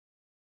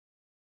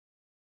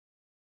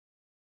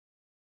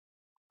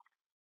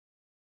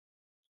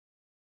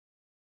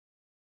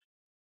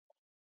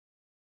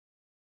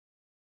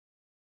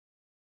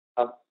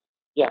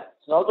Yeah,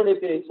 so outbound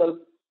API itself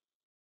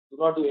do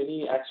not do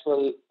any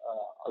actual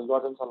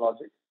algorithms or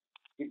logic.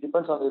 It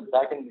depends on the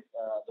backend,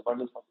 the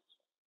bundles of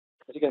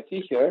it. As you can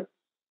see here,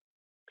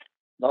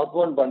 the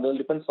outbound bundle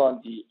depends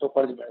on the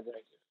topology manager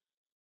right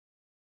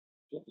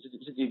here. Okay?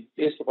 Which is the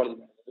base topology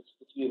manager,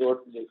 which we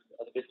wrote in the,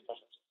 as a base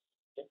infrastructure.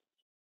 Okay?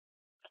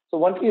 So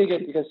one thing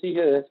you can see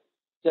here is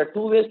there are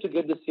two ways to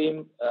get the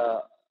same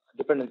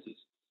dependencies.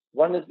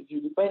 One is if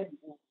you define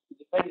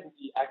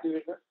the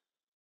activator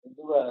and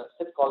do a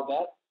set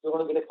callback, you're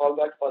going to get a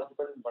callback for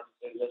dependent bundle.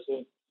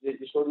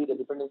 We showed you the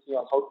dependency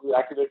on how to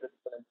activate the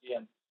dependency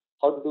and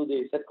how to do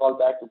the set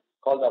callback to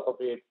call the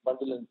appropriate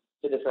bundle and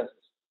the differences.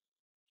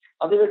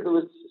 Other way to do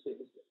it is this way.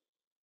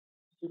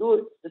 If you do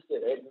it this way,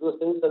 right, you do a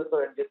service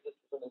developer and get this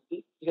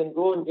dependency, you can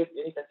go and get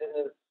any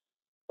container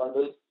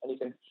bundle and you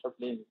can start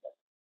playing with that.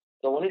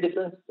 The only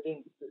difference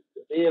between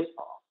the way of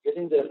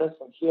getting the reference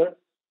from here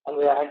and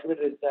the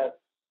activator is that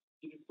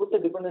if you put the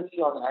dependency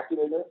on the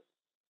activator,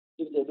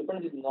 if the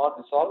dependency is not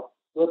resolved,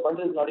 your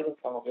bundle is not even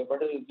come up. Your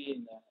bundle will be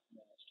in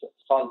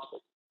stall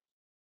state.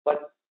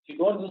 But if you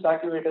don't use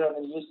activator and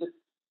then use it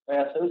by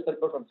a service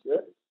developer from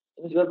here,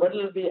 then your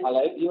bundle will be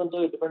alive even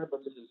though your dependent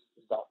bundle is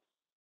down.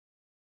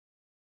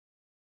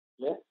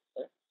 Yeah.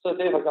 Right? So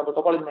say for example,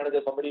 topology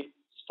manager, somebody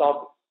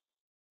stopped.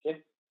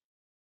 Okay.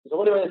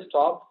 Somebody when it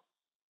stopped,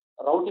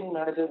 routing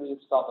manager will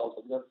stop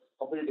also. They are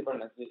completely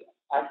dependent. The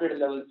activator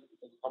level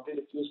is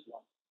completely fused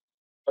one.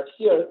 But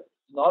here,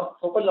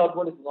 total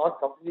outbound is not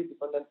completely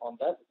dependent on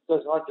that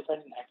because it's not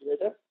defined in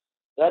activator.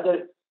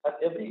 Rather, at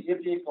every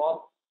API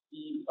call,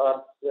 we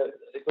are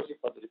requesting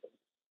for the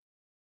dependency.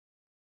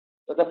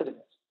 So that's the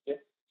difference. Okay.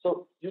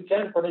 So you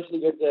can potentially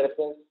get the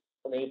reference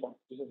from any point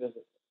using this.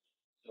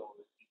 So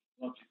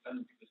it's not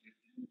dependent because you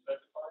didn't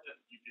specify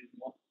that you didn't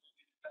want to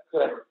be dependent.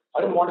 Correct.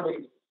 I don't want to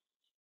make it.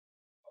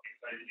 Okay,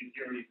 so in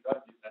theory, you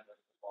got dependent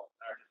upon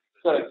narrative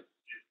because correct.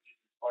 It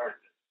requires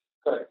it.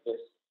 Correct. Yes.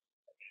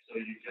 Okay, so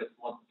you just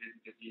want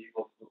to be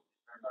able to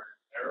return an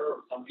error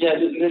or something. Yeah,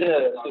 just return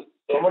an error.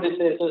 Somebody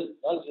says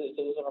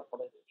not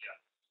potential. Yeah.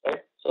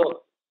 Right.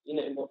 So in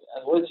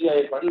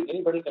OGI,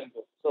 anybody can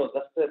go. So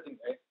that's the thing,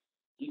 right?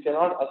 You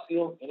cannot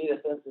assume any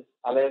reference is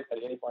alive at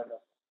any point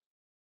of time.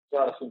 You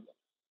cannot assume that.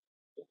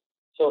 Okay?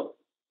 So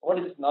what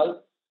is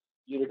null?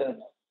 You return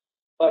null.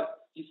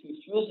 But if you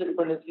fuse the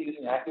dependency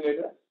using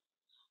activator,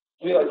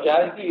 you are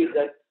guaranteed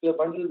that your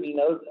bundle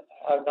will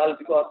have null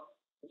because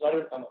it's not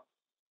even come up.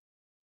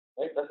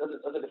 Right? That's the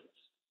difference.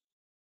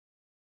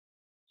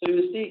 So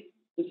you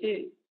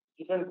see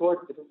different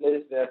code, different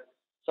places where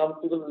some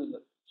people will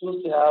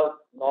choose to have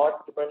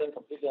not depending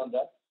completely on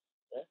that.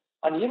 Right?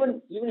 And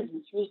even if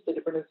you choose the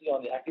dependency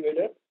on the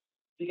activator,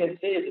 you can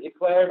say it's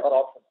required or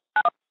optional.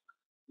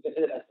 You can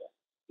say that as well.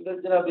 Because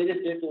there are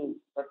various ways to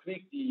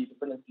tweak the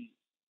dependency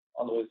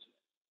on the OS.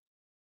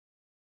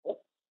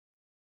 Yeah?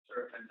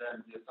 Sure, and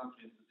then the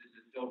assumption is that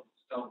this is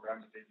still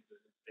running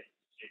basically the same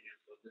behavior.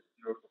 So this is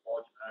your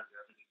topology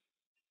manager, everything.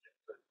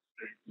 So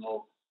there's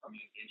no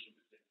communication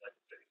between that.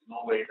 There's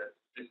no way that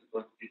this is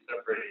going to be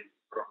separated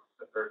from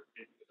the first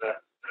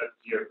that's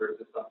here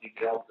versus something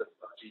else that's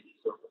going to be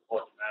sort of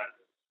topology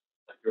manager.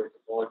 Like your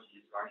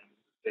topology is running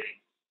the same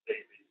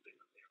basically the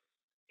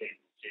same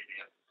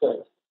JVM.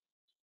 Correct.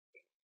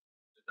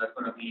 Is that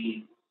going to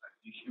be an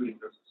issue in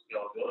terms of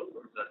scalability,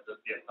 or is that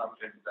just the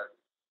assumption that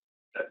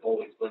that's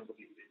always going to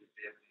be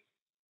basically everything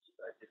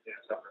in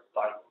a separate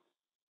silo?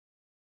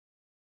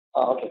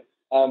 Okay.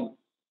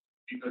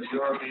 Because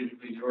you're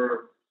basically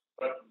your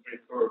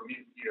for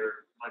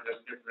mid-tier might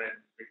have different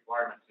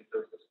requirements in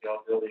terms of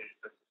scalability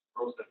and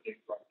processing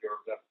from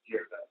your left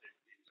tier that is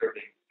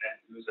serving end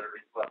user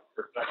requests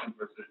per second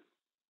versus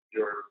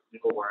your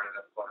middleware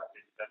that's going to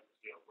be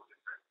scalable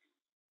different.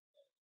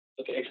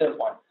 Okay, excellent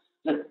point.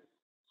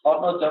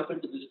 I'll now jump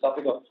into this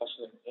topic of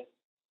clustering. Okay?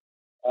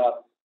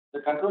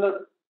 The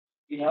controller,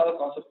 we have a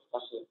concept of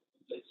clustering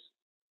in place.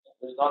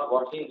 It's not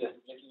working, we're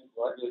making it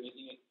work, we're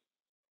making it.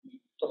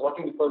 It was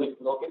working before we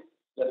broke it,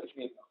 we're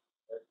fixing it now.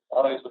 Right?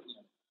 Always working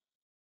on it.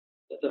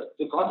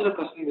 The concept of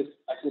clustering is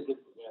actually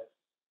simple.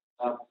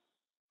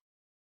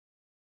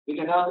 We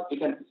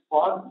can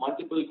spawn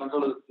multiple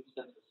controller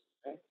instances,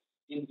 right?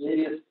 In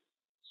various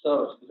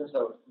servers,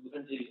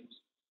 different regions,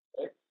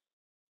 right?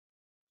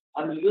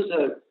 And we use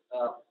a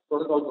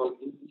protocol called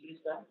infinity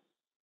span.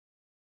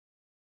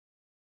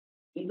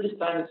 Infinity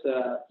span is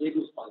a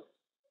JGroup span.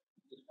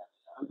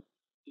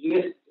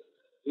 You guys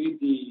read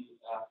the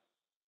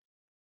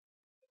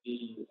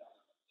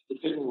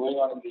discussion going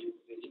on in the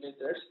email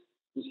threads,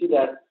 you see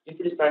that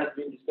infinity span is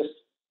being discussed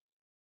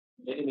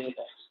many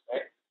times,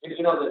 right?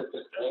 You know the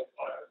discussion, right?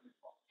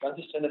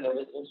 Consistent and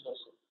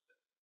instruction,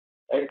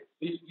 right?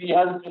 We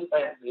have infinity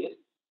span in place.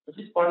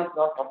 Infinity span is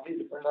not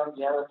completely dependent on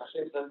we have a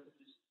cluster itself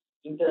which is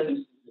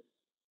internally.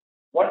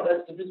 What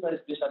does infinity span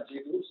is based on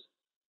JGroups?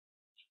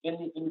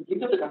 When you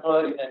think of the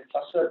controller in a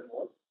clustered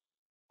mode,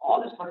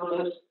 all these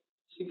controllers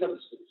sync up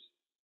the groups.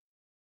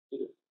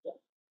 Yeah.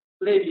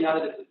 Today we have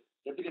a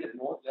replicated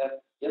mode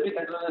where every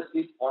controller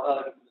sees what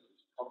are the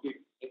complete.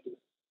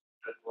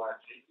 That's why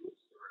JGroups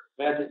or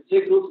where the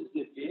J groups is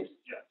the base,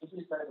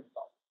 infinity span is the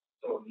top.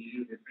 So you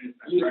use infinity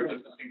span to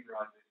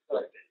synchronize it.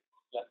 Correct.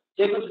 Yeah. J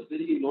groups is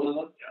very low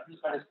level. Infinity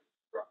span is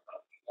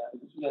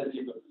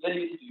very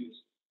easy to use.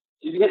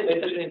 If you get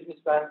interested in infinity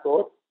span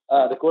code,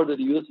 the code that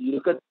you use, you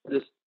look at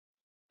this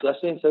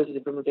clustering services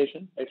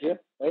implementation right here,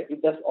 right?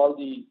 It does all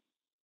the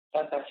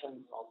transactions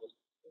and all this.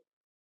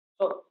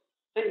 So,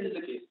 say this is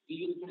the case. We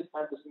use infinity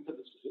span to sync the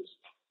distributes.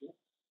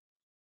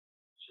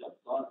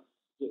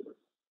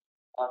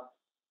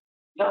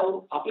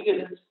 Now,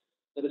 applications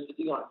that is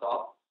sitting on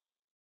top,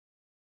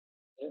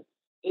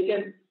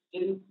 there's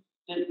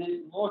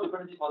no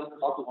dependency calling the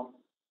top to one.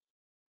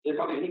 They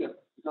can't any because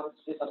the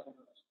states are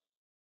synchronized.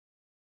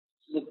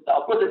 So the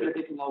approach that we are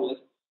taking now is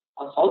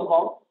on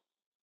southbound,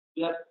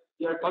 we are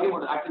talking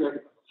about the active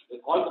active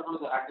controls. All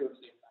controls are active at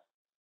the same time.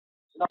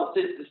 So now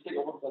let's take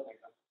open for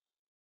example.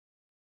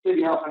 Say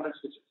we have 100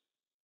 switches.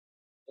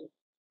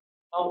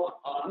 Now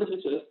on the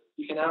switches,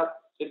 you can have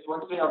say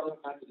 25 of them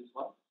connect to this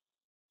one.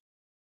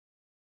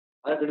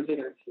 Other 25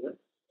 connect here.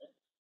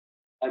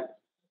 Like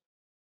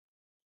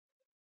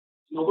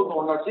in open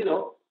for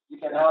 1.0, you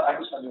can have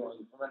active standing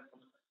only. 1.3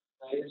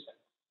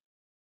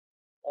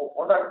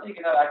 you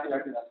can have active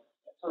active.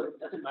 So it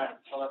doesn't matter.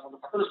 So from the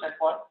control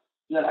standpoint,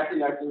 we are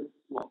active active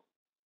one.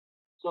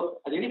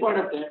 So at any point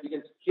of time, we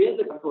can scale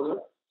the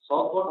controller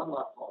southbound and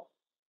northbound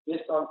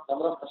based on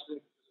number of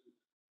customers.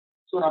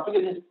 So an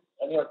application is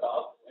running on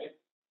top, right?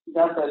 It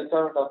has a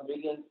requirement of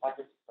million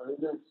packets or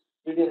million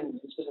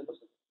instructions per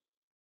second.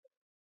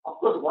 Of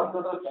course, one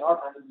controller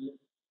cannot handle the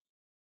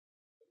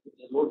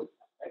load,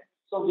 right?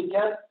 So we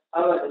can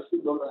have a SP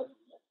load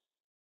balancer,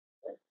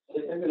 right?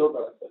 It can be load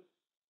balancer,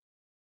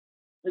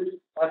 which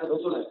has a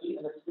virtual IP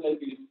and a physical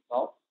IP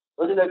now.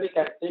 Virtual IP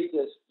can take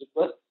this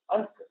request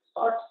and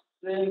start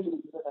playing to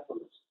the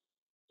controllers.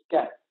 It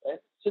can, right?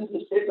 Since the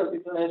states are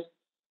synchronized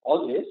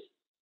always,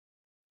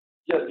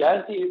 you are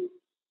guaranteed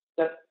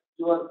that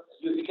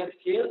you can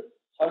scale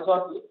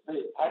horizontally by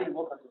adding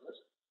more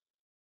controllers,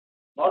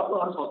 not for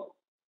horizontal.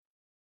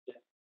 Yeah.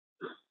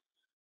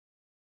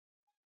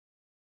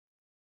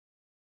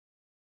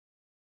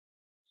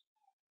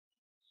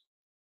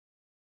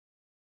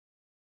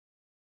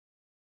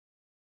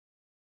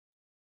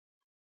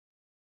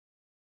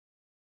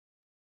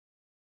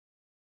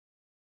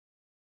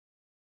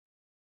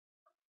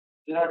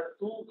 There are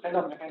two kind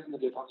of mechanisms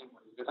that we're talking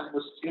about. We're talking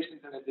about state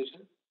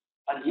synchronization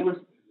and event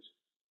synchronization.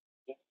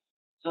 Okay?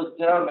 So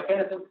there are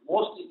mechanisms.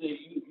 Mostly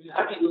you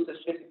have to use the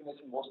state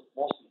synchronization mostly.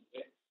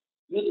 Okay?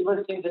 Use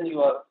event sync, then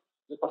your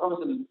performance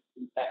will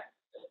tank.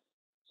 Okay?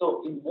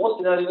 So in most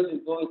scenarios,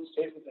 you go with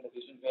state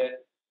synchronization where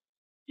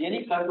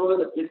any controller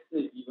that gets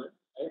the event,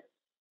 right,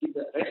 it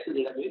writes the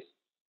database,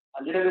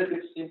 and database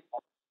gets synced.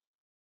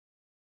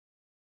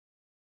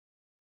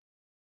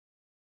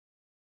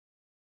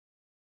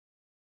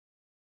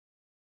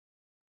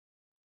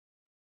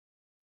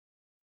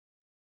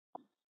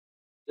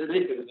 The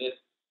rate database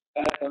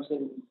that comes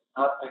in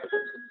not like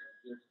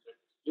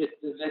this rate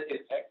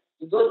effect.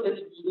 In those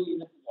cases, you do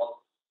even involve.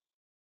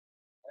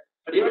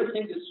 But even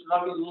things it should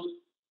not be used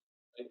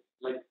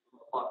like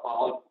for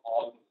all.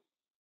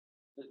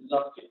 This is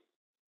not okay. It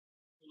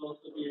will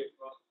also be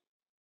across.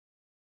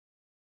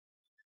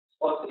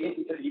 Also,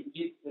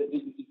 usually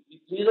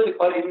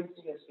for event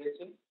thing and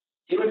staging,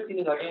 event thing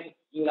is again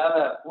you will have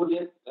a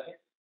boolean, right?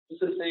 This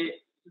will say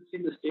this is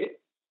in the state,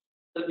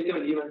 so become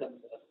an event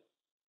themselves.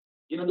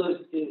 Even though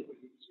it's event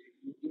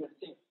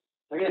thing,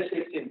 again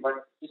state thing,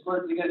 but it's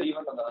going to trigger the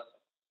event on the other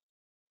side.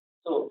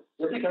 So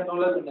every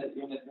controller when the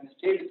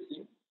state is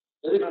synced,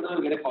 every controller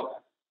will get a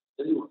callback.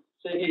 Everyone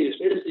say, hey, your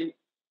state is synced,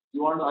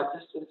 you want to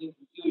access anything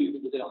with you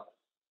can decide on that.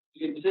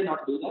 You can decide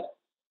not to do that.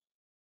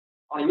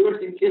 On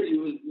event in case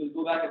you will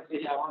go back and say,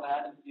 hey, I want to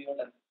add this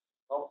event and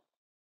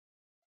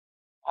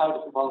have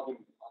different policy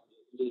on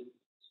the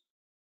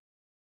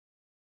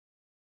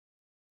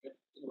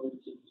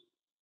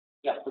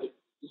yeah,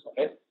 this one,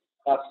 right?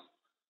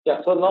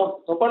 Yeah, so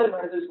now property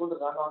manager is going to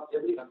run on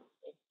every control,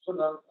 right? So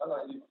run on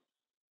every one.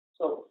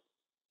 So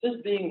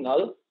this being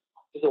null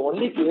is the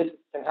only case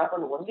can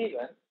happen only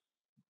when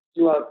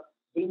you have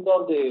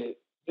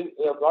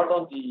brought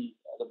down the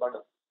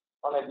bundle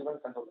on a given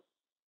controller,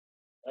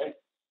 right?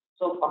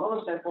 So from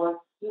our standpoint,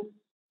 since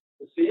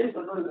the same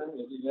control is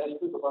running everywhere,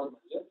 if you property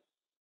manager,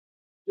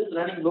 this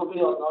running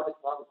locally or not is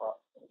not the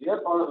problem. The real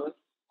problem is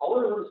how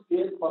are you going to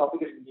scale for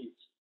application needs?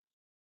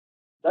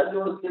 That you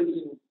want to scale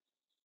using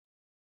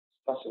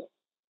cluster.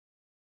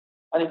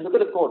 And if you look at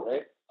the code,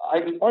 right? I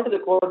will point to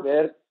the code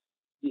where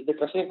the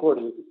clustering code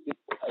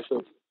I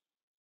showed you.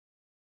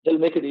 They'll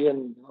make it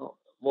even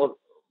more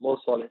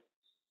solid.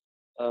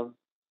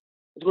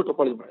 Let's go to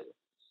topology manager.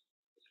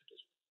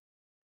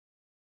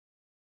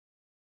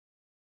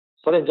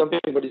 Sorry, I'm jumping,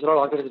 but it's not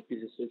organized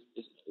pieces.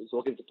 It's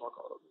okay to talk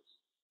about this.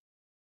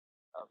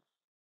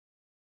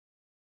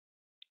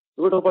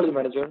 You go to topology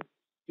manager.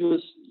 You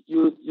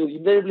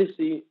invariably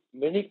see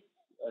many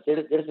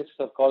data sets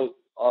are called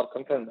or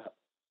concurrent map.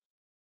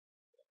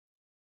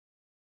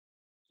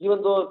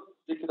 Even though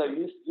we could have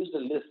used a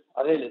list,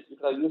 array list, we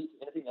could have used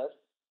anything else,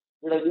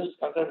 we would have used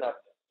concurrent map.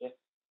 Okay?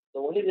 The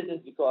only reason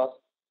is because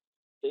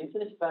the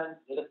infinite span,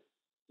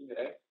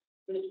 right?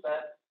 Infinite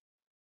span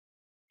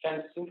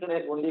can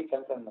synchronize only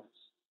concurrent maps.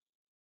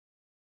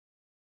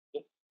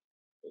 Okay?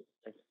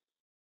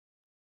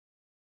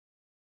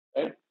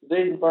 Right?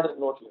 Very important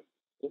note here.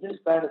 Infinite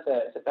span is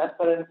a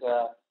transparent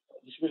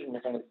distribution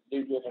mechanism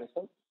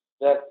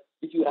where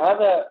if you have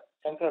a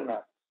concurrent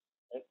map,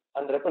 right,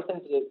 and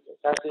represent it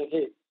as saying,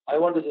 hey, I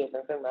want to see a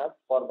concurrent map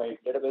for my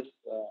database,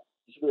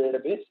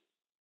 distributed database,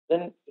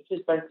 then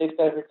infinite span takes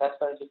care of it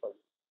transparently for you.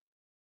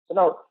 So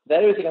now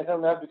there is a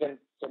concurrent map, you can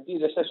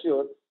be rest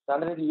assured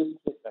rather than use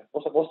infinite span.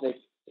 Most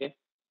likely. Okay.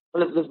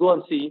 Well, let's go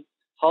and see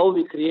how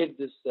we create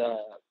this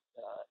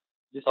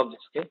these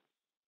objects. Okay.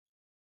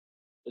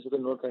 Let's look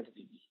at node connected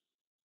DB.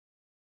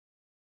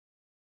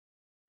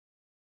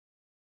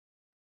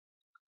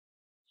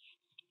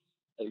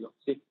 There you go.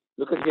 See,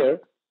 look at here.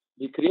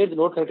 We create the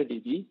node connected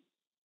DB.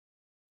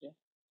 Okay.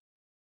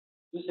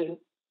 Using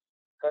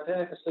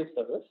container specific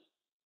service.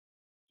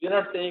 We're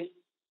not saying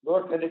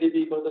node connected DB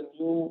equals a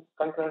new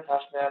concurrent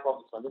hash map of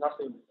this one. We're not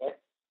saying this, right?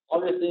 All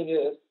we're saying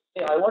is,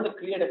 hey, I want to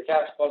create a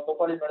cache called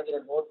Copilot Manager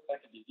and node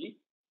connected DB,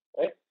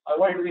 right? I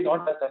want it to be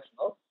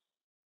non-transactional.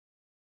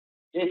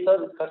 Hey,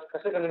 sir,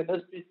 customer container,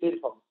 please create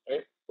it for me,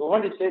 right? So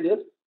what it says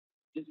is,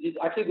 it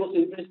actually goes to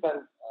infinite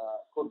span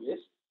code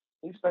base.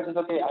 Infinite span says,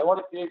 okay, I want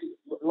to create,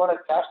 you want a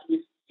cache to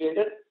be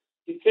created.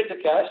 You create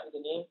the cache with the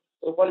name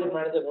Copilot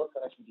Manager node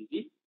connection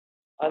DB,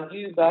 and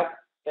give you back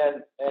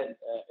a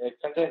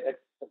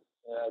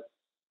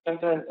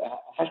concurrent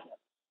hash map.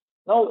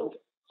 Now,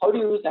 how do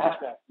you use the hash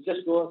map? You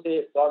just go and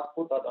say dot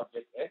put or dot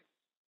get, right?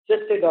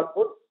 Just say dot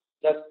put.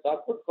 That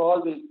dot put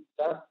call will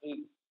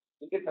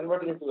get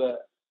converted into a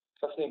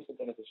custom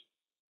synchronization.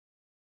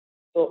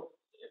 So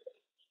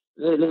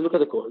let's look at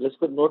the code. Let's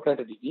put node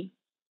connected DB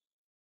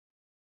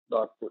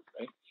dot put,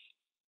 right?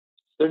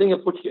 Setting a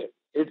put here.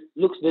 It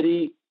looks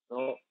very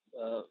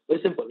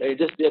very simple, right?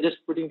 They are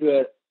just putting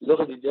to a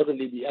local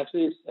DB.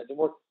 Actually, it's a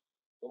remote.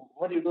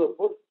 When you do a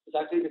put, it's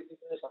actually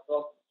synchronized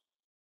across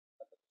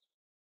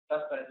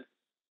transparently.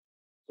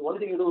 So one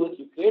thing you do is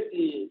you create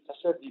the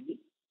cluster DB,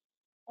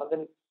 and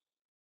then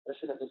is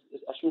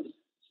assured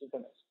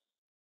synchronized.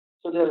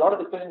 So there are a lot of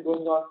discussion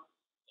going on.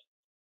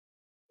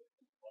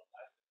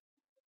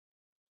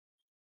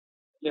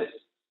 Yes.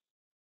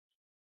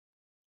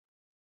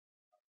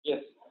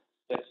 Yes.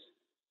 Yes.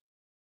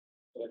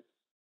 Correct.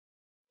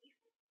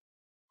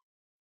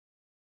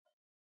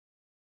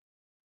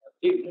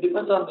 It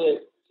depends on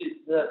the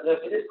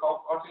various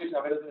configuration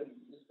available in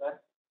this plan.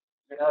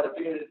 You can have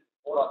replicated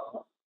mode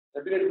also.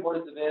 Replicated mode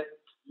is where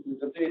you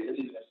replicate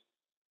everywhere.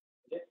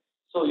 Okay.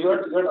 So you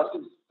have to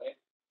assume this, right?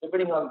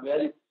 Depending on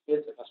where you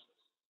place the customers.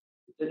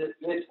 If there is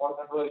a place one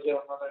controller here,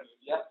 one controller in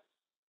India,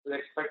 you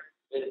expect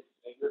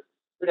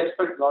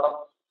a lot of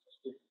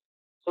speed.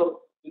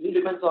 So it really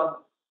depends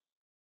on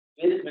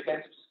various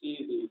mechanisms to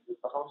see the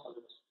performance of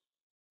the machine.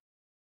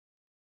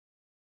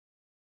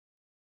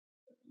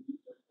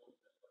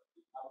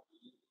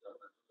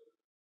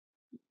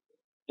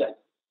 Yeah.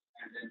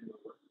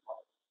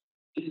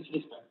 This is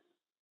this man.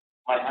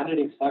 My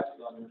handwriting sucks,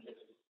 so I'm not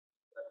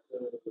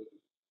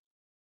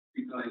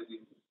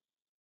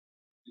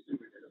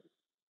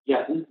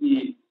yeah, this is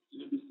the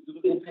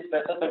infinite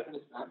method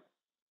mechanism.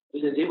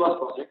 This is a JBoss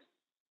project.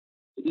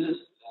 This is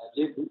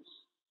JBoots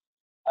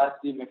as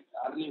the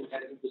handling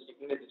mechanism to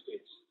synchronize the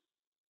states.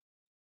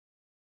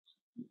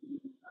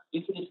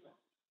 Infinite.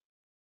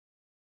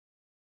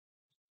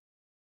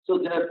 So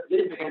there are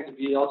various mechanisms.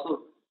 We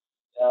also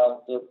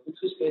the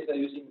Bixby space are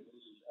using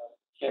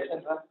the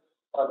Cassandra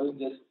for doing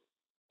this.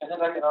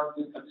 Cassandra cannot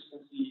do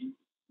consistency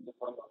in the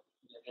protocol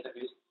in the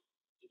database.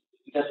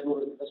 It has to go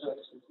with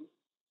consistency.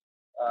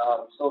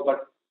 So,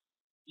 but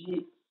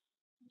we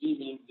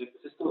mean the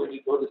Cisco when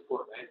we go this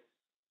code, right?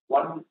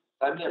 One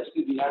primary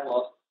actually we had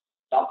was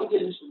the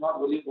application should not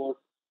worry about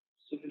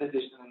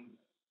synchronization and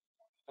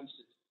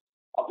consistency.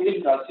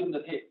 Application should assume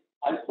that hey,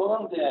 I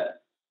found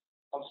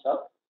some stuff.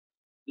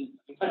 The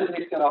implementation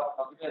takes care of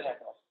application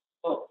across.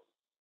 So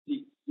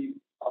the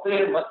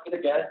operator must get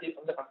a guarantee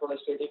from the controller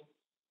stating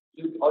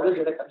you always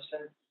get a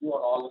consistent view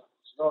on all.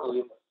 It's not a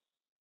waiver.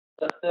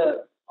 That's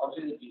the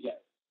objective that we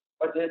get.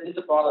 But there is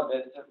a problem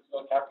there. It's a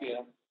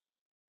KPM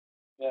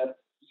where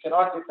you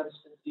cannot get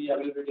consistency,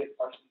 availability, and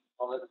function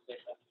from the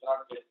station. You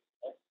cannot get it.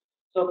 Right?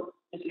 So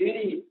it's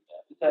really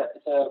it's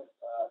a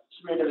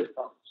distributed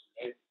response,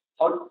 right?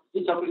 How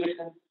each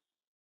application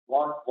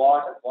want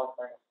what and what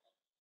kind of.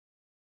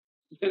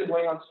 It's still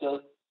going on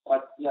still,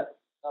 but yeah,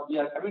 now we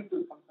are coming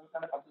to some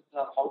kind of consensus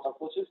on how to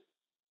approach it.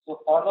 So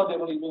for now, we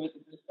are going to use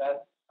this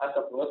plan as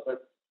approach,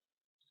 but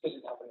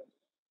discussion is happening.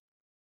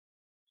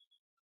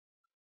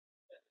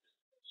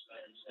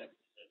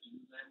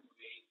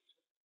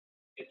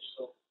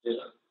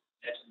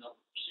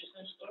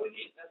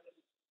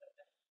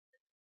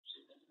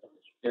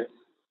 Yes.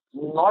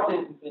 Not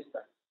in this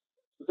plan.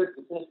 Because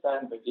business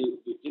plan by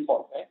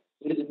default, right?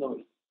 It is in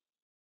memory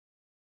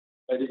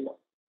by default.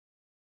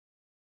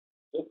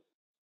 Okay.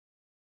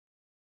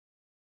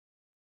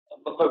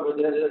 But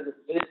there is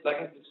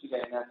plugins which we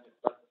can enhance it.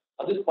 But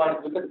At this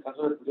point, look at the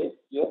controller today.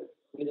 Here,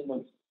 anything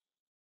going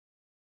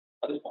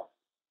at this point.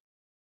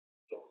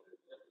 So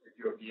if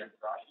you're VM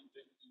crashing,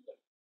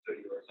 so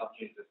your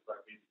assumption is that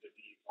by being the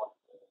be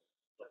multiple,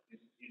 like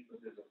these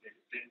instances of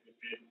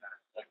between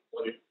like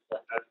what if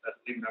that's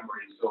big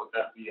memory, so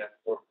that VM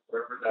or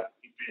wherever that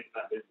between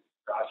that is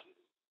crashes.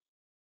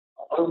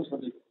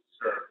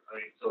 Sure. I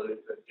mean, so the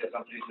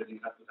assumption is that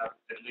you have to have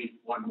at least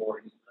one more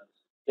instance.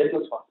 Yes,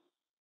 that's fine.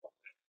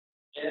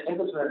 And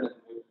that's right.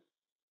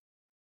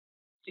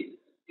 See,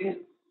 if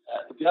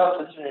you have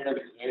such an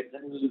database, right,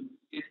 then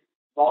it's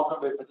problem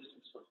by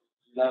persistent storage.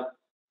 You have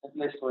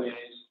centralized storage,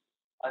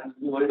 and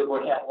you worried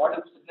about what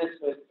if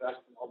centralized storage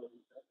crashes and all of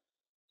this. Right?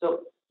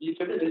 So you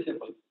kept it very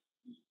simple.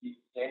 The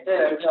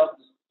entire idea of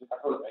this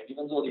control, right,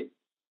 even though the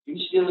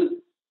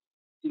initial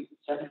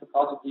setting the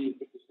process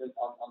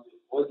on the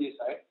OSD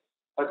side,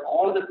 but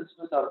all the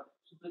principles are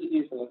simplicity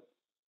is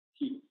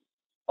key.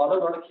 Although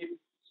we want to keep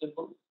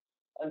simple,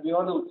 and we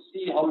want to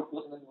see how it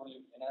goes, and then we want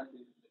to enhance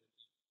it.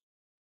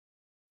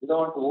 We don't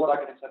want to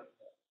over-architecture.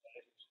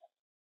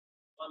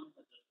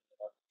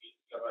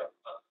 You're right,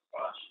 but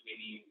crash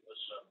maybe was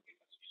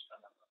because we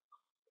kind of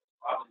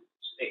problem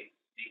state,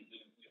 we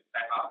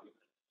back up with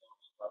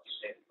the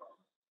state from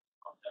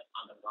the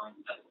underlying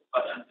level.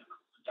 But on the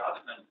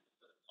other hand,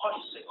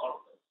 obviously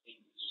all of the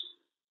things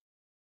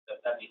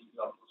that means we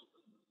are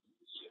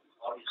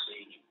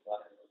obviously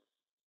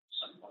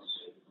someone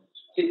say.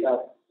 See,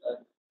 to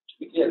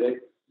be clear, right?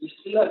 We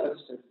still have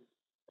consistency,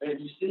 right?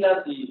 We still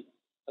have the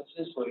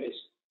consistent storage,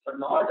 but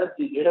not at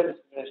the database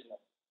level.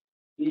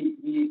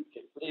 Today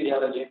we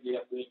have a game, we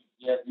have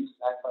these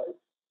flag files.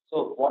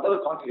 So whatever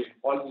configuration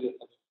policy is,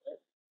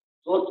 right?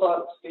 Those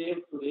are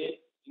saved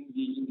today in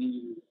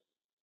the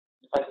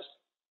file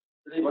system.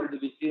 Today, what do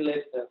we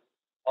serialize the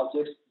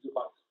objects to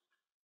files?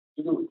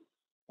 To do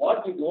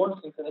what we don't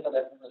synchronize at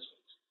that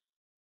storage,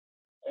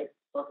 right?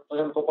 For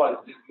example,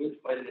 this is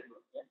file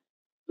network. Okay?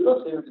 We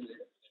don't save it in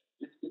later.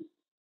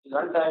 It's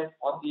runtime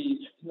on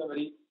the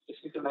memory, it's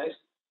synchronized,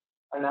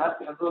 and as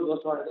the control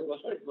goes on, it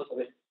goes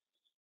away.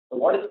 So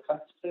what is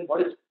consistent?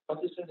 What is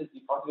consistent is the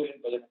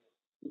configuration by the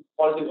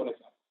policy one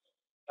example.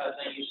 But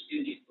then you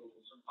still need to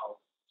somehow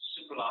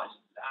synchronize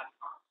that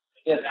part.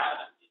 Yes.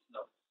 That is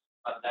no,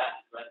 but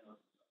that right now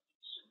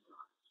is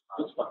synchronized.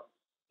 Which one?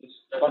 It's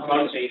say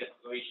the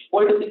configuration.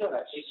 What is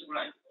synchronized?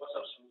 Synchronized. What's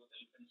up with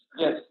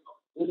the yes.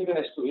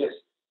 Synchronized too. Yes.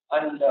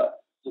 And the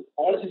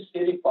policy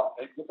saving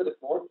part, right? Look at the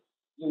code.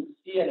 You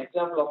see an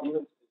example of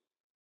even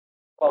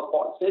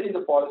for saving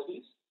the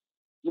policies.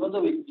 Even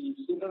though we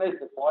synchronize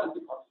the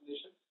policy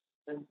configuration,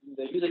 and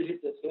the user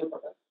hits the save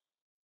button.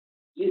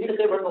 You hit the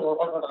save button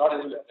not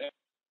anywhere. Right?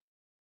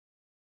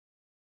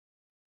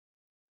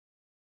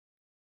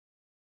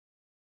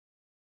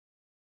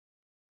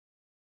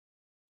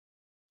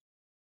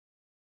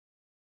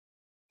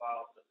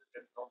 Wow, the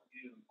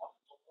technology and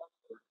multiple ones,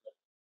 or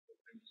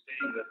when you say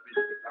that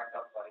basically backed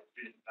up by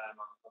creating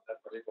time on that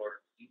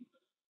particular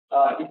instance.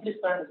 If this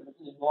time is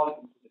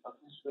involved in the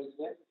consistent storage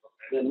there,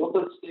 the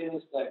local state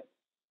is that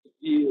if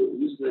you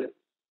use the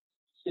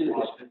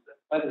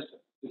file system,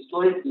 the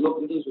storage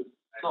locally.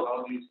 So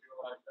how do you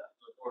synchronize that?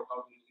 Or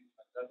how do you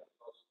synchronize that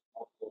across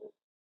multiple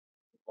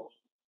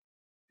functions?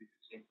 Do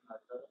you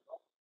synchronize that across?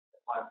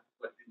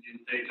 Like did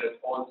you say that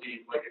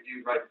policy, like if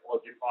you write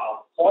policy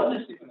file?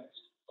 Policy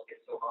synchronized.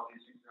 Okay, so how do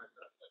you synchronize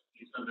that? Like,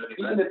 you send that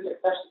Using the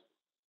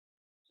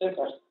same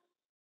cache.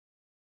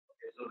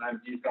 Okay, so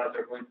then these guys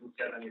are going to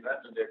get an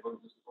event and they're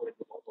going to support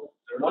the local.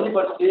 Only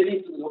for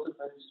saving to the local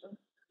file system,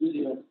 use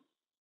event.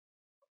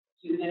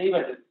 See, it's an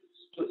event.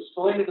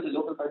 Storing it to the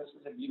local file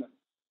system is an event.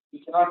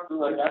 We cannot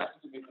do a cache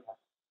to make it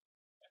happen.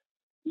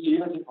 We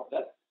even think of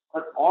that.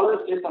 But all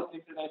the states are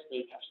synchronized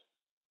by cache.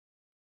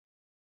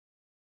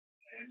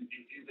 And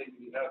if you think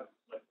you have,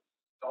 like,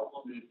 how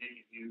long does it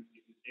take if you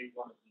take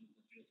one of these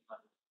and just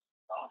kind of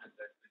down and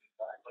then bring it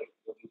back? Like,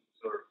 what do you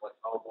sort of, like,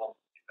 how long,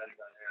 depending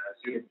on your, I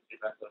assume it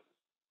depends on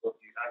what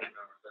you have in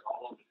memory, but how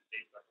long does it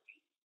take to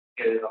actually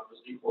get it up to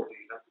sleep, or do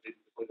you have to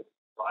put it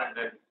right and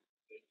then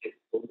get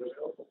over it?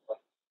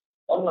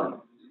 Oh,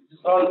 no. This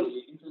is all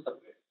into the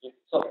way. Okay.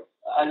 So,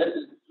 let's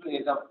just do an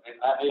example.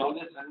 Right? I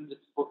always run with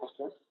 4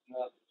 clusters,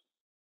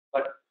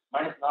 but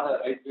mine is not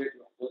a right way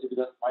to approach it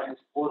because mine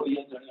is 4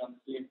 VMs running on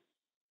the same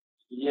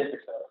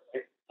ESX server,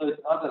 right? So,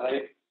 it's not the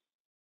right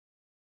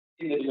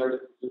thing that you have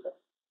to do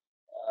that.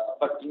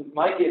 But in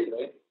my case,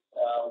 right,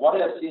 what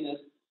I have seen is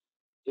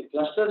the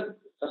clustering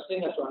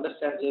has to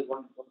understand this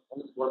one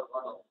is what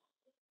on.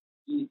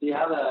 They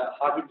have a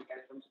heartbeat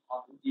mechanism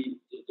on the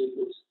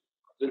groups.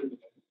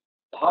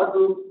 The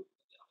heartbeat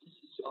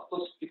is of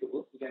course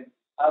applicable. You can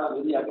have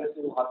a very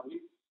aggressive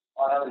heartbeat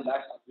or have a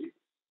relaxed heartbeat.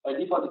 By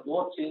default, the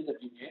no change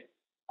that you made,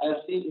 I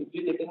have seen in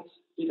 3 seconds,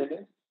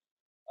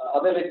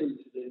 otherwise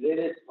the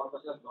radius 1%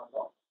 has gone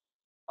down,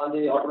 and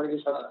they automatically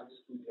start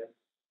adjusting their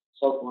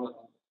solve one.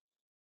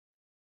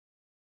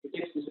 It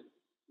takes 2 seconds.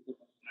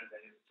 And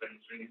then it's bring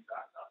it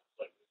back up.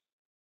 Like,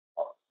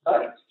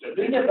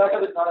 bring it back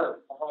up is not a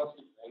performance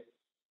thing, right?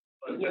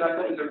 But in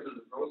terms of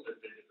the process,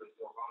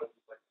 so how it's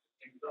like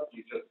things up,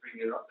 you just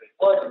bring it up.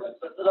 Oh,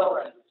 that's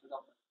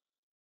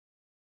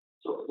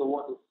So the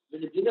one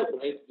when you dig up,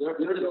 right, there are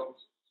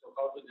So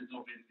how does it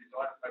know basically?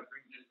 So I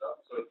bring this up,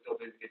 so it's still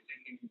basically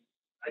thinking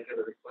I get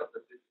a request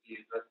that this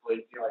is that's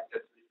why I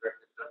get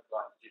redirected that's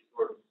why it's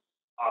sort of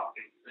off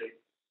base thing.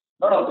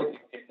 no,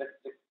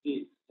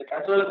 the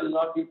controller will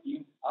not be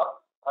beamed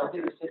up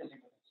until the state is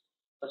synchronized.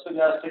 That's why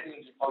we are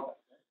stating in default.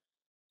 Right?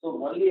 So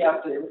only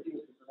after everything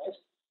is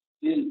synchronized,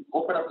 we'll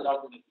open up the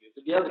login API.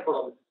 So we have the code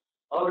of it.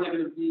 Already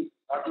will be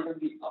not even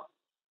be up.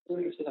 So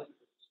we set up.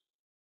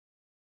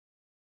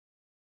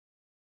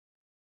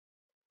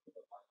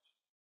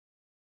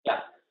 Yeah.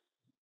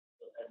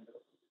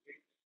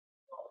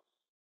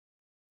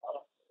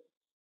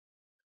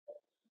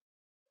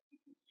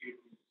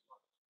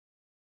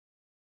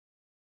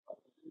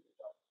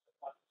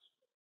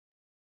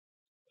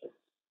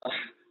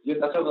 You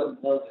that's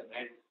what knows it,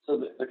 right? So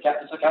the cap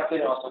it's a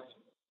captain also.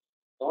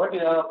 So what you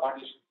have a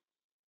partition,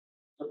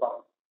 the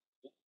problem.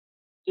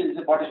 See, it's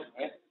a partition,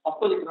 right? Of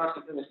course, you cannot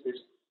synchronize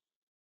space.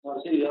 Now,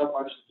 say you have a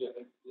partition here,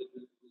 right? This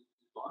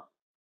one.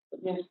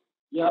 That means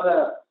you have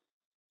a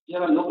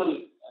local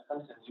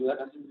consent. You have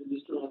consent in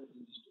these two and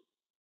in these two,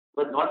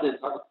 but not this,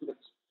 not the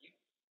students. Right?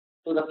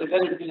 So that's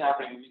exactly what is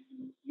happening.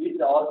 You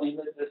read all the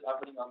emails that's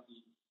happening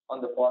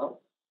on the forum.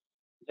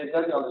 It's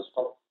exactly on the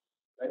stop,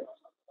 right?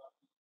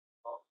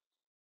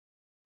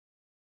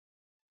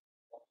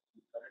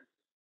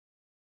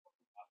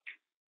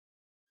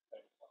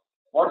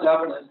 What's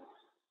happened is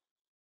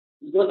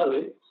it goes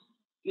away.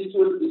 These two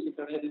will be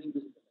synchronized, this will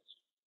be synchronized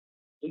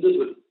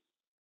individually.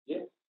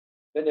 Yeah.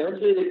 Then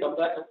eventually they come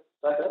back up.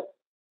 Right?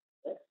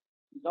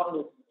 Not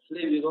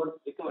today we don't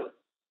recover.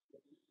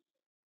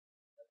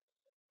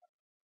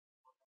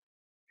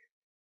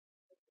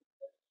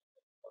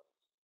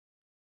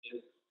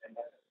 Yes. And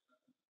that's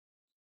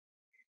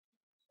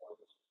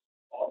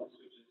all the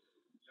switches.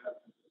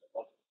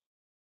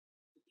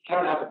 It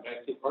cannot happen, right?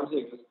 See, for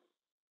example,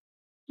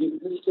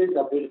 if this state is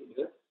updated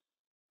here,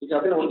 it can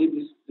update only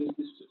these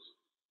switches.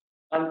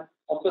 And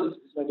of course,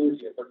 this may do it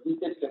here, but these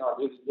states cannot.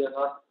 They are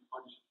not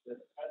partition.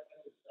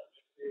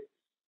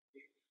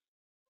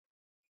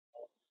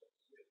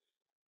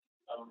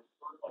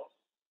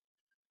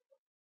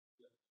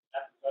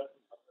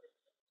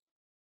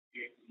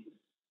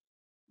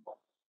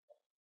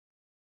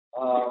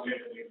 Um,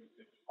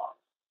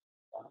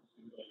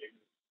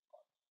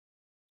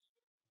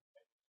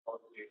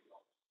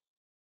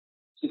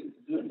 see,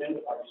 then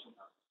the partition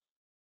happens.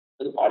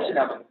 So the partition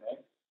happens, right?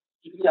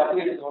 If the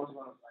application is also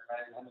going to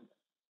handle that.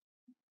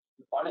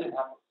 The partition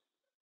happens.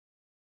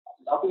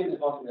 The application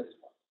is also going to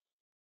respond.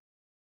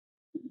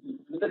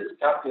 With this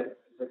cap here,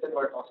 the second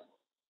word possible.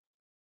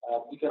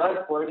 We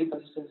cannot query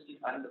consistency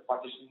and the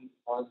partition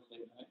all at the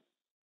same time.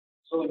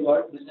 So you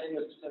are designing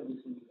your system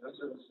using the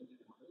virtual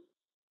consistency model.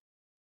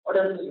 What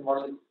consistency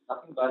model is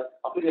nothing but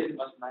application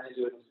must manage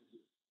your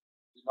consistency.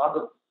 It's not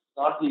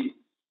the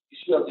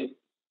issue of the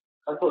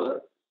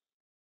controller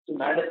to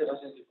manage the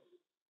consistency.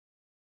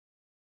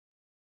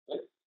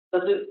 Right?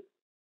 That's it.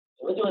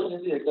 Virtual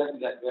consistency is exactly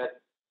that. Where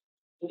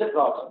is a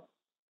problem,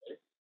 right?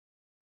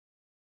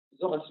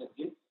 There's no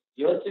consistency.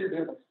 Eventually,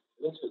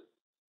 eventually.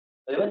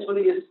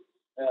 Eventually is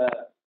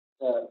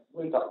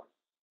moving target,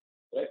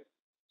 right?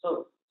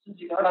 So since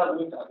you cannot have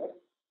moving target,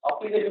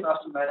 application has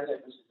to manage the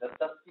efficiency. That's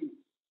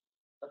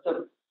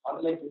the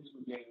underlying principle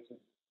behind it.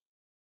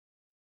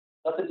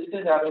 That's the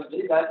discussion having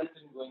very bad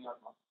discussion going on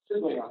now.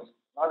 Still going on. It's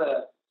not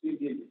a big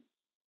deal.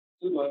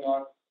 Still going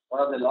on. One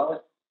of the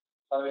longest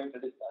surveying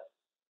credits that.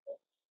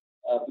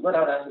 We don't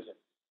have an answer yet.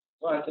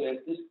 No answer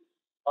yet. Please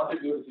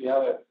contribute if you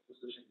have a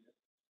solution here.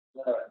 We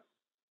don't have an answer.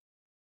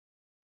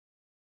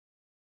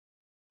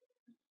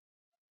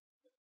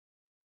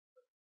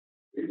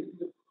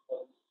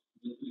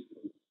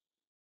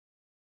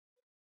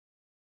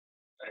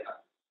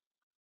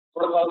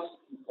 Protocols.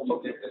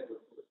 Okay.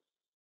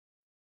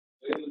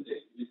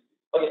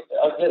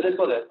 Okay, let's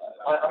go there.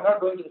 I'm not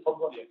going to the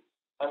subcode yet.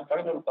 I'm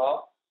coming from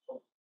top.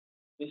 So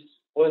this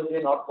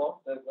OSA northbound,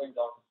 they're going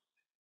down.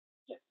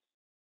 Yeah.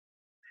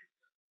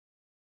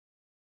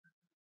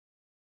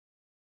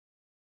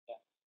 Yeah.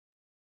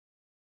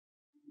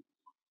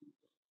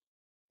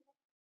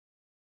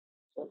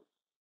 So,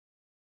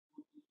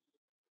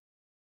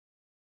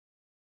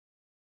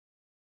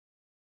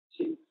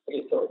 see,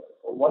 okay, so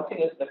one thing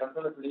is the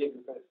controller today,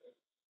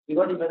 we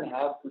don't even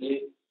have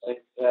today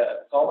like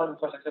common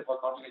infrastructure for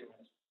configuration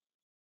management.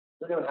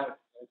 We don't even have it.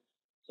 Right?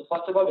 So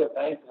first of all, we are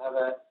trying to have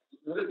a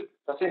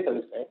customer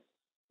service, right?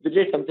 We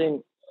did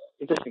something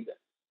interesting there.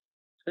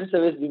 Customer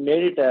service, we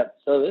made it a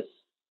service,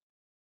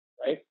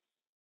 right?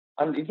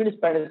 And infinite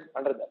span is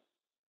under that.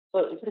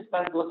 So infinite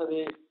span goes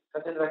away,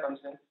 consider a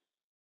function,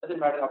 doesn't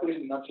matter,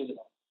 application will not change it.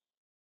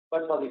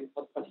 But for the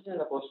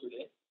persistent approach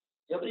today,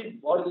 every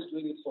model is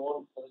doing its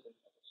own persistent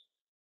approach.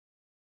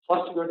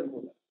 First, you have to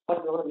remove that.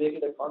 First, you have to make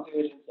it a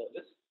configuration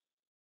service.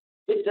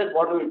 It does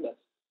whatever it does.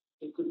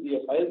 It could be a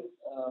file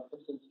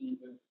consistency,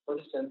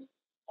 persistence,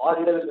 or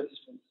database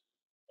persistence.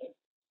 Right?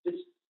 It's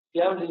we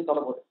haven't really thought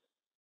about it.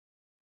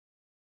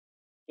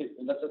 Okay,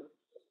 and that's a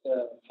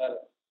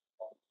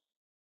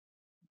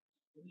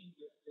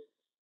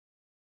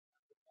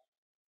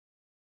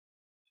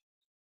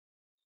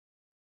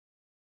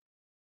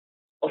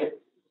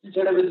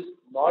This database is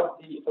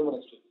not the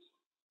ephemeral streams.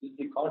 It's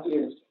the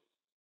configuration streams.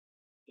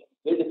 Yeah,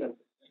 very different.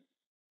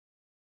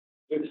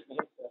 Very different.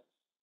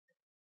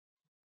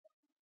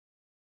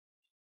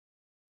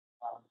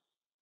 Um,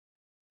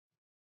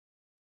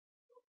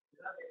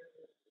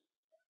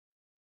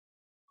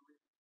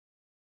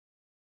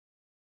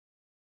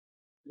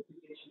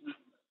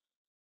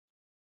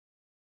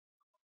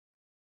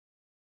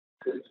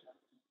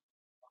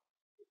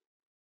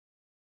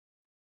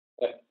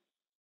 right.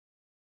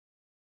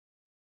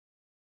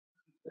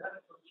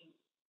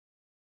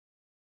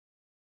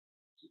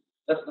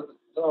 That's the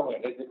no,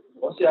 like,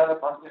 once you have a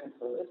configuration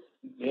service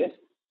in place,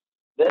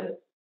 then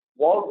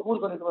who's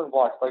going to implement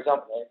what? For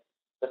example, right,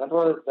 the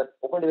controller, that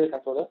OpenDaylight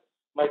controller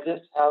might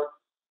just have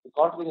the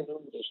configuration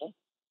implementation,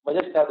 might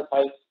just have the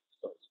files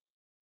stored.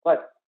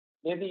 But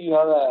maybe you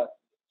have a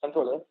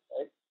controller,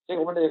 right? Take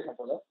OpenDaylight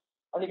controller,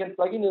 and you can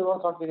plug in your own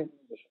configuration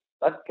implementation.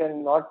 That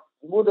cannot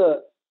remove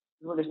the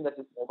implementation that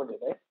is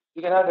OpenDaylight, right?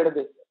 You can have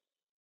database.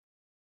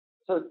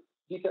 So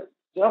you're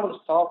not going to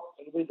stop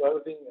anybody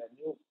developing a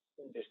new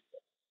implementation.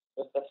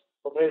 That's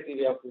proprietary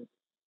way of doing it.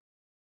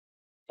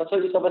 That's why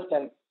each of us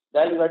can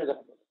dial right to the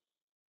controller.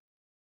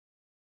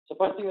 So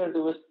first thing we'll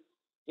do is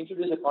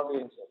introduce a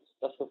configuration service.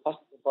 That's the first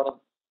important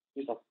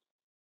piece of it.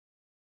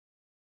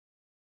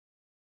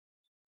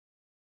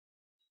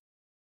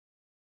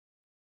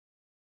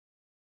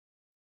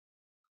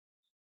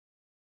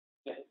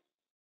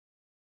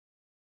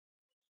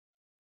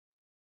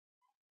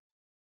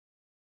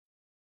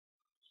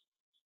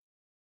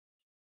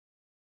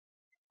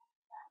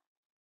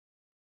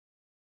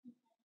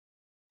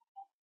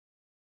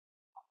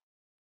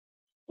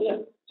 Yeah.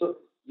 So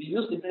we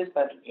use different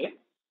strategy,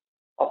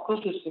 of course,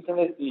 to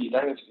synchronize the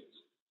language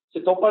skills. So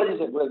topology is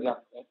a good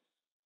example. Right?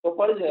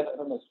 Topology is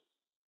FMS.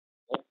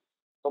 Right?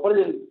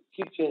 Topology will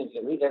keep changing,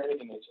 it's very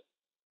dynamic in nature.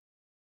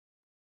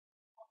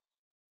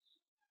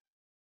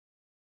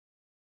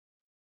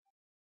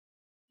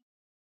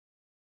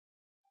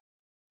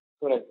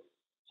 Correct.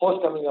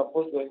 Host coming up,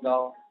 host going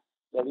down,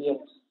 the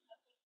VMs.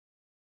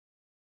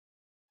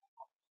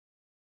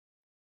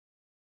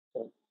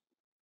 Correct.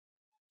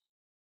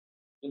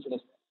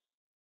 Incident.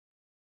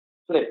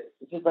 Correct.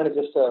 This is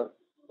just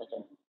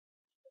okay.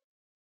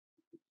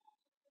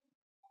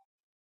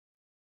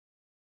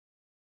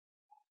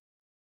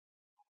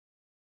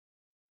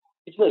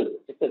 It will.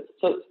 It will.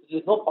 So there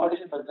is no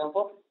partition, for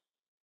example.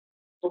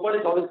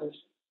 Topology is always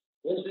finished.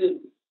 Eventually,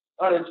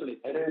 not eventually,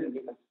 I don't even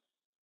get it.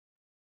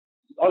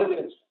 It's always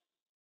finished.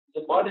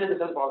 The partition is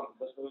the problem.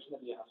 That's the question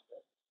that we asked.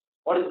 Right?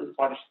 What is this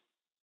partition?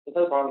 That's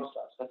how the problem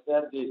starts. That's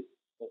where the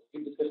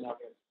big discussion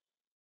happens.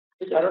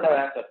 Which I don't have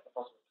an answer.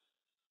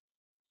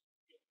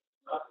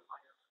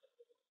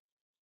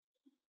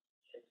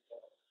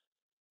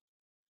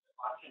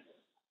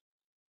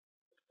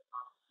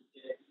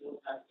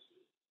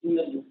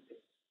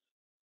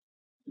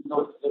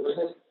 No, the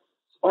question is,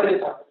 what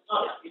is happening?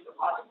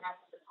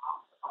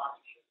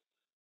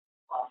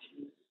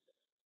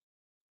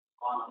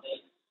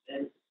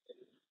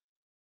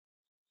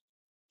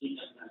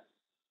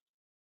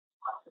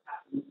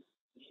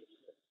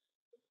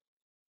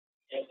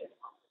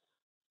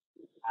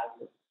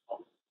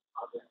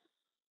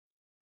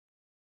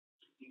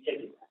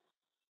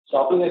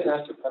 Shopping is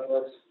has to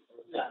convert.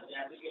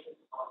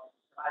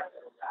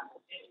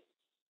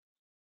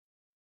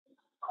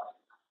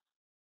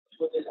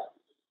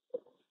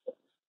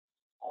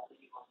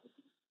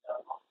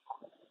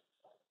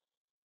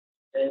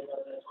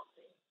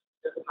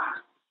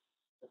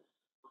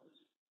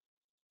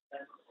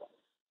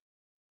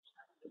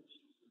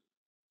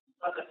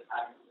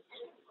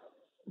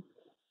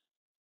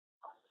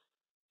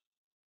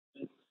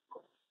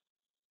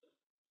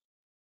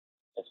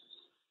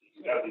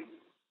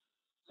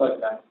 Sorry,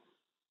 man.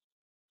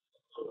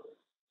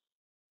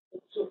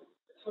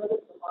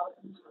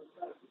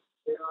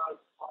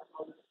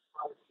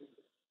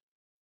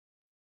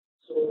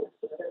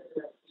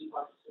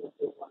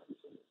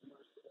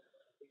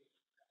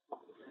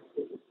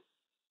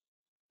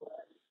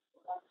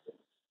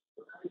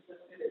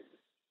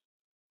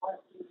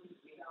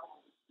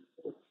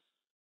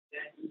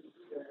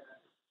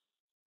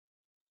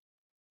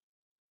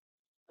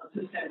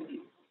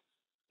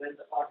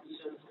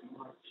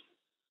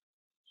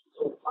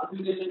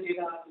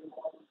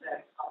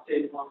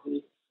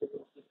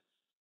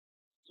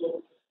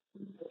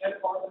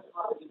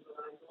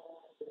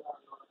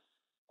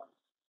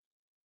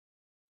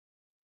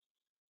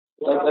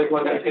 Like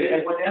what I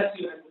said,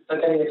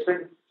 like I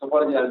expect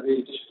somebody I'll be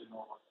interested to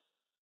know about.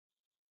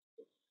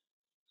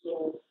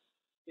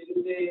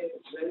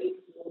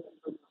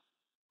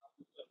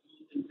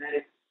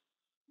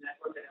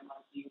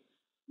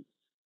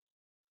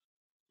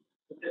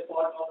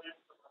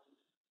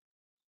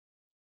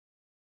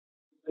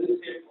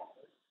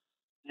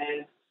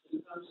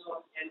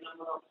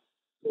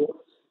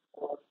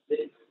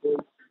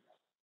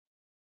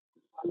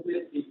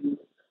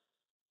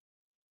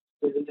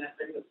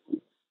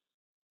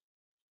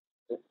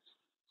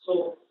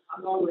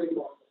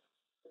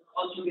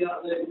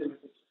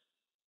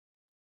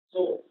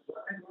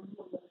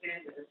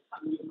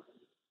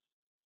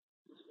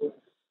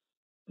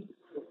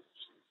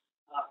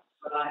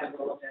 But I have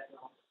all that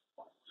now.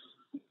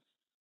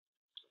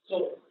 So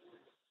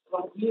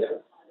from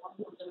here, I want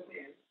to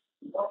understand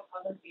what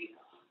other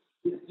data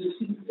is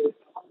distributed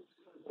among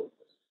different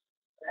workers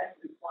that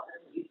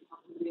requires this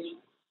combination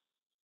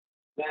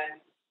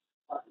when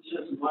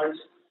partitions merge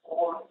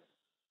or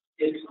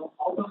there is no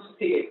out of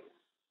state.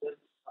 That's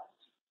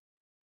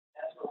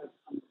what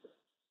I'm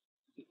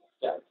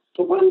Yeah.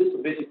 So what is the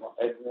basic one?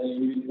 Right?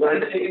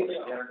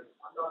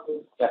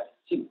 Yeah.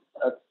 See,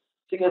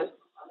 thing is,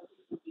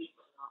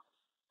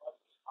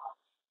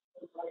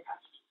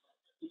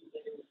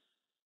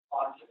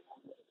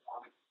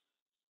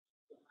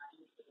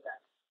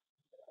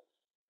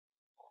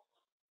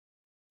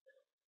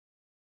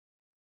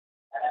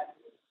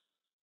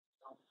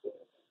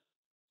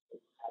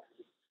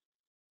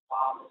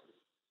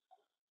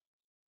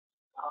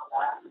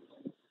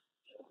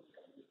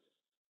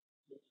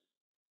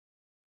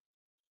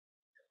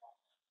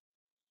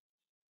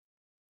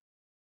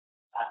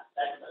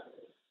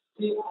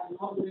 See, I'm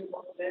not doing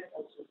what that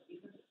also.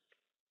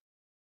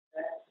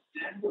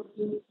 That would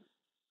do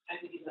and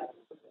it is like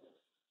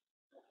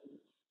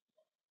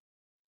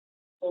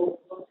so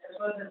as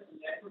far as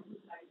network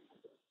is like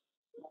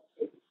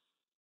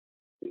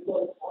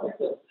because all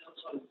the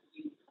sorry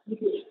the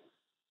application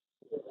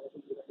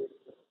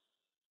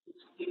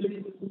even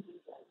if it is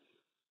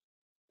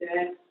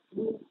then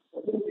you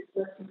open the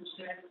question to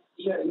send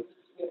here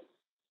so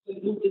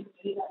you get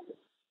any kind of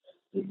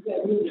this is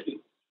ability.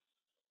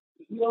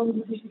 If you only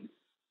do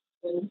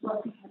then you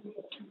probably have to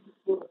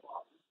go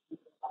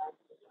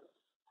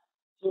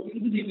so it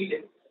is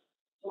immediate.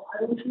 So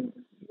I don't think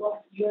you are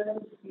here and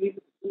create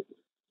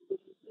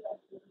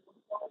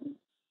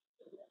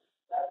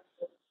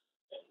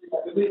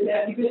with the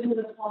application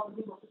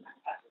responsibility of the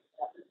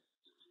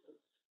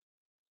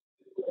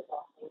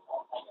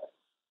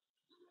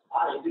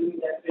I do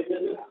that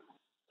regularly.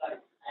 Like,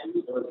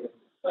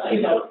 but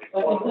you know,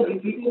 but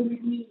if the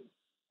repeatability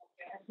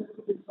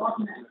is not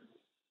met,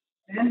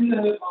 then you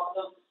have a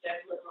problem that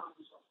you are trying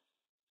to solve.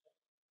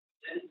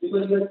 And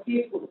because you are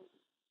skillful,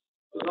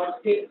 you are not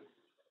skillful.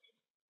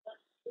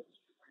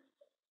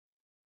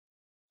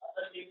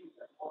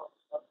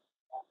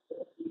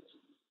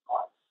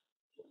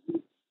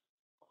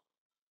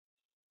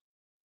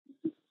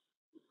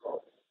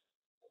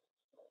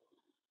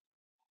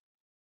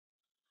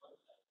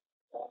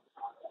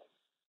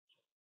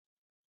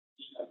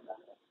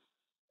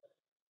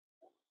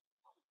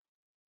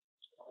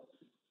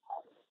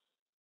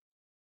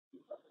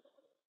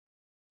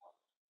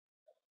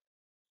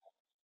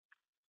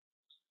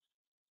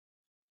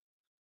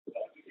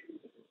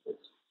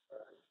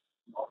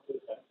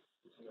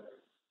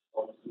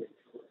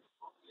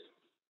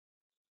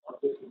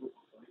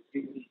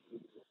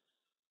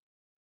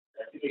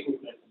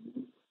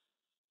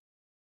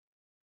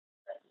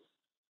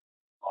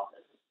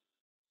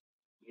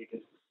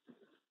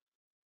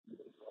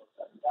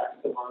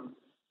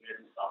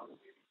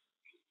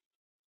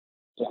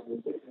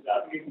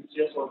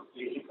 Just for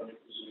basic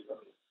connectivity,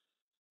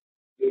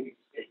 very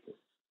stable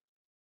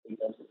in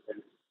terms of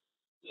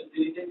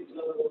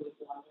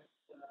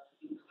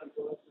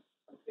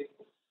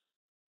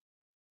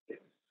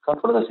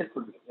control the set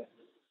could be.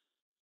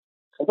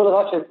 Control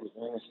the set could be.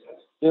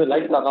 You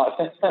like the not.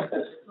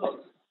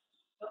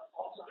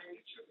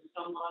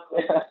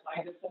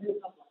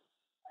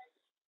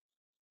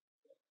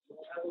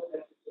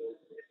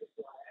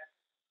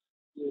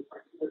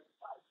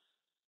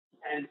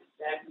 And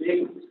that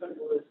makes this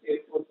controller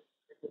stateful.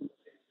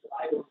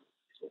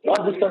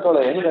 Not this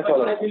controller, any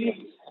controller. I believe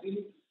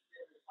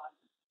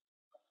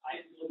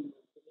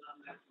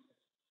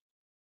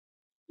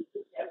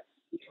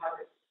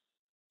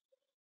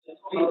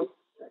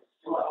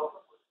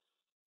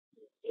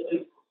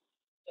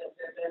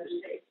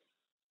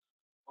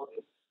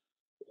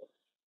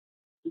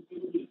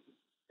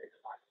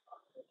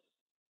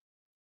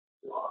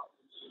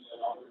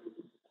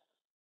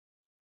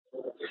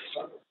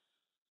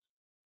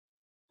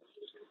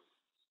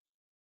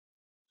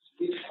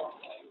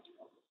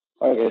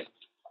Okay, guys.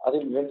 I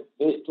think we went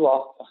way too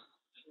off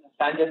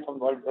tangent from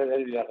where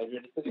we are. We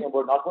are discussing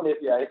about not only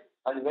API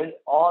and we went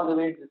all the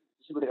way to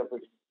distributed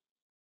computing.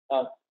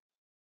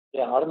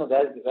 Yeah, I don't know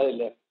where I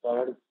left. So I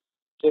had to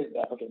change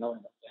that. Okay, now I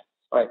know. Yeah.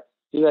 All right,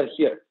 we are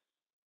here,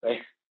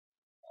 right?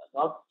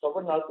 Now,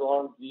 someone now go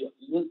on. We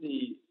use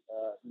the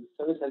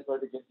service helper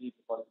to get the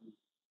policy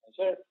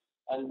measure,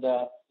 and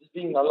this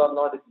being null or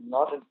not is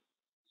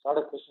it's not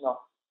a question of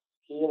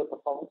scale or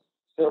performance.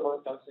 Scale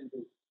performance comes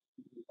into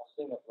the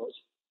clustering approach.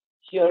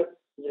 Here,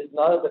 it is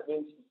null, that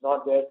means it's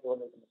not there. So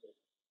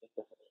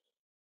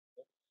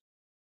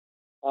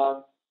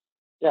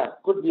yeah,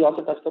 could we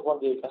also touched upon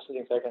the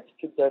clustering, so I can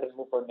skip that and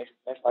move for next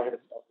target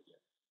topic.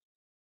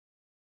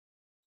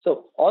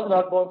 So all the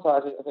northbound are,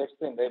 as I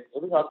explained, right?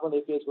 Every northbound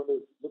API is going to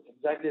look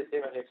exactly the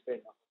same as I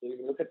explained now. So you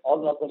can look at all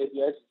the northbound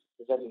APIs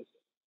exactly the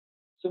same.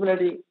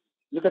 Similarly,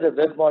 look at the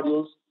web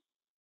modules.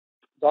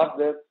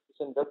 .web is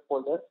in web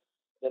folder.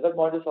 The web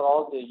modules are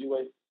all the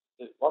UI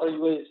what are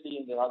you see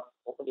in the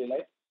OpenDaylight?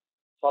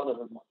 It's all the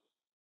web model.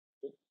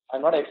 Okay?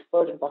 I'm not an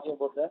expert in talking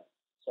about that,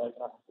 so I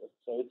cannot answer.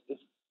 So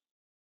it's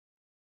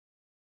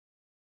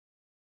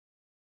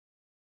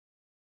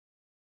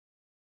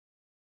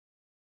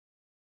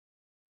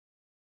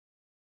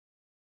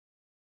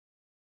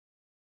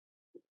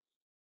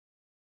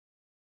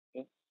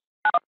okay.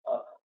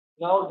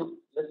 Now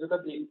let's look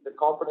at the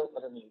components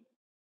that are needed.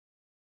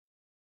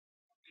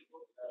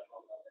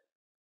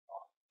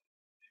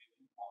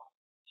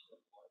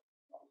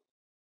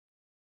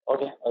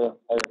 Okay,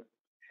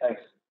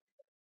 thanks.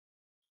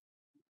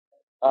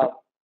 Uh,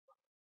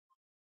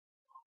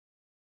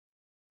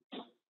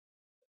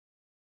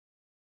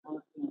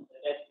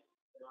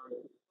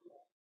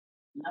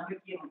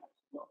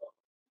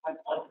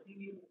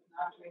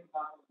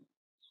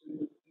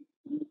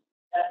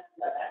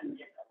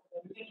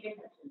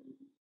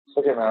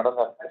 okay, man, I don't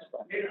have this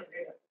one.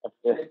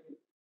 Yes,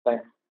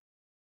 thanks.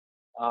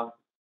 Um,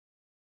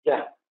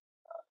 yeah.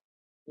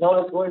 Now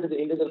let's go into the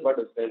individual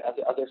bundles, right? As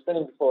I was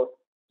explaining before,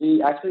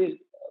 we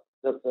actually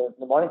the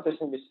morning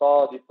session we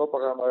saw the pro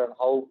programmer and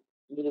how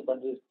individual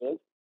bundle is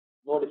built.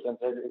 No difference,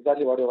 right?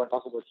 Exactly what I want to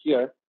talk about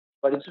here.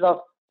 But instead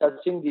of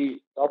touching the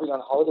topic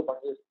on how the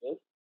bundle is built,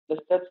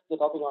 let's touch the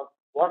topic on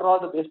what are all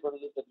the base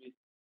bundles that we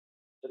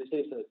say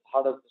is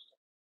how does this,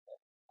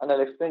 and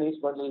I'll explain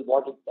each bundle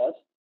what it does,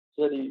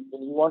 so that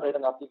when you want to write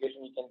an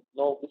application, you can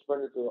know which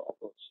bundle to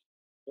approach.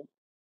 Okay?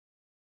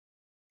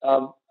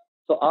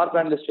 So R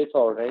panel is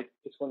straightforward, right?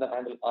 It's going to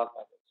handle R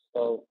panels.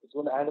 So it's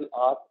going to handle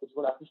R, it's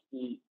going to assist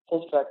the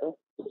host tracker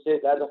to say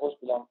where the host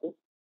belongs to,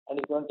 and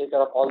it's going to take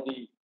care of all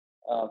the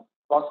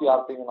proxy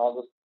RPing and all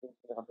those things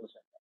in the control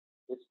center.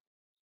 It's,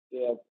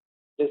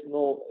 there's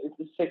no,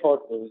 it's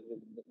straightforward,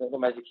 there's no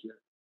magic here.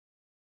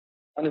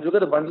 And if you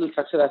look at the bundle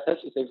structure as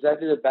such, it's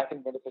exactly the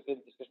backend bundle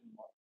discussion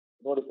model.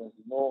 No difference.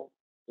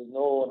 There's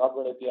no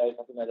not-bound API,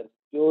 something like that. It's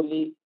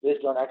purely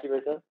based on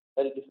activator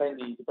that will define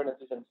the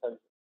dependencies and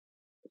services.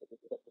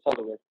 That's all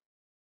the way.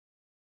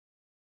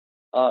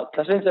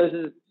 Clustering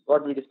services,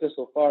 what we discussed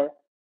so far,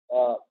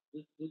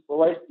 this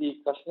provides the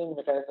clustering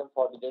mechanism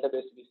for the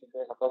database to be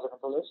synchronized across the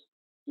controllers.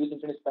 Use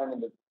infinite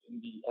span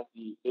as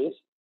the base.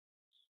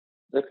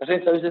 The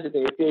clustering services is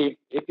the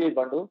API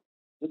bundle,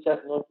 which has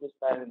no infinite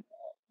span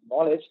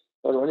knowledge,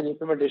 but only the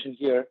implementation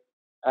here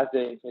as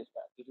the infinite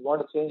span. If you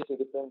want to change it to a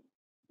different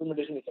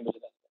implementation, you can do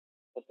that.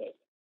 That's right.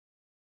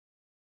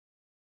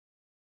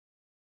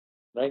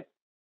 Right?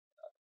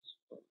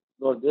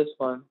 So this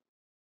one.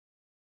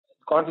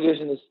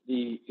 Configuration is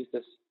the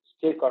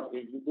state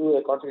configuration. You do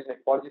a configuration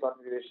like policy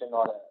configuration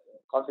or a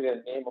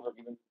configure name of a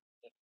given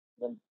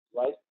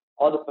device.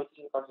 All the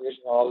partition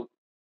configuration are all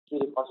through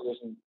the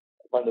configuration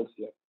bundles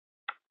here.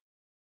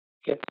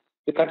 Okay.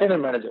 The container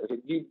manager. Okay.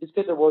 We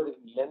discussed about this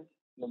in length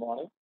in the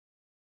morning.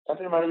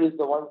 Container manager is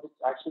the one which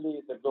actually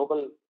is the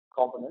global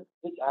component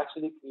which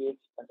actually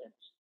creates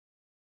containers.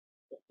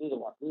 Okay. This is the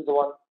one. This is the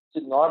one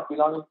which is not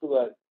belonging to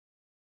a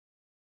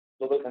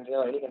global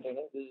container or any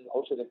container. This is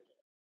outside the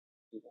container.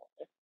 This is the one.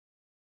 Okay.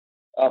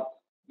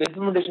 The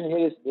implementation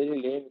here is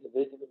very lame. It's a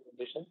basic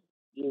implementation.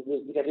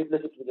 We can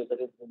replace it with a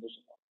better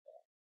implementation.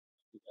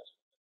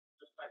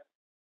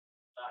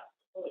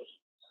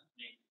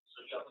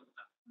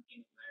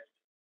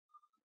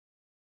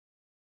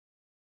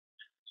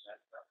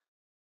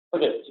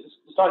 Okay,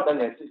 it's not done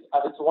yet.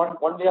 It's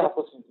one way of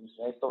approaching things,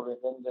 right? So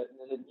when there's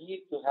a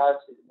need to have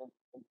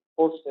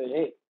folks say,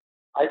 hey,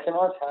 I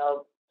cannot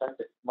have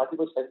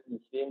multiple sites in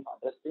the same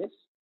address space.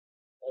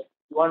 Right?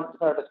 You want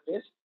different address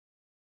space.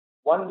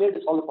 One way to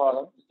solve the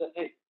problem is that,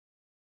 hey,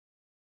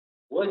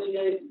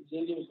 OSGI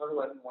JVM is only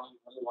one part.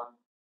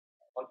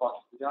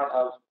 We cannot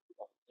have,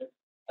 okay?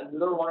 And we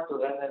don't want to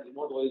run a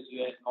remote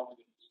OSGI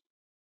configuration.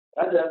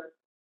 Rather,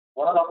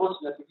 one of the approaches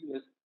we are thinking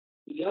is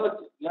we have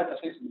a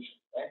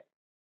solution, right?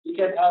 We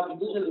can have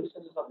individual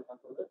instances of the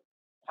controller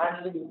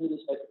handling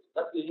individual sites.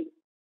 That's the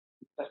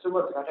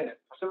customer container.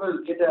 Customer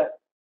will get a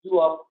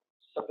view of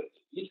separate.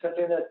 Each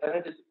container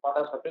tenant is part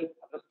of separate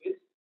address space.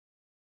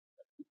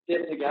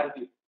 There's a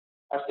guarantee.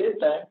 At the same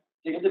time,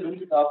 they get the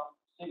benefit of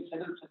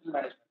central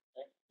management.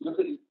 Right?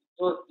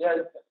 So they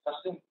are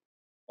custom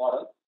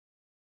model.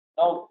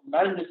 Now,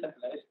 managed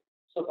decentralized.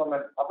 So from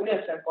an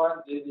opinion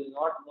standpoint, they will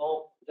not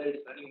know whether it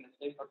is running in the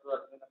same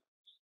controller.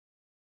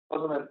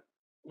 So from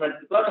a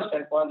deployment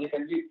standpoint, they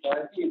can be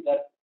guaranteed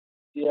that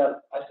they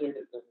are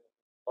isolated.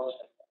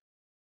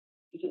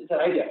 It's an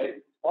idea.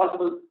 Right? It's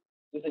possible.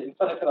 There's an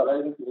infrastructure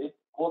available today,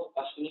 both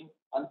clustering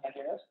and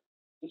containers.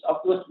 It's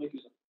up to us to make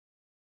use of it.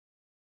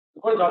 The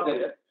code is not there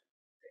yet.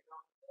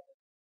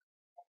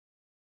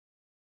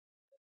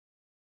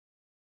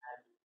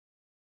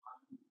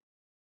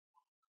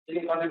 They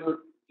can contribute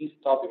this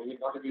topic. We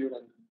contribute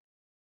and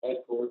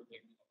write code.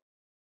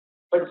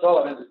 But it's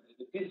all available.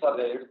 The pieces are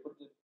there. You put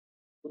the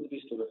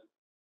pieces together.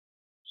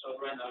 So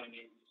right now you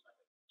need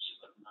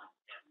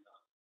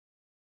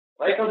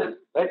right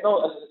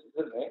now, as it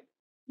is, right?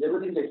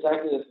 Everything is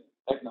exactly the same.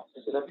 Right now,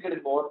 it's a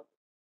replicated mode.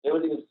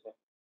 Everything is the same.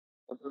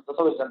 That's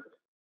how it's done today.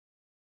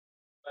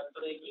 But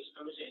the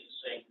conversation is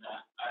saying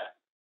that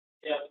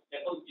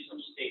there could be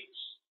some states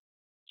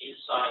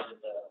inside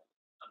the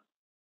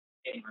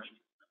game range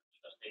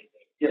because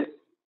Yes.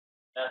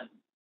 then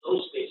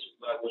those states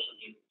will also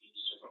need to be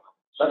supervised.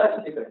 So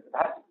that's different.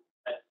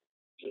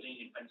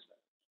 Using depends.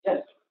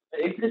 Yes.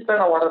 If it is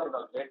kind of water,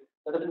 right?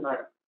 That doesn't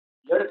matter.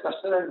 Let it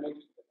cluster and make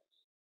it.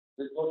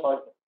 There's no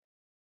choice.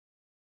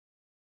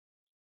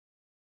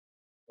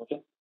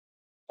 Okay.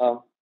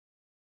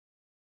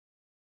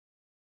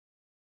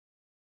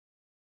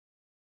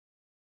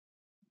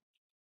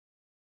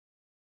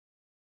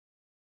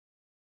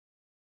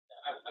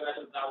 I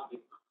think that would be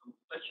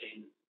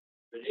touching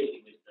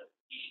relating with the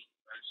petition,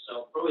 right?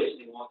 So probably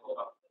when we want to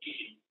talk about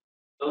petition,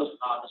 those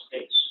are the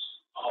states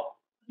of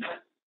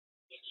net,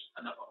 which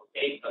kind of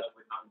okay because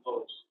we can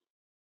vote.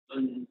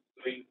 When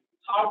we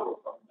power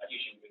from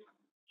petition, we can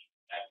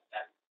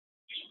that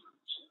petition.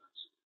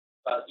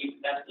 But if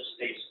that's the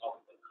states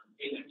of the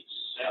container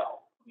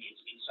itself,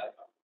 means inside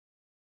of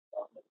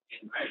the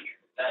container,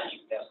 then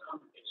if there's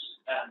conflicts,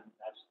 then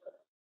that's the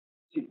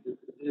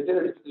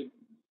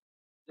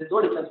there's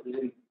no difference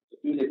between the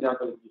few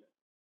example here.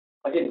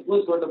 Again,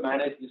 who is going to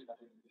manage this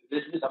container?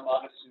 There should be some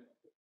organization.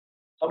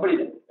 Somebody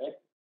there, right?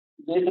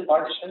 If there is a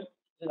partition,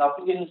 then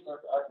application is not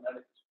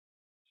managed.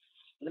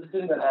 This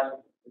is that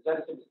happens.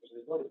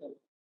 There's no difference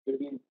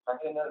between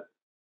container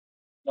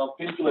now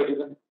pinned to a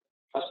given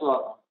customer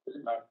or not.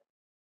 Doesn't matter.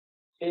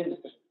 Same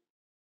discussion.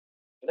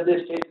 Whether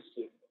they state is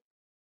state.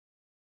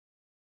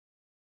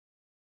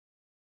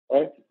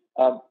 Right?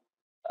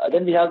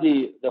 Then we have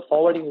the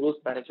forwarding rules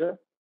manager.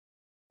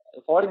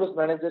 The forwarding rules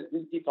manager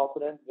is the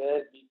component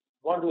where we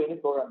won't do any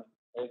programming.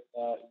 Right?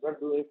 You won't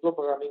do any flow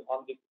programming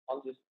on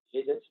this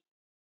agent.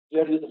 You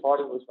have to use the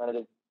forwarding rules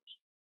manager.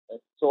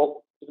 Right?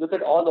 So if you look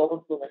at all the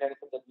open flow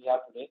mechanisms that we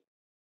have today,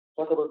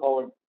 portable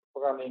forward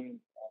programming,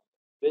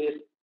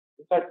 various.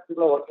 In fact,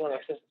 people are working on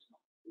extensions now.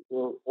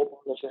 So open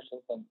flow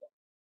extensions and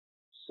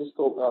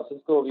Cisco,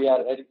 we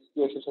are writing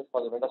Cisco extensions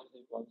for the vendor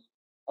specific ones.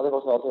 Others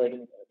also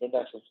writing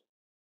vendor extensions.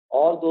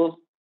 All those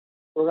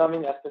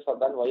programming aspects are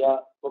done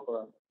via flow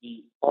programmer,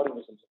 the forwarding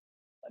messenger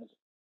manager.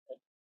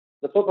 Right?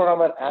 The flow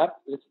programmer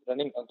app is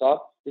running on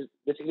top is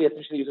basically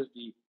essentially uses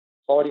the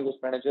forwarding rules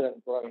manager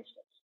and programming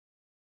steps.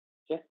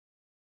 Okay.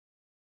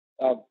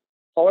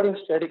 Forwarding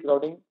static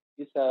routing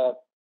is a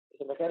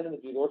mechanism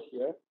that we wrote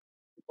here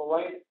to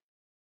provide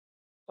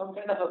some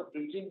kind of a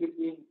bridging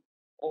between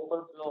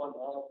open flow and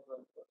non-open flow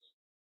networks.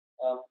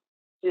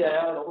 Say I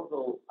have an open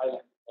flow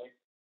island, right?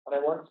 And I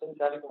want to send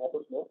traffic from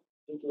open flow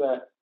into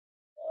a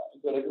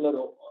regular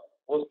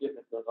host-based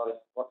network or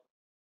a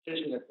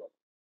station network.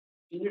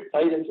 You need to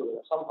tie them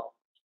together somehow.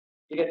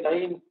 You can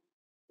tie in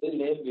the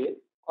lame way,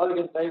 or you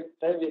can tie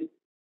with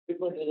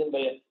equipment region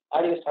by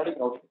adding a static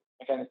routing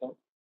mechanism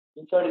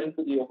insert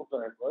into the open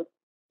flow network.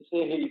 You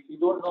say, hey, if you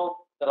don't know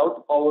the route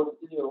to forward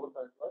within your open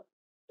flow network,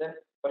 then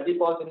by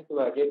default you need to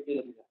gateway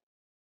that is there.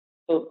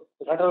 So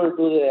the controller will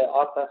do the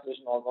R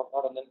translation or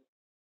whatnot, and then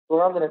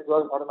program the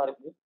network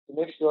automatically to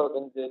make sure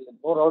when there is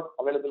no route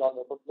available on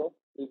the open flow,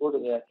 we go to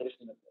the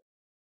traditional network,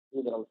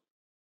 use the route.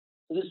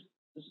 So this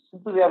is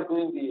simple way of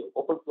doing the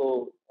open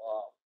flow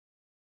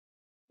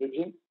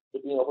bridging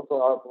between open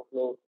flow and open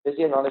flow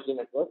SDN and non-SDN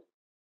network,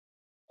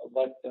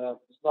 but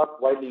it's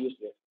not widely used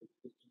yet.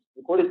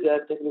 The code is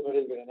there, take a look at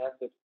it, we can enhance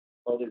it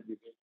further.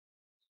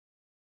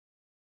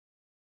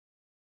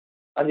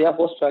 And we have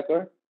host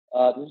tracker.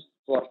 This is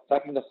for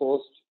tracking the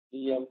host,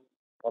 VM,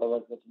 whatever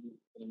that you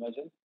can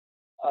imagine.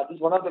 This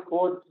is one of the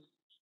codes.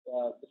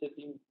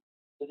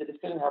 There's a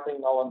discussion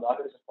happening now on the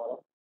architecture forum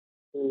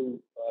to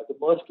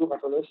merge two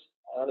controllers.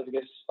 I don't know if you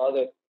guys saw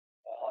the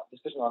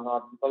discussion or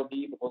not. We call it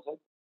DE proposal,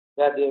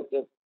 where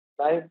they're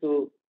trying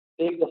to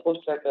take the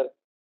host tracker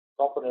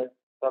component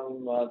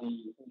from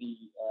the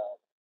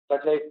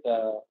satellite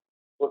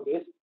code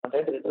base and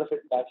trying to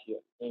retrofit back here.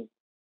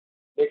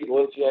 Make it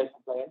OSGI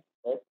compliant,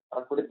 right,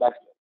 and put it back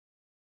here.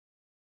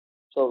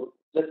 So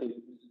let's see,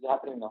 this is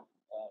happening now.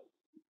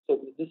 So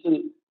this will,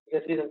 you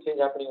can see some change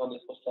happening on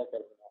this host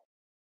tracker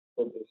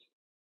code base.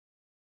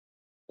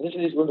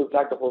 Initially, it's going to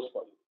track the host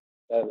for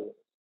you,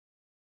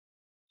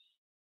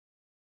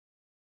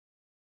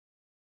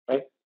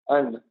 right?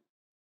 And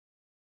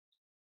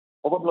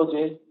OpenFlow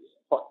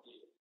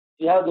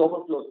we have the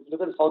OpenFlow.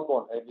 Look at the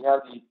southbound, right? We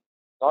have the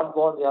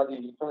northbound, we have the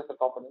infrastructure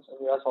components, and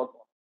we have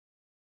southbound.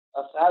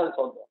 SAL is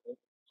southbound. Right?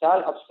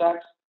 SAL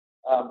abstracts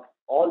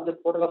all the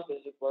protocol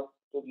specific work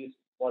to these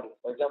modules.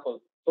 For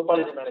example,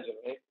 topology manager,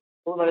 right?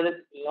 Topology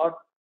manager will not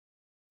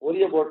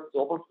worry about the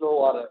OpenFlow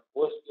or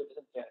OSP,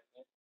 doesn't care.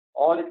 Right?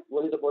 All it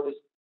worries about is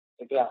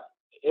the graph,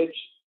 the edge,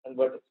 and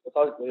vertex. That's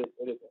all it worries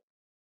about.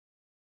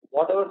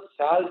 Whatever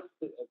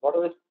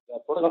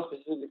protocol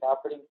specific is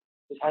happening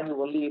is handled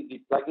only in the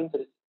plugins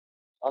that is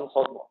on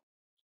southbound.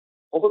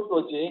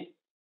 OpenFlow J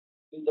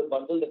is the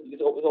bundle that is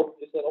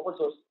an open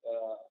source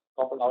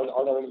component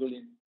all available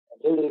in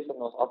Railreason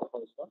was author for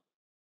this one.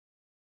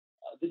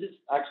 This is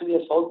actually a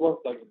southbound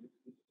plugin.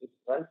 It's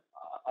run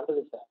under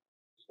the SAM.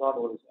 It's not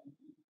over the SAM.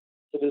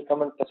 So we'll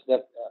come and touch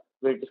that.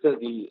 We'll discuss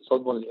the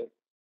southbound layer.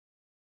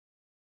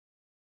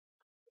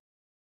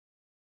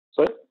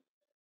 Sorry?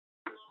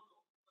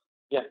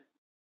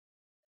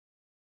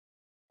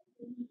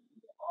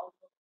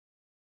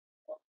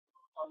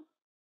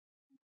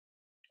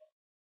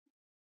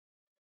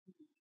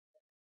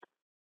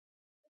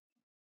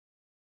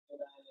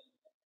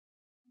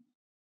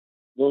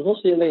 There's no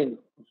CLI in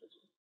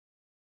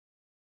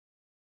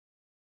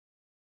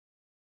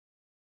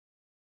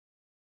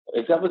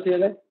example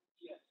CLI.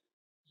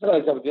 No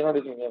example. You're not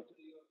using it.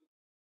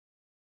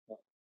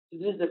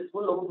 This is the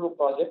full OpenFlow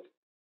project,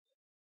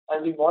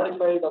 and we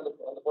modified it on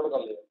the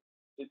protocol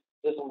layer.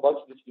 There's some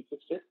bugs which we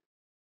fixed it,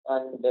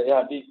 and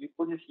yeah, we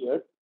put it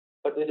here.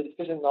 But there's a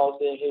discussion now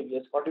saying, hey,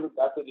 let's contribute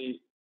back to the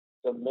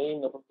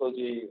main OpenFlow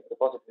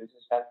repository, which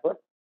is Stanford,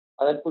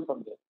 and then put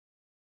from there.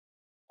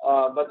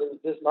 But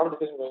there's a lot of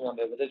discussion going on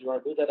there whether you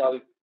want to do that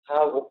or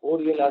have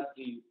ODL as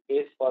the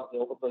base for the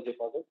OpenFlow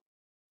project,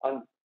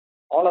 and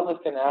all of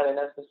us can add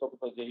enhancements to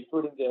OpenFlow,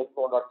 including the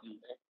OpenFlow.c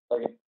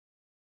plugin.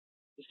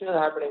 Discussion is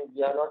happening.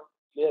 We are not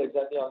clear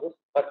exactly on this,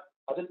 but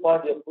at this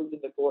point, we have pulled in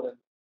the code and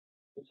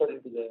inserted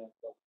into the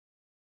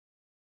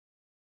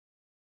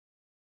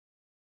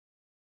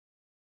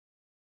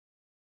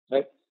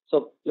right.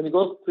 So let me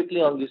go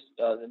quickly on this.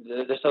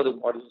 The rest of the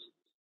modules.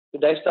 The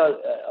Dijkstra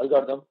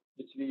algorithm,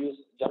 which we use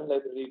young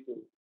library to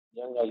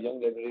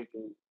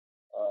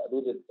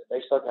do the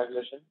Dijkstra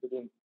calculation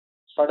between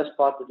shortest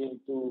path between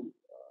two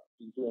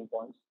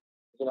endpoints.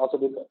 You can also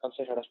do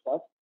constraint shortest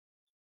path.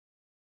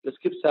 Let's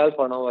skip SAL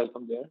for now. I'll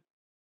come there.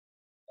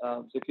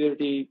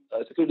 Security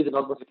is a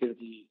normal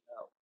security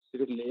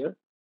layer.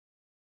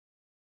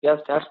 We have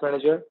stats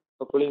manager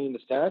for pulling in the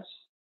stats.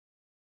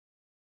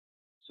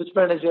 Switch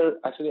manager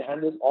actually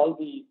handles all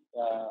the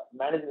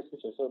managing the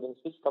switches. So when the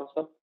switch comes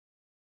up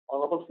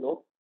on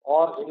OpenFlow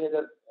or any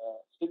other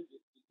switch,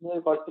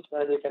 called switch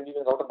manager, can be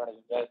even router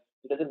manager. Right?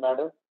 It doesn't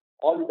matter.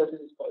 All it does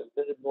is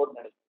node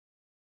management.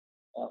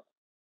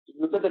 If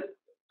you look at the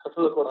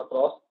controller code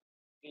across,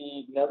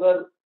 we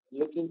never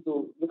look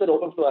at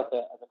OpenFlow as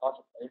a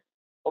concept, right?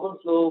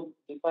 OpenFlow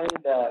defined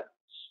the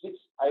switch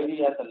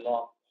ID as a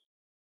long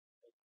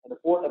and the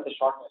port as a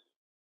short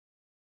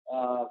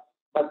value.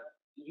 But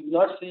you will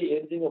not see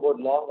anything about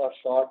long or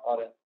short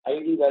or an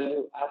ID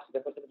value as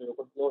represented in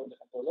OpenFlow in the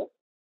controller.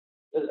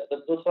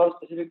 Those are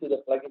specific to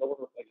the plugin,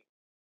 OpenFlow plugin.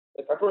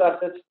 The control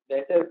assets, the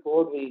entire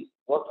code will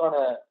work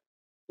on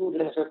two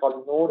data structures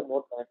called node and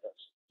node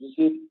connectors. You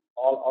see it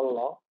all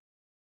along.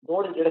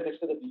 Node is data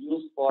structure that we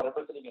use for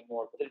representing a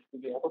node, whether it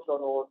could be an OpenFlow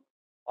node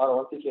or a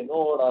 1CK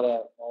node or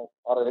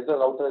a regular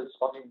router is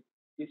talking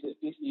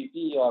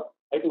TCP or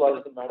I2R,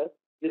 doesn't matter.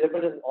 We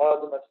represent all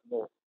of them as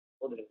nodes.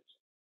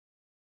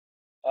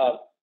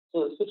 So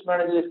the switch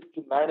manager is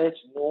to manage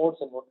nodes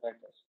and node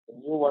connectors. The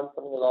new one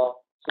coming along.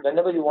 So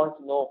whenever you want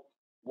to know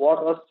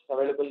what was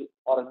available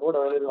or a node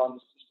available on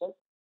the system,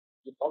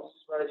 you call the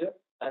switch manager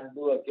and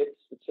do a get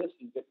switches.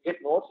 You get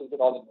nodes, you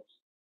get all the nodes.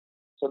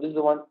 So this is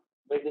the one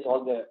making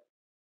all the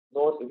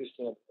nodes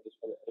existing at this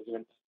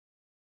given time.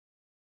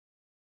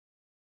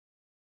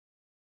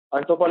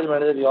 And topology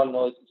manager, we all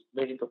know it's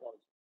made in topology.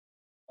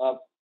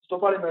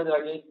 Topology manager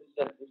again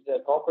is a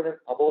component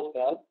above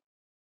SAL.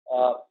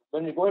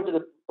 When we go into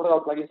the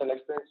protocol plugins, I'll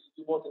explain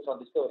two more things on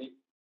discovery.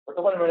 But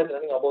topology manager is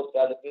running above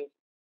SAL. That means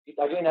it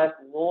again has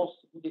no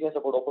significance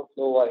about OpenFlow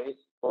or its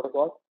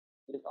protocol.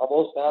 It is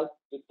above SAL.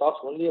 It talks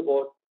only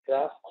about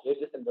graphs,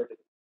 edges, and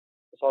vertices.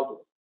 That's all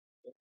good.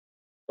 Okay.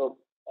 So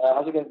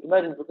as you can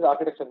imagine, look at the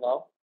architecture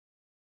now.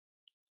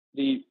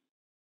 The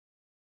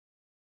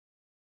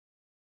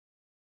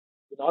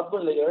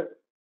northbound layer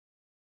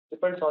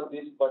depends on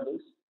these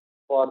bundles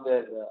for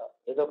their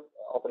data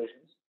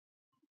operations,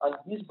 and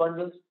these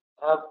bundles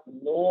have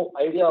no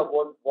idea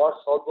about what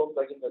southbound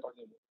plugin we're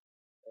talking about.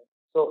 Okay.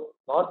 So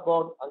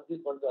northbound and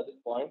these bundles at this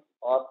point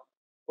are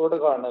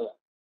protocol and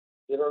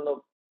they don't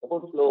know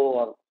OpenFlow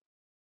or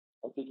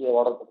MPK or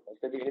whatever protocol. It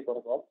can be any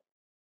protocol.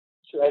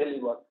 It should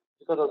ideally work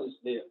because of this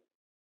layer,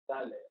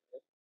 SAL layer.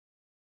 Okay.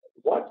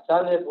 What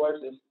SAL layer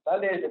provides is SAL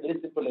layer is a very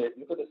simple layer.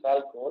 Look at the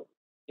SAL code.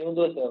 Even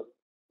though there's a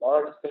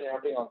lot of discussion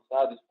happening on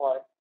SAL at this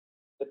point,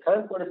 the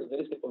current code is a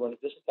very simple one.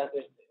 It's just a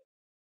cancellation layer.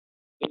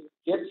 It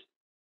gets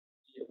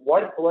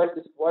what it provides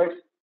is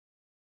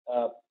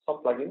some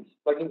plugin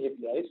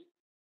APIs,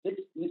 which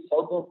these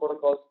southbound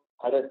protocols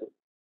added to.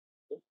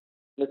 Okay.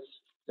 Let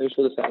me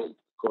show the SAL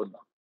code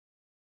now.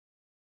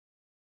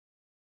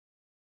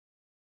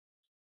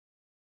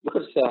 Look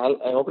at SAL.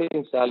 I'm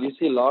opening SAL. You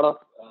see a lot of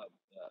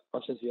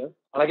functions here.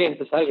 And again,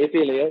 the SAL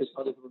API layer is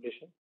not the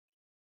implementation.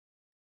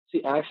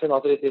 See action,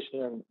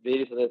 authorization, and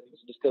various other things,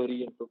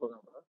 discovery and program.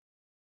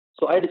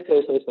 So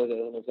iDiscovery service as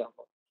an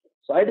example.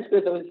 So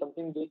iDiscovery service is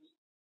something which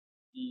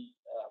the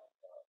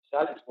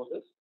SAL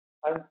exposes,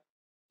 and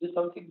this is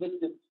something which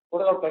the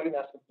protocol plugin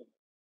has to implement.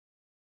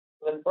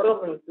 When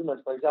protocol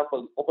implements, for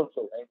example,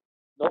 OpenFlow, right?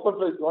 In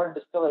OpenFlow, if you want to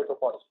discover a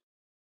topology,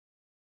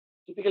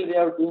 typically we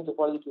are doing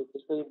topology to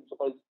discover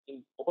topology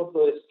in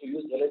OpenFlow is to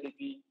use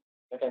LLDP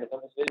mechanism.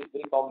 It's very,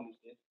 very common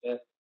these days.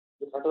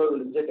 The controller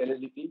will inject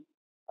LLDP,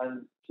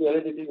 and through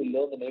LLDP will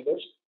learn the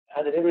neighbors,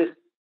 and the neighbors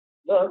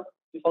learn,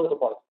 we found the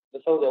topology.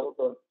 That's how the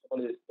OpenFlow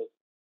topology is built.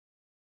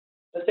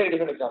 Let's take a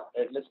different example,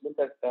 right? Let's look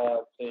at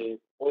say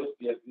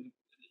OSPF,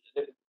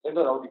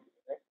 regular routing,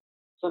 right?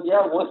 So we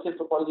have OSPF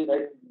topology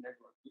right in the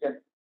network. You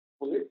can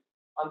pull it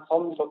and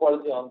found the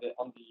topology on the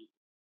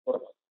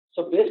protocol.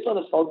 So based on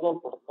the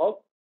southbound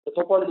protocol, the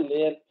topology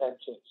layer can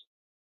change.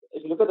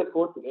 If you look look at the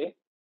code today,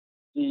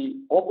 the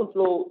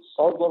OpenFlow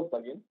Southbound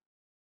plugin,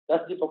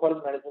 that's the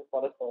performance management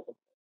for us for OpenFlow.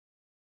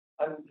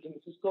 And in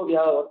Cisco, we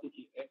have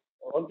OpenPK. Right?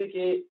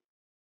 OpenPK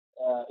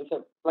is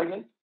a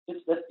plugin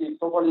which does the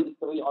topology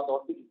discovery on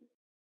the OpenPK.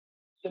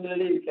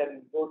 Similarly, we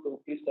can go to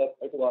PStep,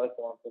 I2RS, so on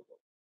and so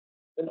forth.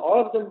 When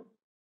all of them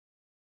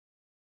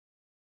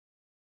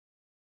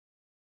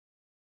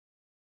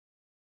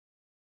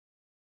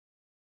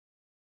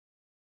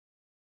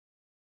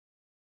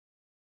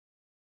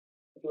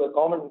to a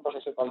common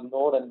infrastructure called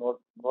node and node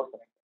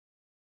connector.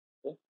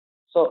 Okay?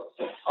 So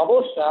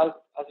about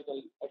SAL, as you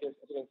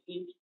can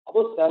see,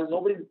 about SAL,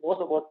 nobody knows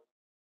about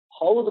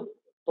how the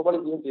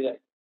topology is being derived.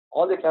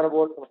 All they care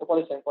about from a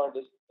topology standpoint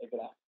is a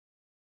graph.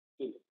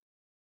 Okay?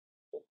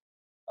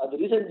 The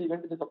reason we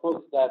went to this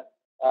approach is that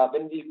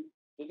when we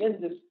began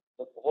the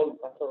whole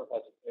control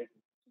project, right?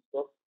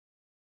 So,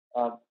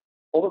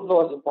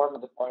 OpenFlow is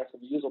important at this point, so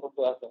we use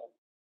OpenFlow as a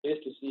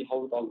base to see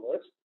how it all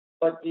works.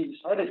 But we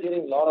started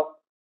hearing a lot of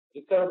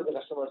requirements from the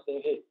customers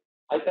saying, hey,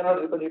 I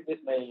cannot replace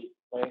my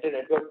entire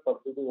network for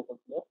to do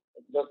OpenFlow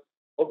because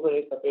OpenFlow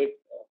is separate.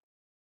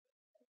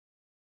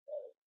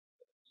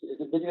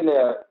 It's basically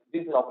a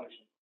business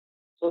operation.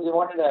 So they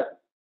want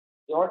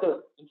to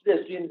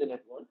introduce in the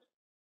network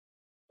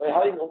by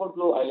having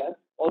OpenFlow Island.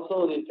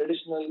 Also, the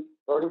traditional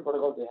routing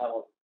protocol they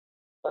have.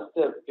 That's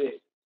their base.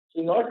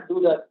 So in order to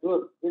do that,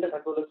 do data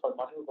controllers for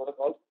multiple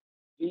protocols,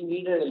 we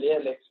needed a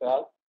layer like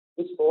SAL,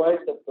 which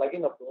provides the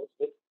plugin approach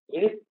with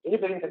any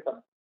plugin can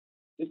come.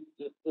 If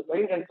the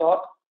plugin can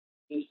talk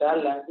the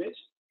SAL language,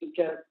 it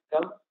can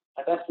come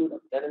attach to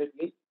it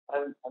dynamically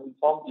and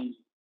inform the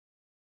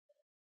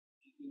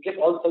get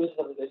all the services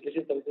of the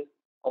education services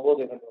above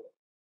the controller.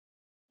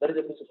 That is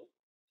the principle.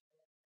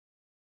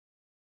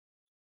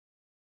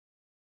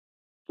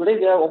 Today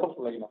we have OpenFlow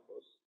plugin, of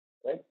course,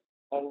 right?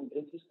 And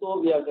in Cisco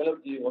we have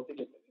developed the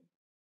OpenDaylight plugin.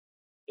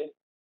 Okay.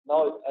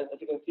 Now, as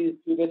you can see,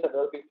 few guys are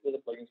developing the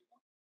plugins now.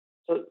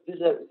 So this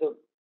is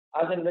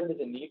as and when there's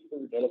a need to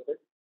develop it.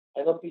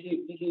 I know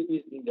PCP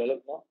is being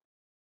developed now.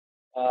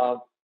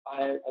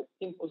 I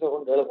think also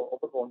going to develop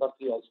OpenFlow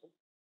 1.3 also.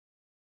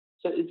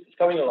 So it's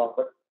coming along,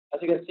 but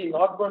as you can see,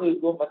 northbound will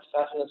go much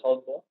faster than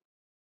southbound.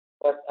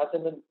 But as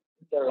and when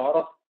there are a lot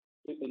of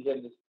people here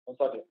in this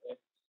consortium, right?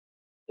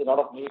 There's a lot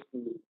of need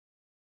to.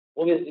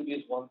 OSDB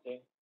is one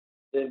thing.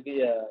 There'll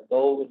be a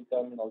DOW will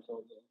come and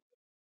also.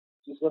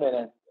 She's going to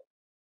enhance.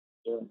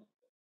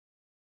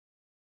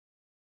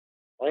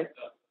 Right?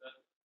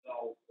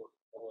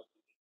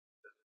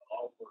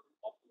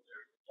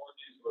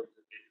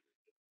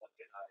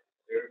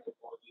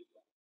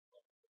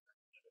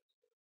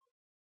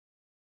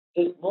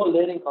 There's no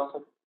layering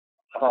concept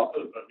at all.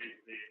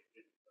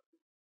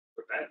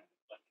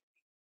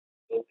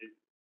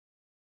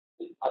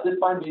 At this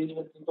point, we didn't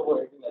even think about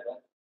anything like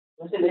that.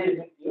 When they layering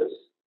in years,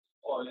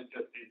 or it's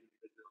just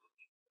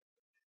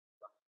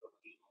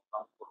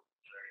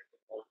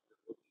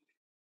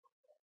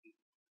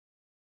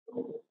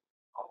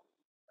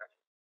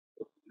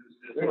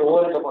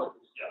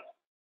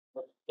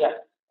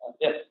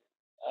yes,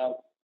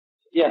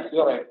 yes,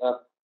 you're right.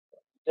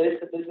 There is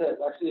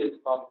actually a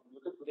problem.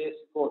 Look at today's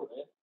code.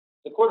 Right?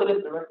 The code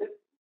is prevented,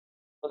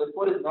 but the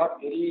code is not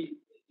very.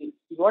 If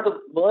you want to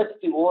merge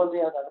the overlay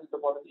and the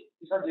topology,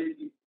 it's not very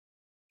easy.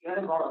 You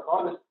have a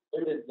problem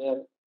is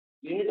there.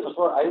 You need to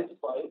first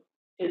identify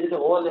is it an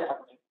overlay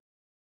happening,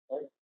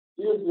 right?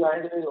 Even if you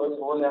identify the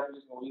overlay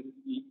happening,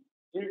 you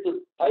need to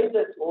type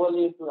that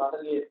overlay into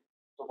another layer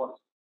topology.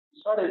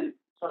 It's not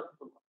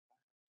simple.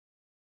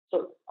 So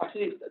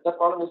actually, the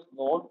problem is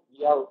known.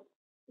 We are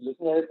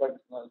looking at it, but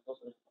it's not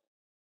solution.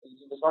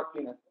 It's not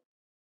clean.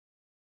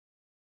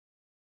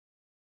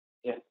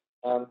 Yeah.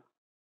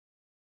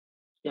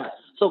 Yeah.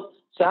 So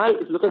SAL,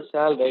 if you look at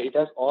SAL, right, it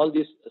has all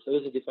these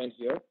services defined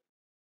here.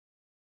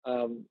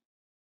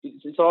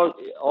 It's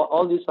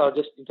all these are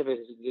just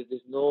interfaces.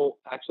 There's no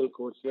actual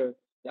code here.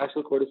 The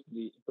actual code is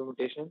the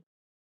implementation.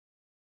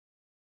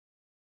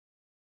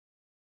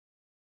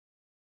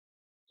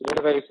 So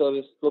data fabric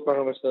service, flow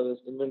programmer service,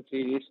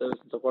 inventory, read service,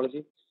 and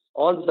topology.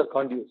 All these are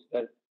conduits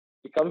that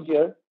we come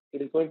here.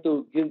 It is going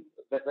to give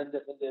when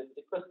the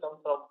request comes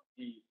from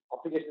the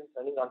applications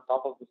running on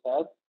top of the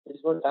SAL, it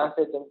is going to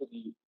translate them to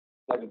the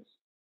plugins.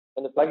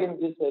 When the plugin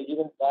gives a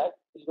event back,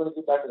 it's going to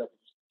give back to the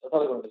application. That's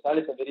all it's going to do. SAL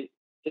is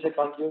just a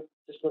conduit.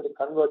 It's going to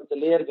convert the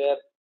layer where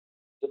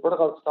the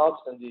protocol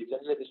stops and the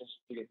generalization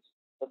begins.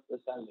 That's the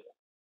SAL layer.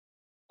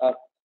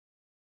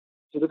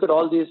 If you look at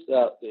all these,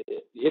 the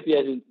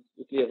APIs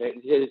is clear,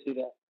 right? Here you see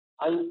the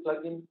I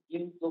plugin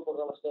in flow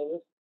programmer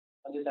service,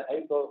 and there's an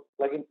I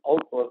plugin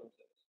out programmer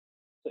service.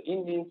 So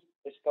in means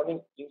it's coming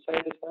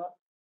inside the SAL,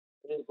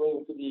 it is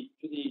going to the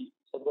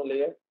southbound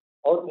layer.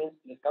 Out means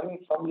it is coming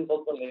from the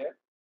southbound layer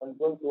and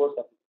going towards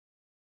the application.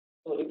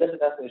 So if that's a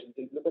translation,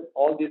 so if you look at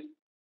all these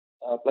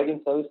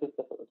plugin services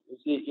that you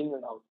see in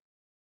and out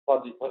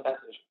for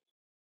translation.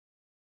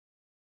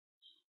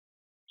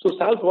 So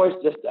SAL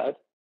provides just that.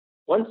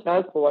 Once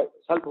SAL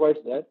provides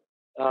that,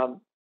 there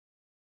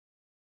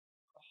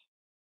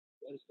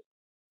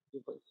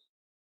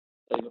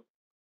you go.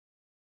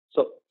 So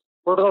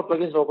protocol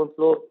plugins are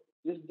OpenFlow.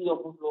 This is the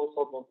OpenFlow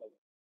southbound plugin.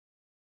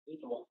 This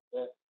is the one.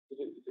 If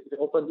you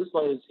open this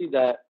one, you'll see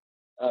that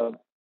um,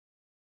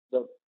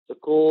 the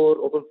core,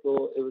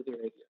 OpenFlow, everything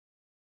right here,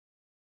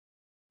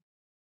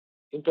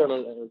 internal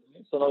and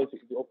everything. So now if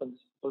you open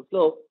this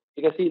OpenFlow,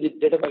 you can see the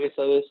data package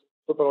service,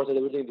 protocols, and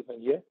everything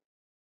defined here.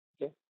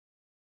 Okay,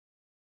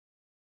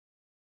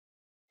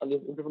 and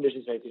the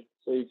implementation is right here.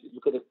 So if you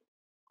look at the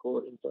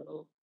core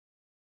internal,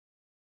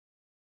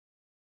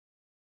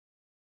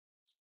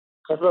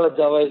 controller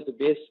Java is the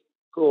base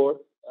code.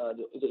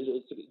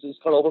 It's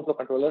called OpenFlow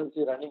controller, which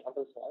is running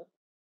under SAL.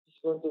 It's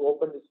going to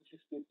open the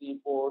 650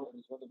 port and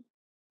it's going to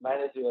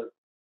manage your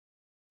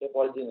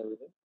topology and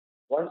everything.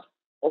 Once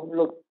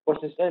OpenFlow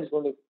person is done, it's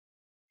going to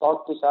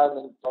talk to SAL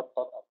and talk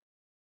up.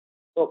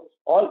 So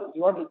all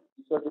you want to,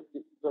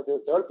 if you're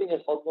developing a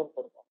southbound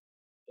protocol,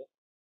 okay,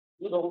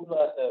 use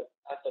OpenFlow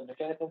as a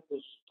mechanism to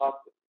start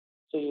with.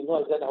 So you know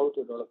exactly how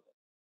to develop it.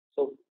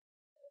 So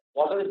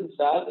whatever is in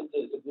SAL is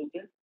the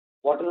blueprint.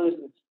 Whatever is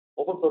in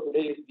OpenFlow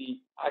today is the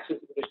actual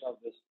implementation of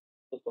this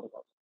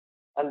protocol.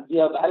 And we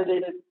have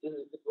validated a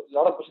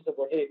lot of questions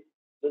about, hey,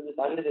 does this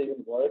validate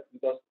even work?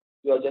 Because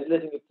you are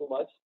generating it too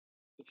much.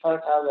 You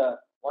can't have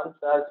one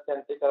SAL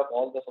can take care of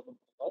all the open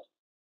protocols.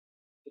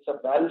 It's a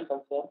valid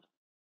concern.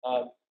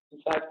 In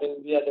fact,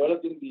 when we are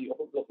developing the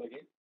OpenFlow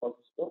plugin for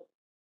Cisco,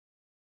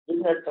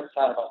 we had some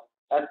SAL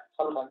and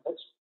some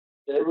context.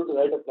 They're able to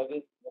write a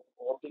plugin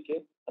for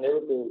OPK and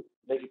able to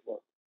make it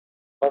work.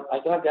 But I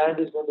cannot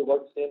guarantee it's going to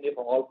work the same way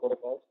for all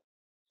protocols.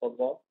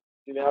 So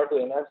you may have to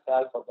enhance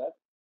SAL for that.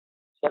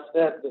 Such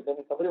that when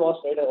somebody wants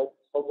to write a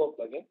southbound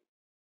plugin,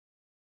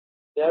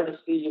 they have to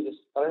see if this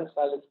current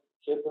SAL is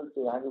capable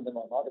to handle them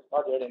or not. If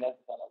not, they have to enhance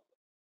SAL out.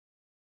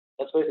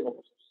 That's why it's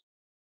open source.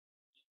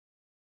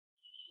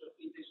 So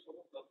in this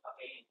OpenFlow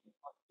plugin,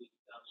 what we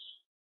does,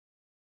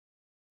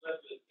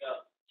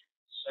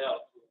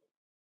 sell to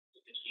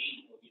the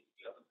team or the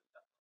other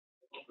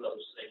OpenFlow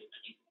say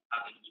that you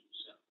have to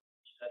sell.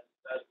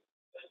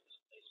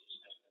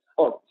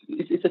 Oh,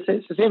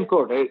 it's the same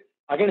code, right?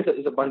 Again,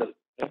 it's a bundle.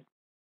 Right?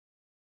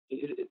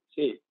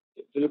 See,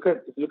 if you look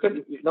at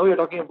now we're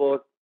talking from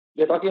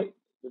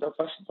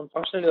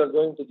functional, you are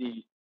going to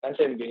the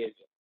runtime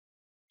behavior.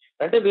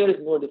 Runtime behavior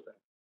is no different.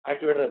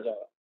 Activator of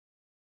Java.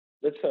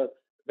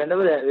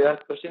 Whenever you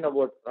ask a question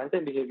about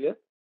runtime behavior,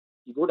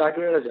 you go to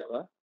Activator of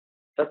Java.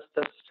 That's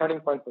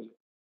starting point for you.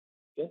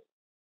 Okay.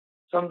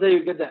 From there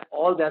you get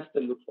all the answers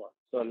to look for.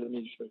 So let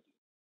me show you.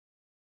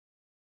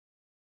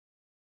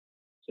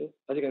 So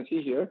as you can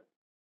see here,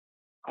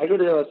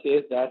 Activator Java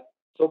says that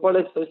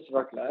topology service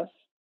class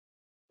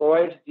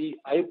provides the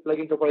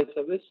iPlugin topology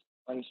service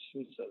and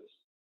stream service.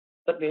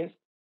 That means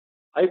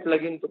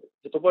iPlugin,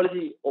 the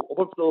topology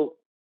OpenFlow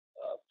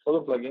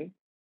solo plugin,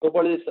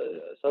 topology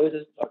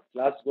services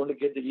class is going to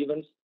get the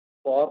events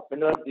for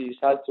whenever the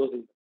SAL shows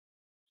it.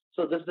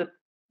 So this is the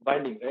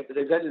binding, right? That's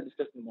exactly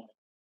discussed in the morning.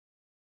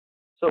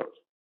 So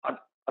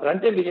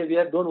runtime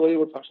behavior, don't worry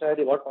about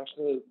functionality, what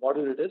functional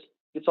module it is.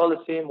 It's all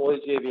the same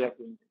OSGA way of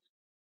doing things.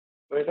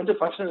 When it comes to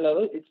functional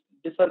level, it's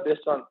different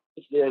based on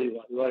which layer you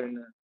are. You are in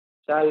a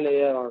SAL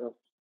layer or a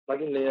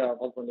plugin layer or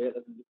open layer.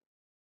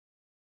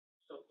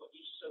 So for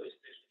each service,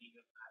 there's an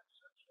even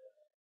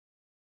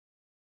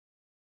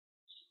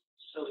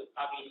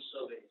plugin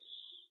service.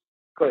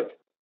 Correct.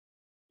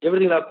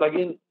 Everything are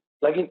plugin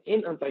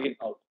in and plugin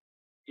out.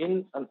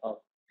 In and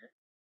out.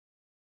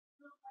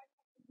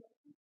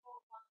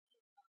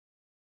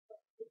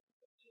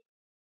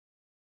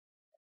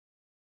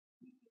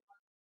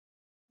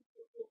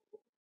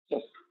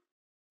 Yes.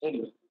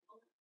 Anyway.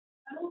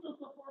 And also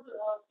support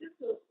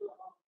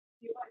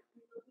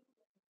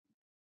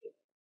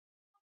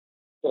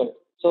correct.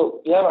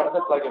 So we have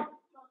another plugin.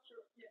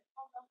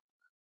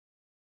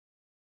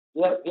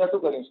 We have two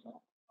plugins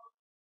now.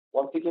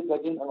 One PK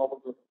plugin and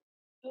OpenFlow.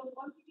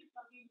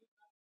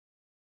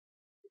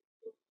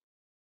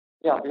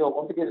 Yeah, we have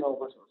one PK is not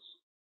open source.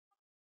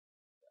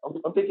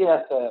 One PK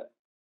as the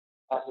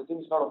thing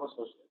is not open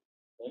source.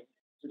 Right?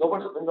 It's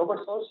open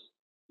source,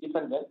 if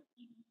and when,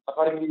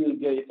 accordingly you will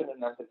be a if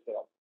and asset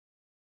fail.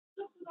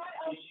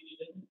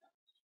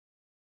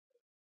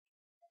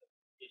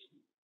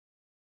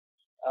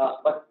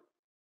 But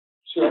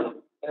sure,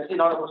 when I say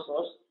not open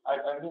source,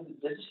 I mean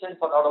the decision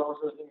for not open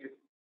source is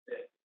there.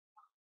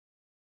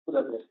 Put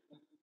that way.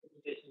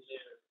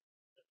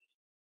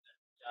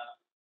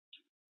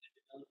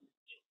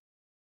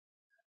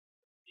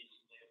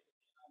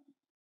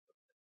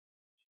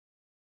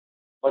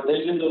 But there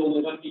is the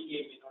one PK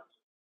may not.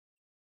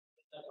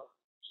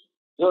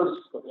 Yours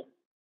is okay.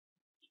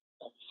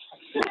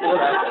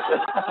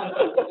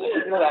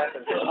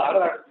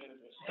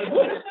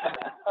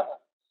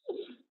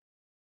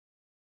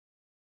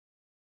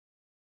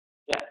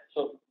 Yeah, so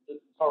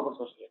it's not open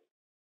source yet.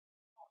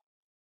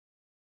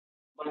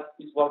 But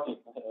it's working.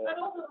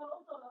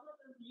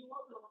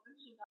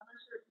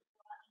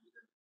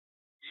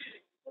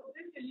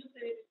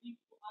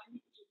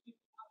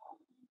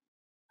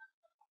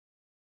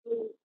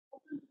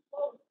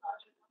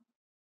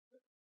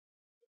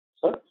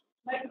 Sir?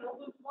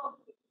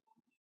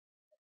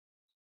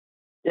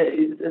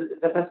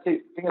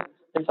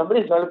 When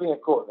somebody is developing a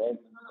code, right? In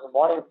the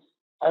morning,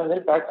 I'm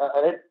very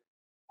I write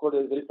code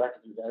very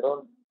practically. I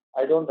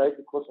don't write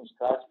the code from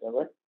scratch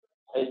ever.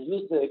 I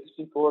use the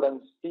existing code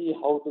and see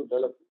how to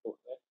develop the code.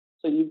 Right?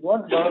 So you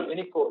want to develop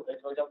any code, right?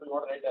 For example, you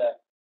want to write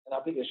an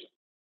application.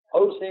 I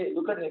would say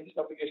look at the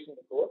existing application in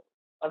the code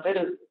and try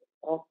to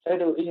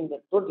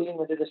reinvent. Don't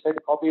reinvent it. Just try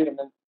to copy it and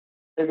then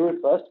try to do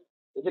it first.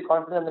 With the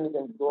confidence, then you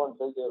can go and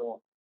build your own.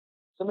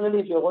 Similarly,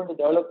 if you're going to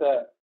develop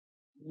a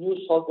new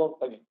solve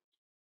plugin,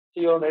 so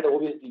you want to write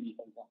OBSDB,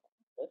 for example.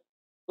 Right?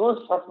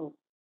 Don't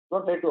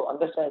try to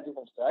understand it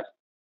from scratch.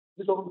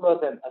 This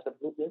OpenFlow as a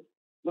blueprint.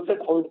 Look at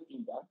how it's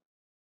being done.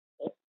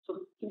 Right?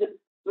 So just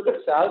look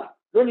at SAL.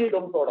 You don't need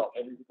OpenFlow.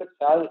 Right? Look at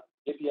SAL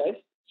APIs.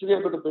 You should be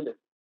able to build it.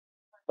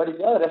 But if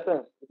you have a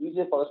reference, it's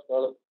easier for us to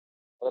develop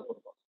other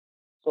protocols.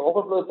 So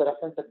OpenFlow is the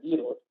reference that we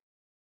wrote.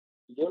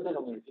 We gave it to the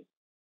community.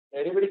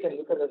 Everybody can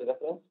look at the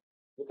reference,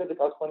 look at the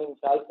corresponding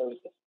SAL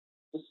services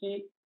to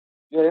see if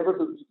you're able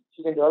to,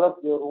 you can develop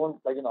your own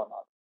plugin or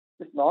not.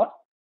 If not,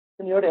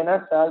 then you have to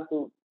enhance SAL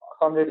to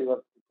accommodate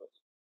your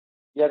requests.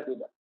 We have to do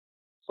that.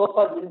 So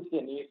far, we didn't see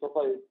a need. So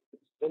far, it's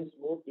been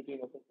smooth between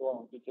OpenFlow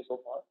and OpenFlow so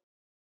far.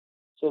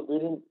 So we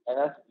didn't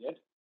enhance it yet.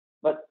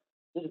 But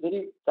this is a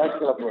very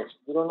practical approach.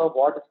 We don't know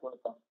what is going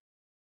to come.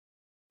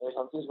 If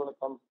something is going to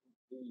come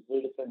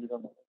very different, we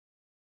don't know.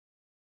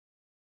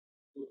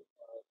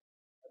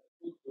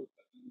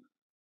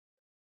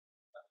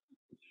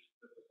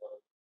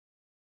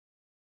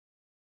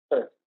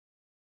 Correct.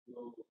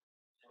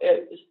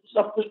 It's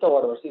not pushed or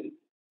whatever. See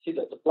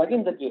the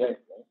plugin that we write,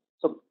 right?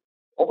 So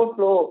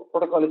OpenFlow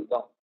protocol is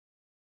down.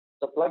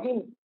 The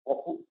plugin,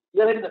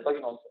 we are writing the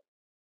plugin also.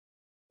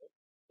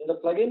 In the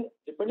plugin,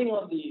 depending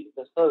on the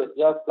service,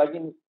 you have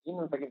plugin in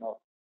and plugin out.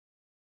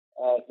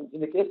 In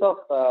the case of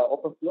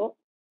OpenFlow,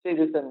 say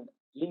there's a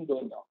link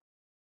going down.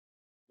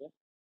 Okay?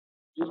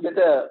 You get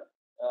a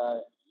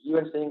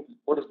event saying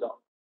what is down.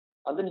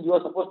 And then you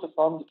are supposed to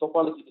form the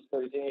topology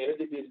discovery saying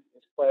LTP is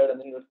expired, and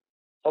then you're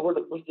supposed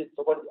to push the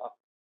topology up.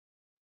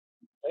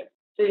 Right?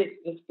 Say,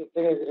 take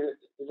an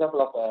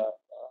example of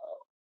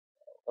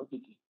one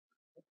PT.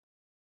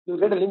 You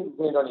get a link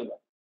going down here.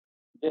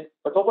 Okay?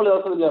 But topology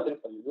also will be happening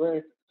for you. You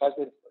need to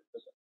calculate it.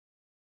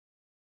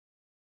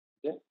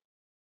 Okay?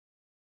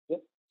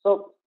 Okay?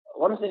 So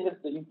what I'm saying is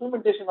the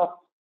implementation of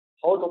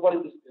how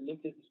topology link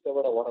is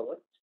discovered or whatever,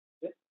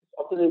 okay? It's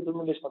up to the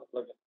implementation of the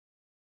plugin.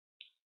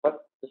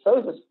 But the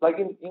service is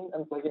plugin in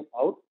and plugin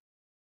out,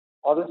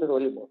 always to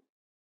worry about.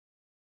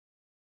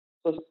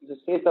 So the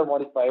states are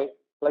modified,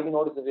 plugin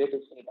out is the way to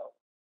send it out.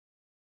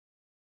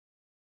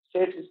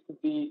 States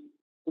could be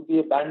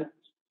a bandwidth,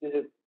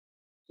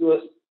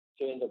 QoS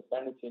change or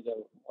bandwidth change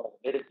or whatever,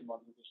 latency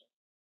modification.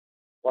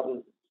 What is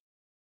it?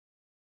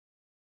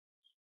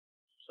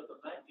 So the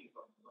main thing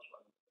from this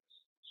one is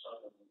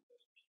sort of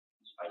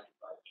spicy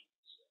by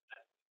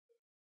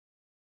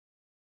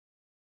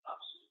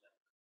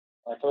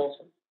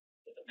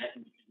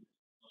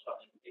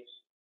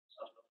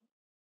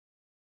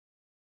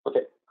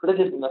okay. Today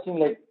there is nothing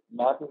like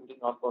mapping between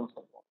outbound and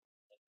southbound.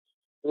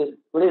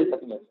 Today is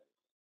nothing like that.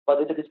 But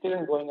there's a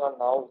discussion going on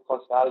now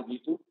for SAL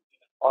V2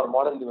 or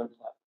model driven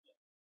SAL.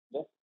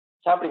 Okay?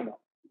 It's happening now.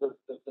 The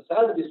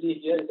SAL that you see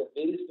here is a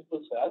very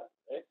simple SAL,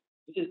 right?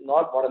 Which is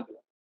not model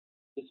driven.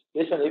 It's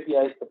based on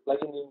APIs, the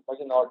plugin in,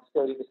 plugin out,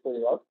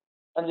 discovery out,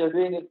 and you're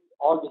doing it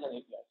all based on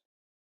APIs.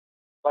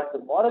 But the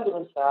model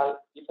driven SAL,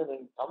 if and when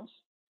it comes,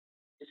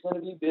 it's going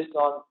to be based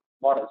on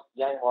models,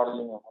 Yang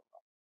modeling or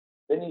whatnot.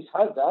 When you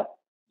have that,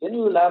 then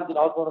you will have the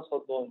outbound and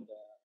southbound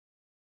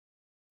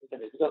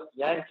interface because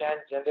Yang can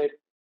generate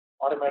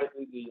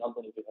automatically the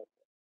outbound interface.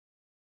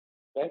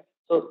 Right?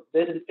 So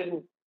there is a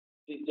discussion.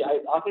 The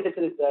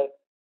architecture is that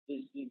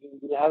we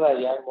have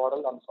a Yang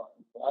model on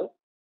SAL.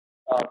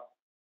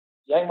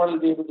 Yang model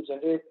will be able to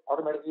generate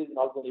automatically the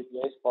outbound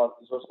APIs for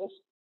resources,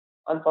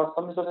 and for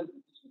some resources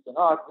which we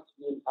cannot, which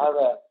will have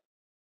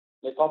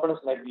like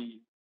components like the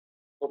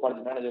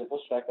topology manager,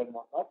 host tracker, and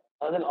whatnot.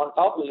 And then on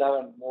top we'll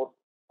have more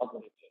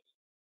outbound APIs.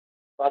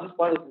 So at this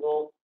point, there's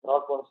no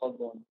outbound,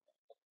 southbound.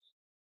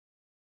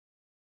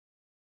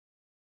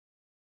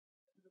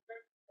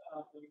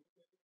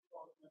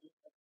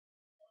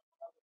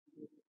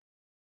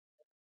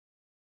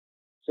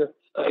 So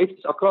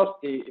it's across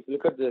the. If you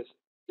look at this,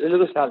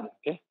 look at SAL.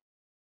 Okay.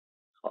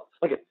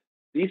 Okay.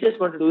 The easiest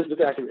one to do is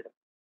look at activator.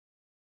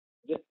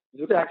 Okay.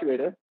 Look at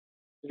activator.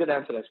 Look at the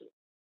answer actually.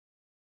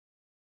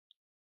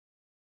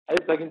 I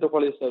plug in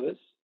topology service,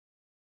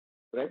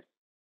 right?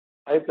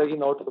 I plug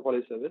in out to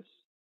topology service.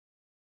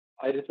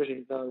 I refresh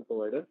internal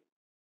provider.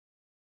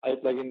 I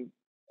plug in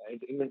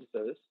inventory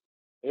service.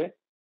 Okay.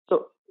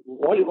 So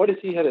what you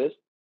see here is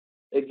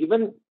a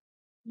given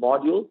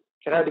module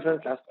can have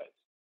different class files,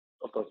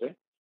 of course, right?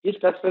 Each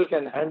class file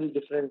can handle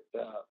different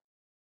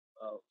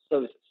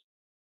services.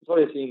 That's what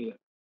you're seeing here.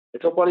 The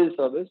topology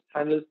service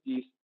handles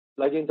these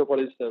plugin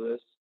topology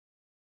service,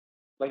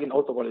 plugin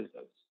out topology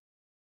service,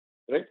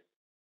 right?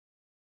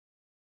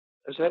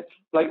 That's right.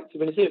 Like so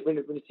when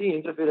you see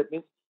interface, that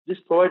means this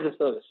provides a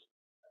service.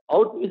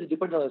 Out is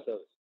dependent on the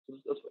service.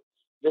 So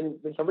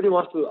when somebody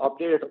wants to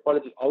update a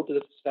topology out to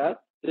the stack,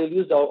 they'll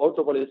use the out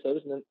topology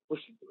service and then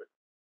push into it.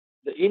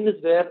 The in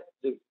is where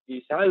the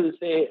SAL will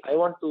say, I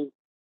want to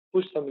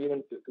push some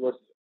event towards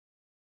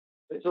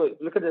you. So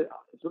look at the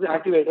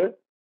activator,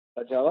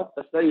 Java.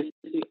 That's where you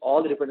see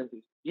all the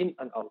dependencies in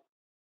and out.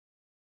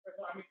 So,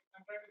 I mean,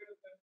 I'm trying to get a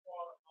sense for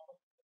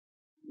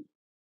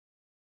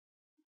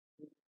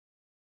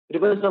it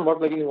depends on what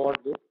plugin you want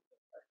to do.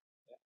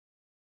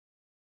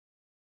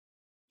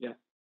 Yeah.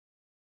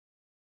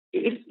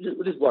 It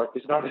is work.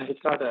 It's not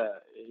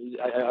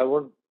I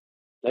won't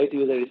lie to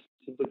you that it's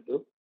simple to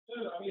do.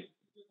 I mean,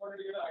 just wanted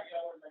to get an idea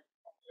about like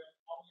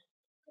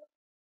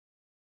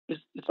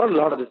it's not a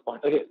lot at this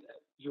point. Okay,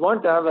 you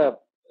want to have a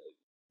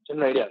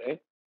general idea,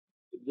 right?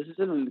 This is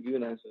will give you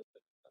an answer.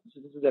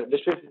 This is the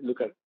best way to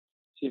look at it.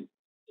 See,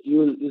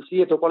 you'll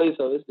see a topology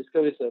service,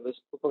 discovery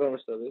service, programmer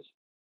service.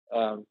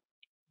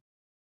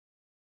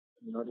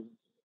 Not even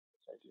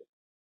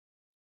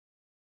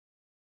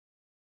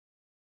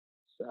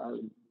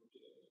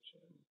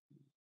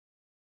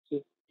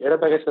see, data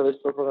packet service,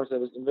 programmer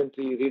service,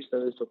 inventory, read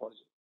service,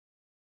 topology.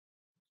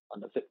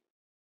 And that's it.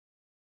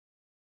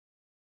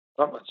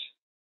 Not much.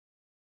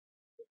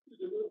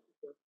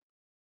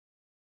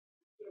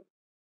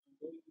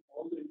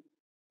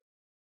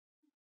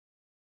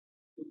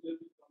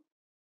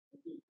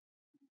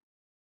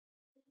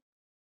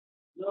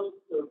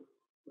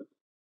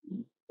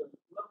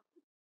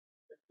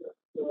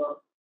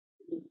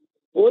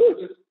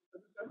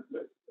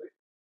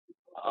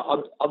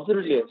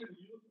 Absolutely. Yes.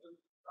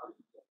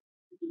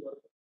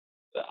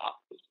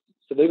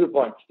 It's a very good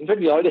point. In fact,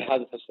 we already have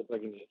the first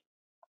plugin here.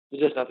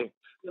 It's just nothing.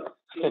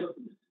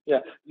 Yeah,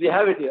 we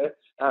have it here.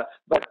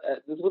 But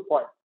this is a good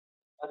point.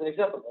 As an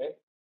example, right?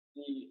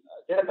 The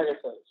data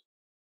packet service.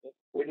 Okay?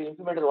 We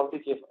implemented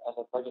 1PK as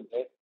a plugin,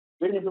 right?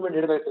 We didn't implement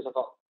data packet at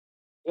all.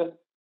 Because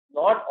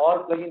not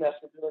all plugin has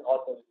to implement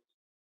all services.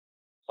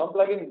 Some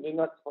plugin may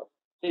not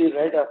say you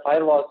write a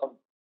firewall, some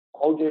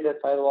outdated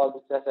firewall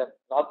which has a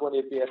northbound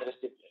API and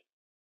REST API.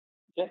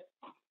 Okay?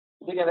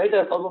 You can write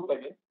a southbound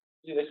plugin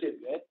which is REST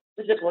API.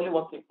 This is just only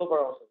one thing, no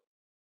problem.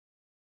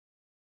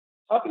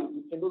 Happy,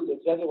 you can do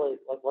exactly what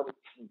it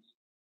means.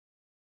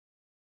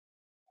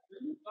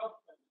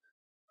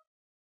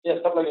 Yeah,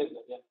 stuff like this.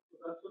 Yeah.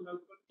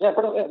 Yeah,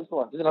 put up, yeah, this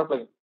one. This is not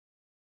plugin.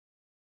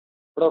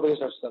 Put up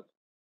against stuff.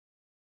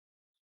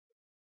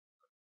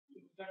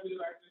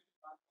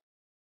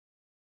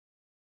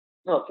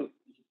 No,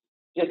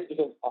 yes, you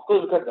can of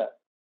course look at that.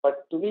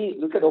 But to me,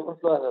 look at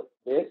OpenFlow as a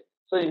base,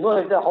 so you know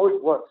exactly how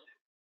it works.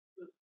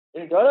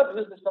 When you develop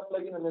this stuff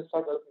plugin and then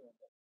start developing it.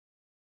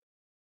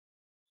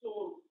 So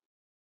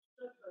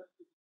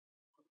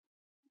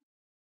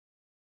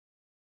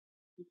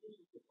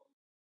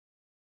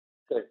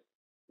correct.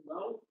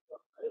 Now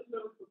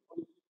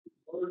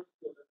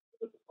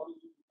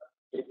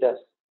it does.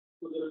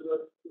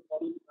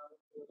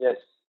 Yes.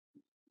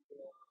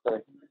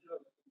 Correct.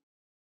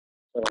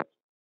 Correct.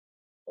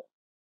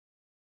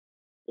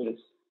 It is.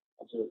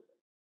 Absolutely.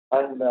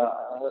 And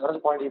another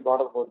point you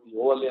brought up about the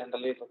overlay and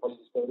underlay topology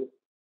discovery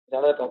is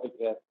another topic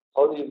there.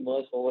 How do you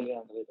merge overlay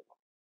and underlay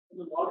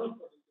topology?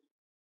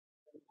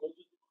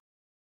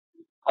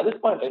 At this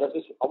point, right,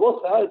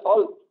 above SAL, it's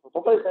all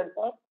topology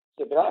standpoint,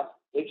 it's a graph,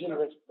 region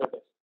events,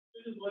 vectors.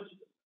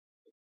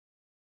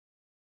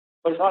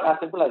 But it's not as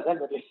simple as that,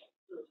 but yes.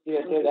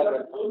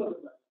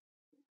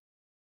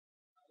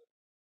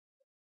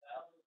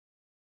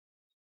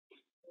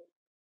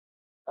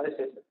 That is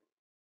stateless.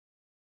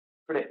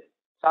 Today,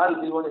 SAL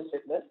V1 is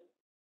stateless,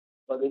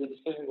 but there is a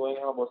discussion going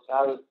on about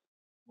SAL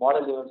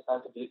model events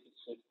have to be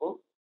stateful,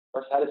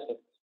 but SAL is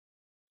stateless.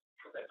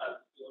 Okay,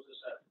 you also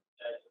said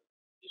that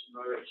this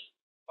merge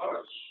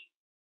merge.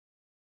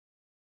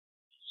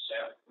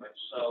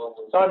 So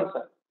Sorry,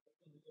 sir.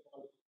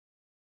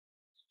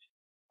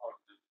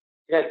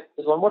 Yes,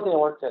 there's one more thing I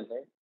want to tell,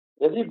 right?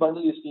 Every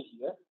bundle you see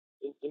here,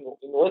 in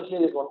OSGI,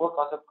 there's one more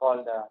concept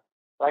called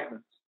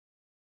fragments.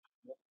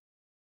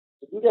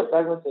 The beauty of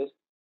fragments is,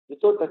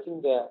 without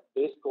touching the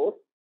base code,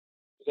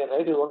 you can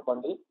write your own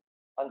bundle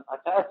and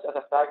attach as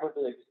a fragment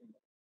to the existing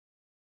bundle.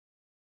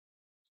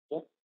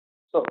 Okay?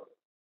 So,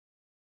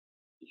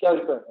 if you have a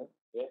requirement,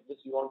 okay, which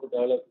you want to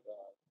develop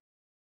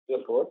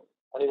your code,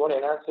 and you want to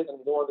enhance it and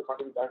you don't want to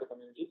contribute back to the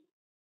community,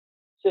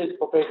 say it's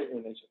proprietary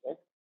in nature, right?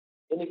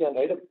 Then you can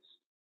write a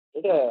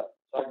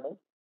fragment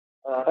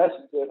and attach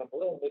it to your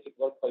controller and make it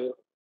work for you.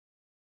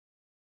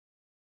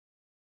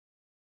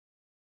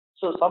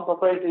 So some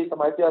proprietary, some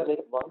IPR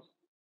related ones,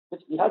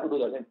 which we have to do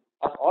that in.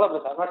 As all of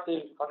us, I'm not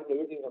saying you can't do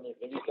everything from it,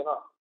 maybe you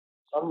cannot.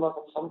 Some are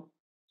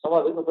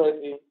very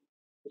proprietary,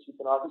 which you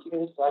cannot, which you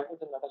can use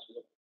fragments and attach to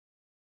them.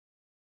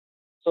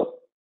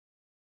 So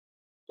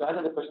to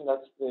answer the question,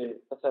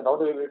 that's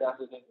another way to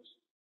answer the same question.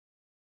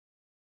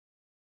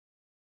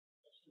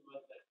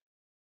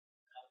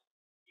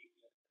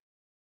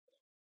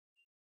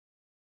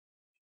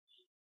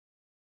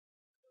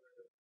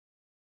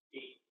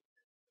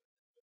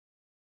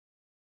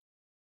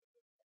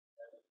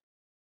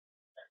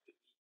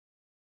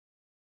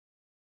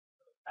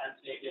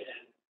 translated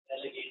and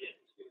delegated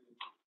to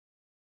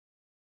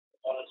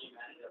topology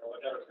manager or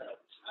whatever set of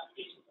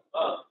applications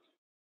above.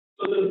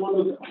 So there's one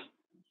of them.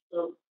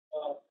 So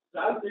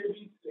SAL may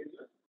be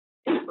stateless,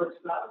 but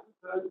SAL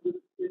has this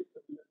state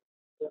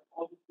that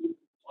obviously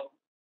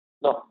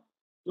No.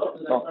 So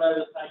that's what I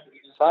was trying to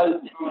get.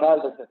 SAL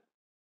doesn't.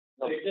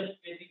 So it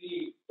just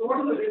basically. So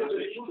what is the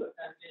database?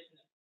 Translation.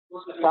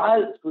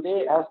 SAL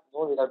today has no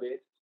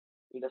database.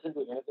 It doesn't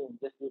do anything,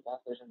 just do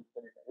translation.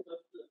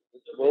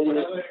 It's very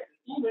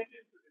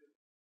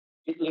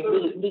it's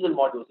individual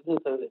modules, individual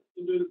service.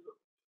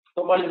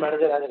 Topology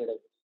manager has a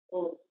database.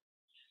 Oh,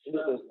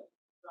 Individual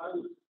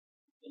service.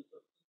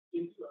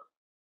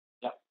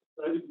 Yeah.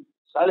 Right.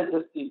 SAL is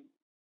just the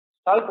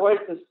SAL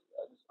provides this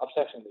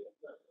abstraction layer.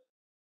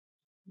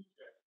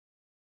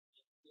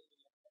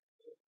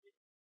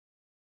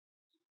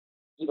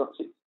 You know,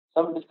 see,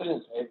 some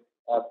discussions, right?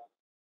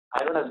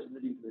 I don't have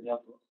visibility into any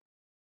of those.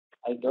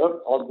 I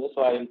developed all this,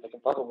 so I can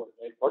talk about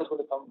it, right? What is going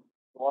to come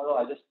tomorrow,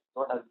 I just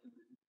don't have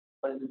visibility.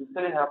 But the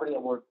discussion happening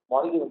about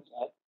model given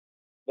SAL,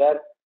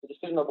 where the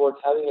discussion about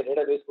having a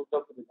database hooked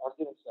up to the model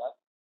given SAL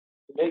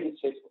to make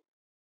it straightforward.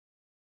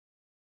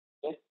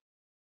 Okay?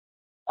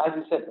 As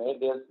you said,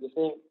 right? They're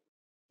saying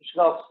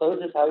instead of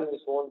services having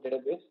its own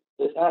database,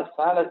 they have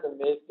SAL as the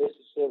main place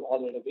to save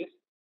all database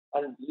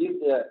and leave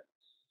the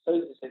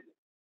services separate.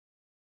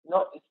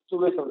 No, it's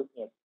two ways of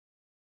looking at it.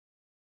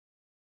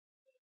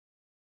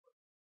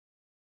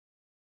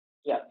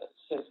 Yeah,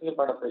 that's a single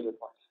part of failure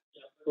point.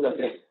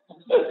 Okay.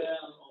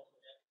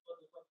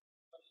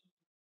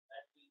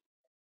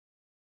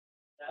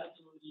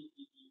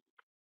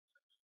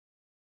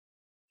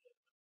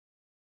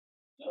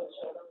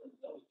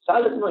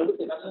 SAL doesn't know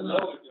anything. It doesn't know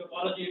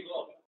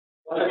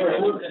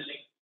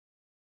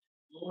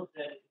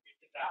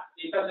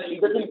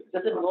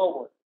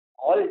about it.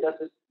 All it does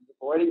is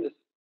providing this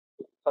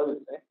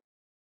service, right?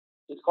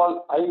 It's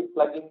called I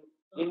plugin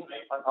in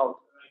and out.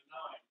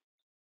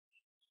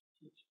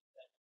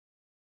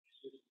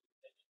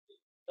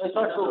 No, it's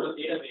not true.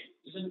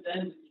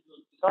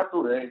 It's not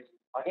true, right?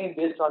 Again,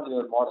 based on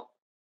your model.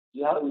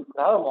 You have a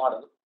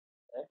model,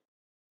 right?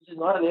 This is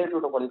not a layer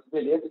 2 topology. It's a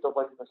layer 2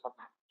 topology for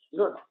something. You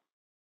don't know.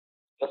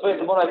 That's why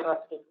tomorrow I can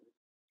ask you.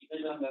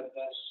 Depends on the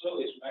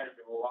service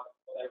manager or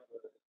whatever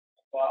the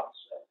box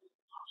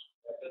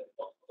the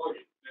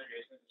project manager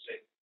is going to say,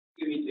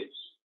 give me tips.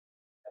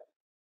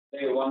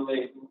 Day 1,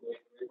 day 2,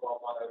 day 3, or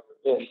whatever.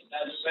 Yes.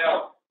 And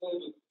well,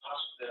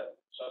 ask the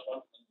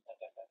someone.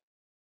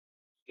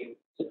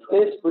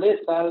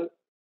 Today's SAL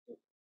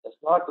does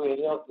not do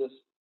any of this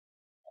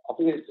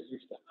application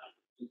specific stuff.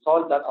 It's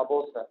all that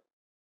above SAL.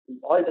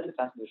 All it does is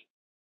translation.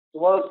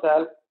 Tomorrow's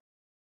SAL,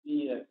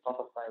 the cost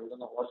of time, we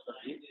don't know what's going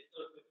to be.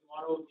 So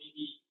tomorrow,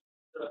 maybe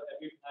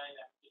every time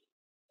back to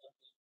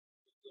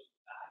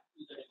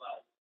the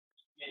device,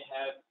 you may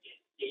have a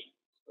state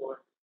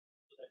stored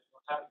so that you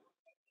don't have to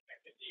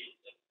effectively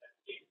that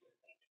state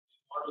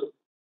model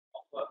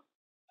of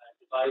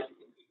device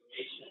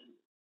configuration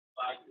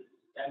by the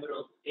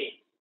temporal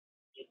state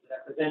is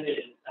represented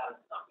in SAL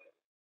somewhere.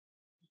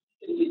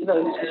 It's not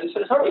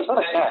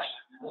a cache.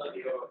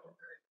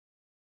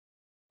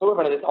 So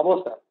it's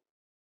above SAL.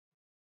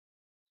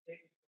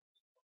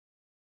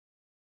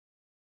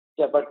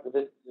 Yeah, but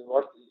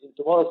what in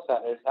tomorrow's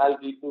SAL, SAL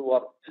V2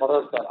 or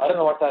tomorrow's SAL. I don't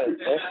know what SAL is,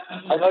 right?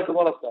 I know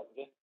tomorrow's SAL,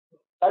 okay?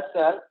 That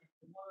SAL.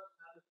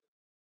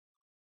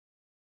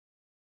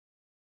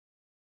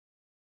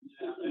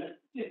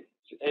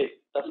 Hey,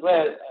 that's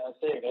why I'm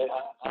saying, right?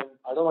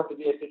 I don't want to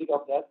be a critic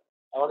of that.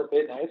 I want to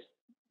play nice.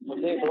 I'm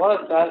saying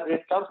tomorrow's SAL, when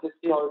it comes, let's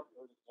see how it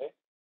goes, right?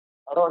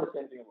 I don't want to say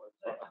anything about it.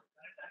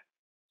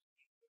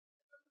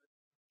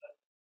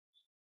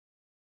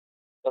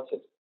 That's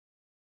it.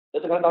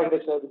 That's the current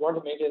architecture. We want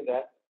to maintain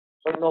that.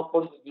 But no, of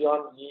course, it's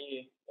beyond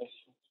me. It's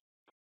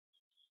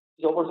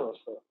open source.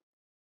 So.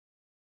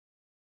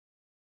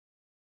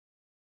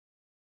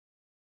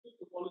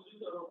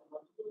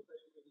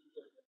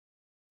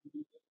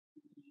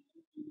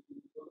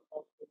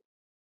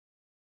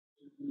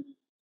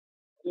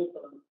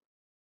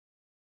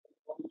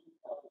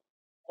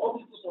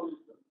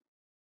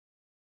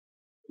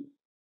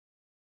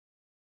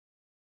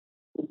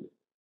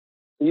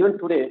 Even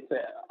today,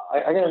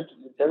 again,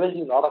 there is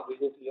a lot of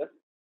videos here.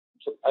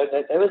 So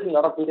there is a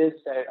lot of videos.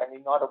 I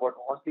mean, not about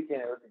OnCK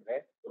and everything,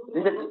 right?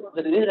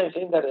 The reason I'm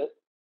saying that is,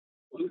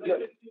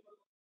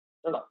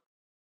 no.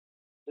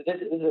 This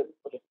is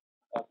okay.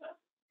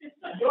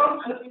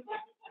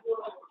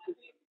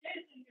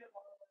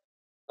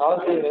 Now I'm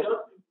saying is,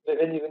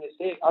 when you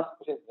say ask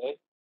questions, right?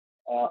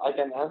 I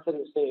can answer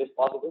you say it's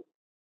possible,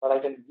 but I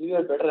can give you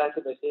a better answer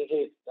by saying,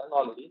 hey, it's done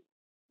already.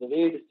 The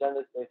way it is done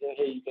is by saying,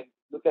 hey, you can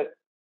look at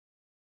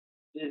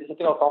the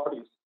setting of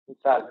properties in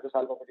SAL,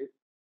 SAL properties.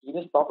 You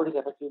use properties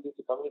effectively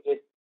to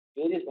communicate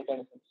various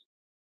mechanisms.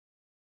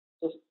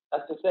 So,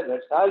 as I said,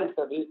 right, SAL is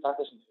a very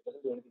translation, it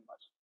doesn't do anything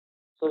much.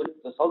 So,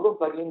 the Southbound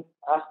plugin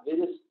has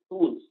various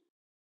tools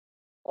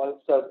to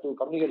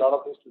communicate a lot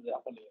of things to the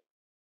upper layer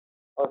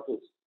or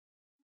tools.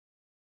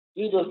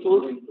 Use those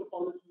tools,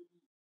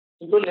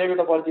 include layer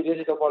topology,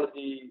 layer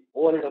topology,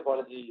 overlay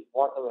topology,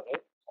 whatever,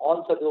 right?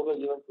 All such open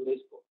given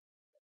today's code.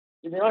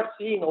 You may not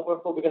see in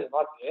OpenFlow because it's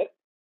not there,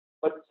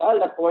 but SAL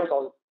that provides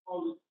all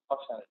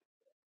functionality.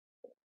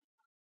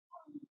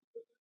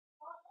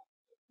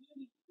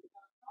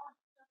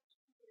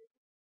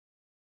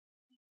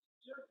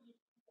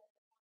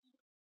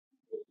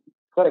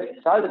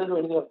 Correct. SAL doesn't do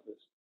anything of this.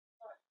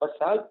 But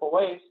SAL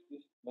provides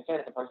this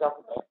mechanism. For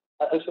example,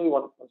 I'll show you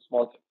one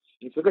small thing.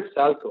 If you look at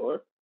SAL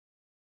code,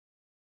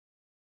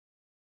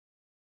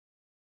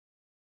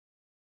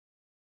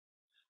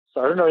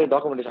 so I don't know any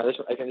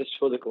documentation. I can just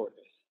show the code.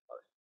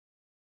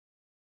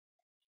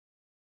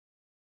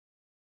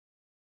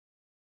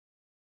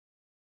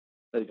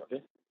 There you go.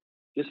 Okay.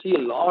 You see a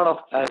lot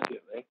of tags here,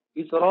 right?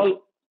 These are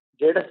all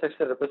data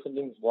structure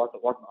representing what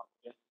not.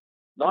 Okay?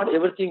 Not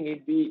everything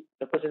need be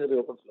represented by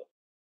OpenFlow,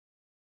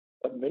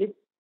 but many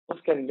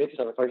folks can make it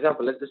happen. For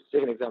example, let's just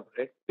take an example,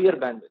 right? Peer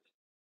bandwidth.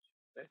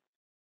 Right?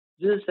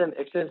 This is an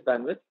extends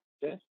bandwidth.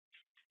 Okay.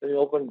 When you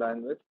open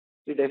bandwidth,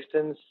 it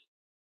extends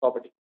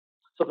property.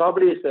 So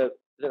property is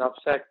an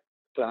abstract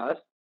class,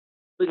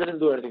 so it doesn't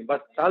do anything.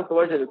 But SAL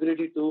provides the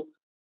ability to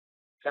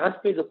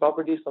transmit the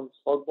properties from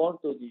southbound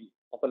to the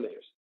upper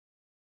layers.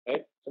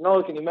 Right? So now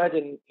you can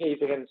imagine, hey, if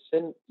you can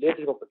send layer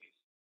 3 properties,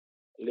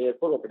 layer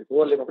 4 properties,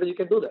 overlay properties, you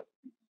can do that.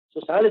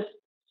 So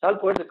SAL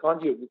provides a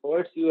conduit. It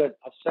provides you an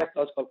abstract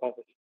class called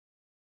property.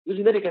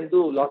 Using that, you can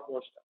do a lot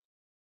more stuff.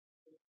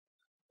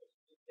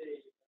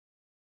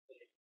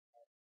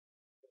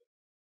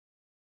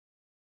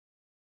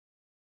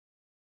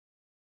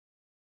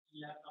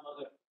 Yeah, some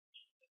other.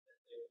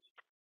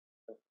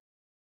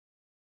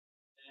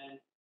 And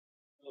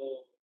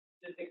so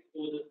this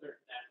exposes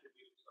certain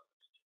attributes of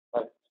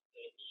right.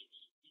 the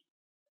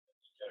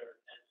feature,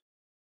 and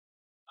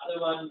other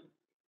one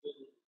is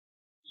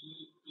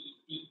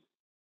EEC.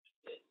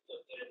 So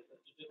there is an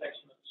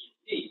intersection of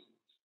EEC.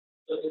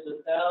 So if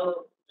the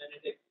cell, when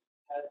it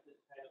has this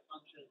kind of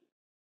function,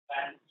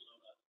 band,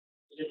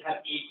 it just have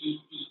A, B,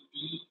 C,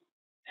 D,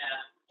 and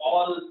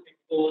all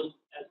exposed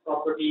as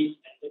properties,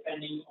 and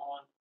depending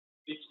on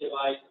which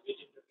device, which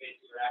interface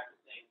you're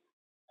accessing.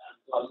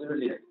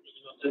 Absolutely.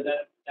 So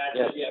that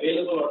yes. Will be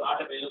available or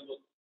not available.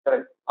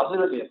 Correct.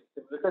 Absolutely. Yes.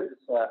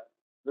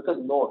 Because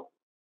Node.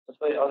 That's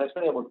why I was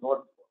explaining about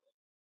Node.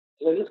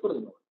 So let's go to the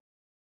Node.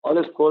 All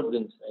this code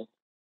wins, right?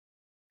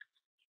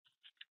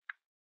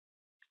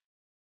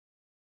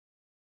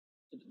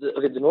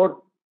 The Node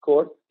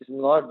code is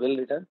not well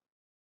written,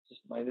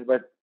 just minded,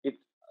 but it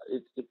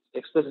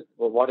expresses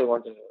what I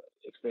want to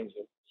explain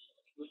here.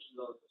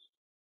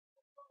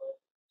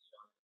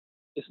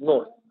 It's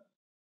Node.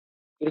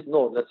 It's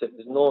Node. That's it.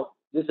 There's no.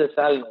 This is a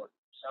SAL node.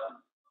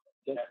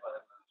 Okay.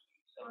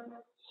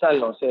 SAL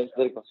node. There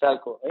you go. SAL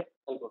code, right?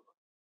 SAL code.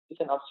 It's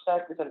an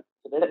abstract. It's a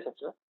data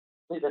structure.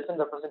 It doesn't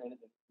represent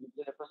anything.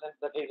 It represents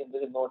that there is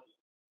a node.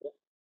 Okay?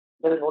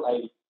 There is node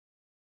ID.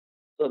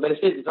 So when it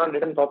says it's not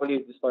written properly,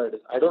 this is what it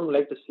is. I don't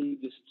like to see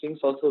these strings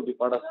also be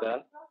part of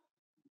SAL.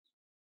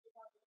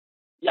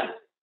 Yeah,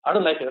 I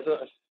don't like it. So,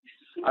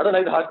 I don't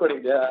like the hard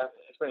coding there.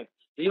 Explaining.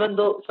 Even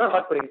though it's not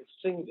hard coding, it's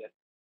string there.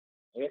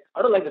 Okay?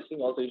 I don't like the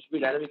string also. It should be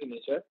dynamic in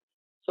nature.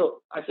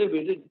 So I say we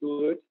didn't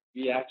do it.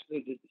 We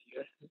actually did it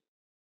here,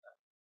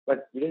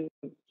 but we didn't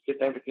get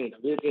time to clean it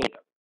up. We'll clean it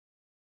up.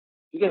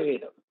 You can clean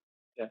it up.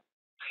 Yeah.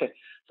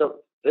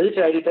 So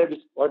register ID type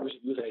is what we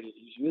should use. ID.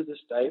 You should use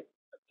this type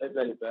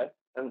value pair,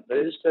 and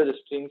register the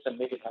strings and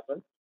make it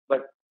happen.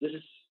 But this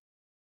is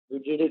we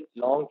did it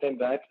long time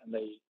back, and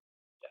I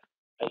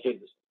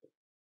hate this.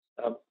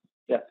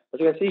 Yeah, as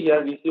you can see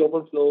here, we see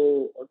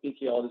OpenFlow,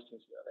 OPK, all these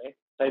things here, right?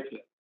 Type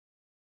here.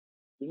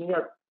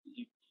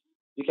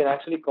 You can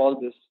actually call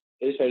this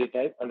register ID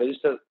type and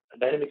register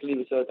dynamically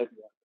whichever type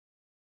you want.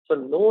 So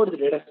Node is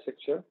the data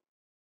structure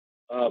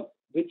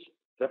which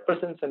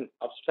represents an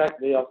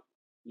abstract way of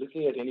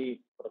looking at any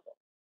protocol,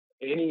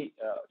 any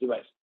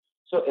device.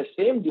 So a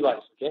same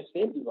device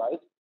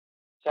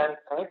can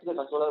connect to the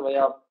controller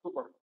via two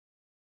protocols,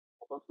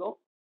 OpenFlow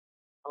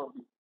and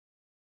OPK.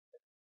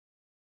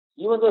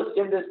 Even though the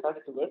same is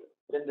connected to it,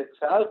 when the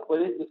SAL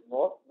queries this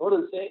node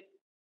will say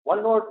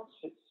one node,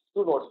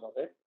 two nodes,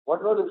 okay?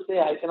 One node will say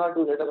I cannot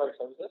do data byte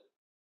services.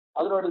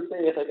 Other node will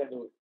say yes, I can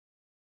do it.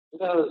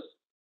 Because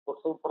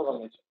of protocol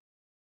nature.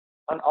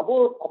 And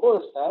above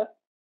the SAL,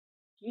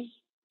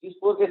 these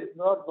four cases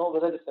do not know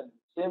whether it's the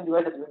same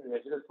device or different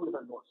device. There are two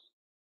different nodes.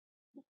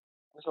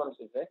 That's what I'm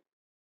saying, right?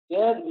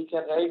 There we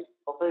can write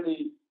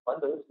proprietary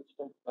bundles which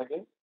can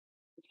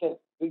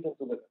bring them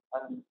together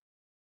and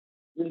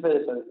unify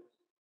the services.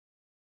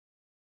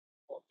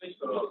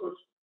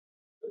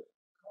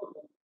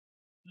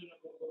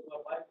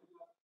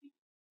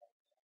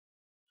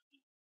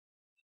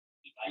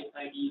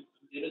 ID,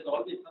 there is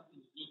always something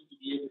you need to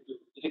be able to.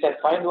 If you can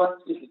find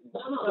one, please.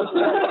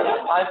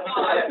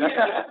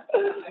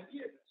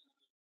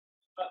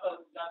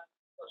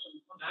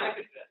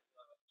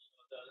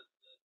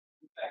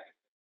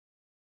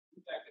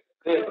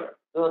 Great.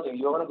 No thing.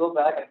 You want to go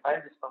back and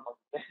find this one.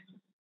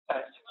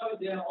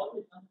 There are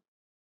always some.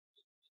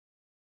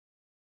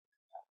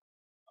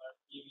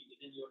 Maybe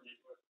within your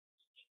network.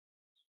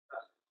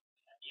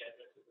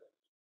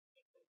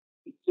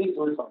 Please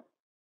do it.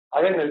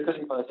 Again, we're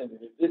requesting for the same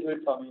thing. Please do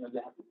it for me, I'll be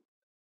happy.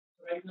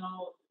 Right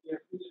now, we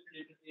have two different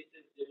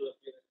interfaces. They will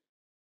appear.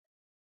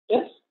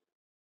 Yes.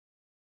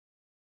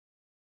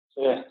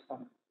 So yeah.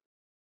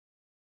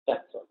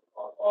 That's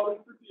all. Or it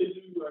could be a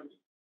UUID.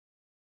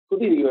 Could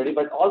be UUID,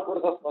 but all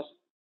protocols must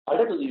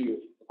adhere to the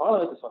UUID. The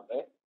problem is this one,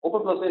 right?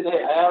 OpenFlow says,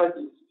 hey, I have a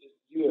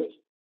UUID.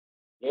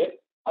 Okay?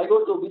 I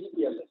go to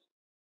BGPLS.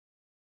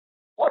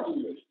 What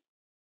UUID?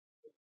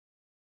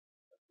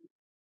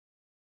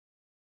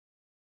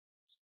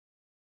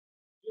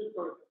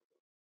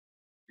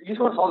 You just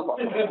want to solve the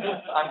problem.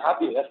 I'm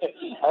happy. I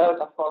have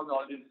some problem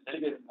already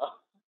delegated now.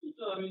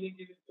 So, I mean, you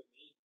give it to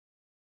me.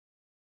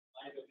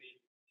 I will be.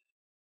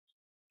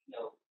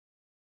 No.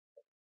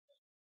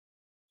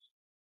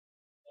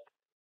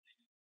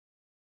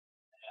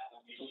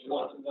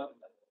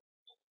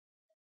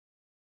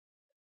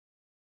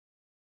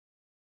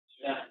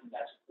 Yeah,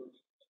 that's good.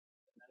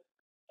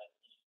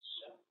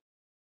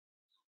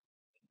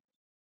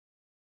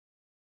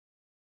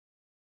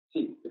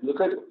 See, look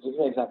at an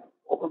example.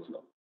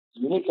 OpenFlow.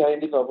 Unique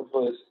identity for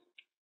OpenFlow is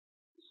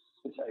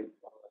which I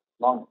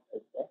long.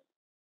 Okay?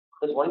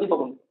 There's only for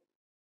OpenFlow.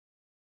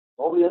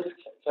 Nobody else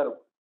care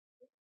about.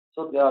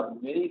 So there are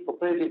many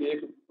proprietary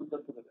ways to put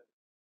them together.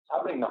 It's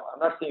happening now. I'm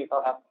not saying it's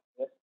not happening.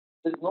 Okay?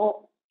 There's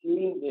no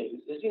clean way.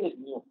 This engine is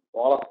new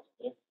for all of us.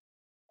 Okay?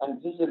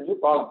 And this is a new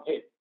problem.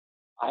 Hey,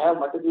 I have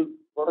multiple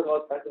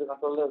protocols tied to the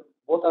controller.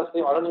 Both are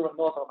same. I don't even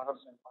know if I'm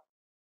 100% fine.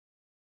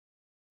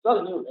 It's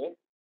all new, right?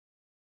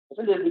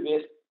 Different will be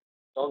based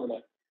down the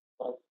line.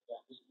 But yeah,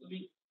 this will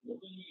be my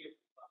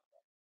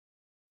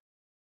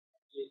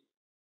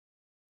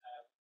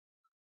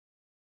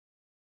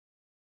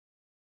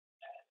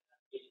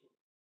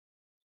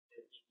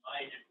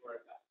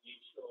network, I make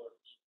sure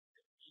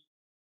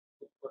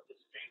put the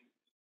string.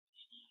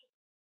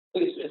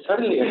 it's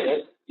certainly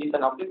if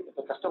an object, if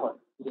a customer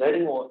is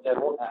writing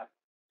their own app.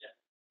 Yeah.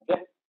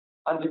 Okay?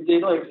 And if they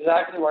know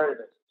exactly what it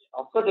is,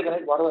 of course they can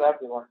write whatever app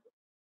they want to.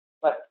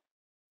 But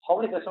how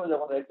many customers are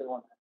going to write their own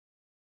app?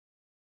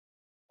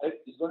 Right?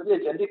 It's going to be a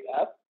generic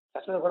app.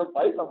 Customers are going to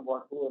buy from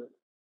whoever.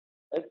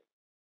 Right?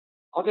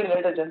 How can you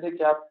write a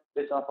generic app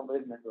based on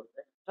somebody's network?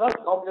 Right? It's not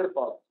a complicated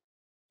problem.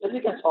 Yes,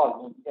 you can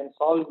solve. You can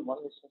solve one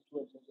instance, two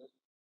instances.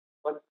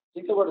 But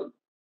think about it.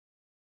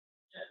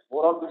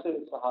 Overall picture,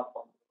 it's a hard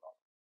problem.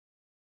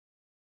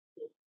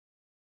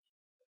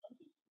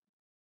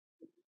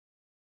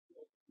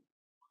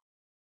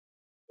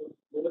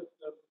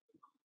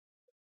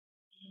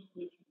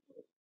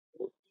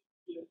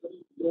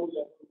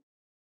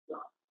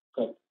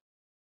 Correct.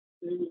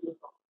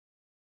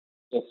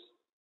 Yes.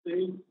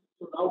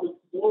 So now with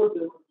more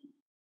there will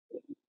be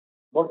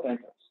More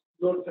connectors.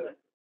 more connectors.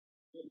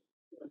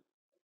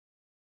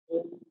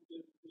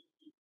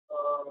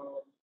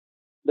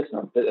 Let's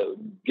not get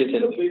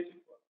into it.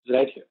 It's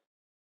right here.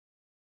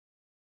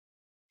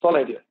 It's all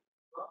right here.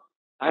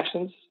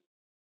 Actions.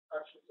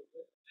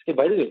 Hey,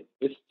 by the way,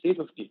 it's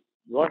 3:50.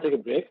 You want to take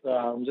a break?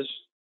 I'm just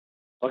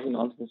talking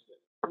nonsense.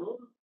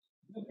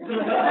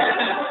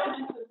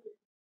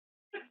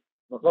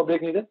 No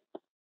break needed?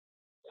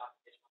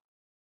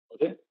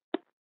 Okay.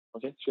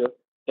 Okay, sure.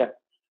 Yeah.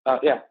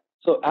 Yeah.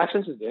 So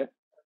actions is there.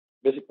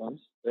 Basic ones,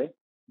 right?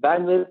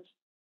 Bandwidth,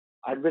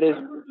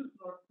 advertising.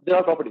 There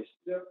are properties.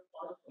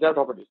 There are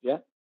properties, yeah.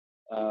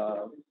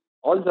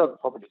 All these are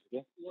properties,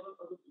 okay?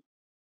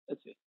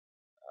 Let's see.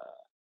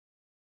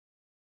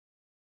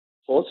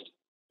 Host.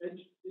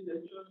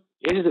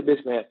 Edge is the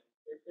base layer.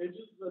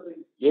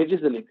 Edge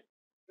is the link.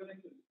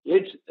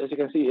 Edge, as you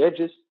can see, edge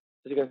is,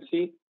 as you can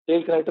see,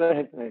 tail connector and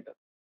head connector.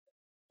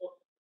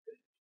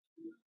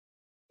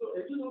 So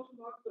edge is also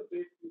not the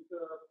base, it's the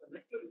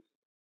connector.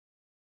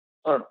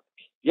 No.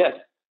 Yes,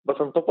 but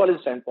from topology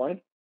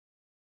standpoint,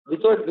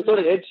 without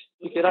an edge,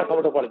 you cannot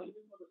cover topology.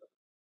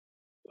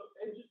 So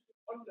edge is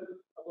one level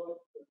above.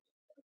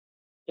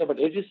 Yeah, but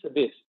edge is the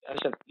base.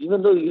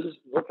 Even though you use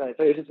word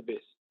connector, edge is the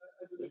base.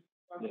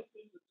 Yeah.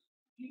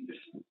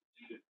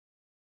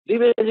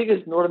 Leaf edging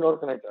is node-to-node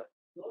connector.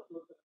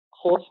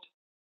 Host.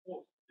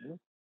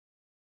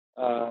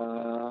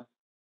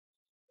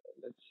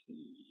 Let's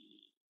see.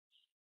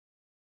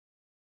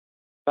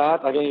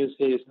 Path, again, you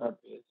say is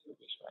not base.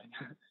 Okay, fine.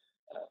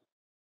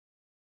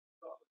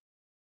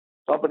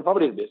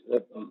 Property is base.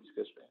 That's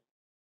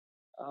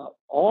fine.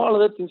 All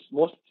other things,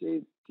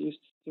 mostly these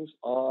things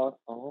are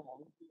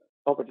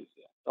properties.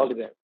 Yeah, all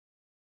there.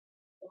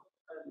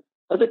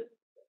 That's it.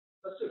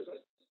 That's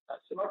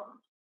it.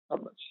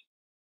 Not much.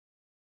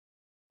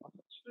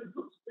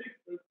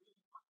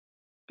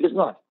 It's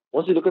not.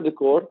 Once you look at the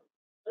code,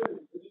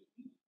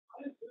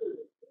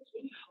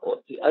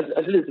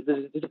 actually,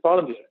 there's a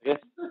problem here.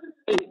 Okay?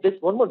 Hey,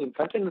 there's one more thing.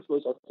 Container flow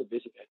is also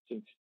basic, I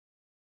think.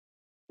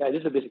 Yeah,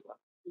 this is a basic one.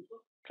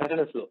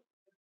 Container flow.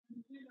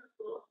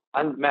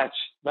 And match.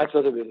 Match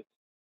was a basic.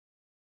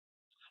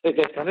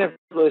 Okay, container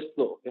flow is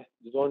flow. Okay,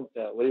 you don't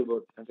worry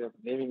about container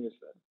naming is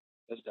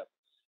messed up.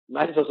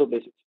 Match is also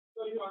basic.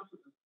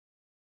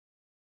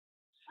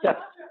 Yeah.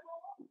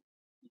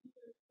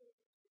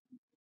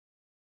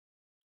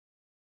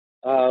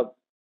 Yeah.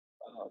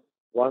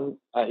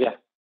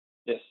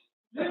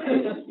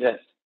 Yes.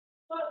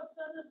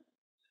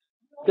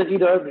 Because you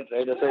developed it,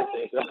 right? That's what I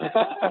say.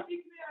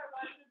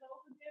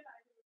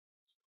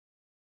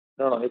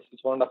 No, it's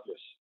 1.5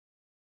 years.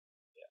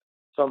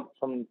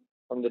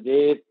 From the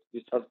day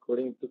we start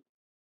coding to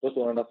close to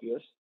 1.5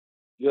 years.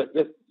 You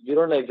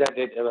don't know exact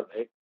date ever,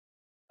 right?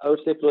 I would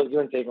say close, give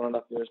and take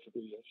 1.5 years to 2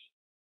 years.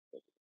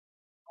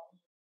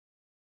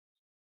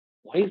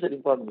 Why is that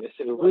important? Yes,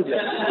 who is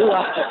that?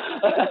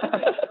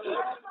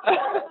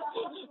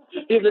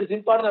 If it's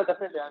important, I'll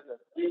definitely answer.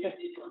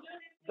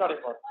 It's not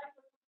important.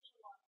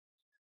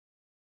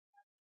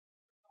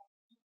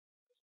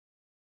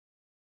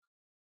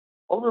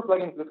 Overflow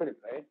plugin, look at it,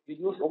 right? We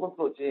use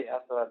OpenFlow J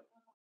as a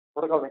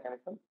protocol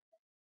mechanism.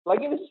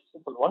 Plugin is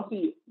simple. Once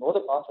we know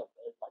the concept,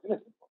 right, plugin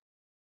is simple.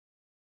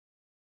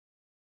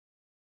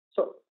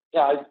 So,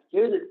 yeah, I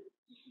gave it.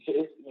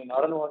 I mean, I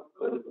don't know what.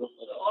 So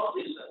all of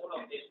these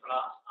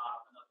class are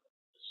the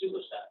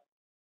superset.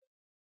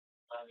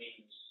 That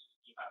means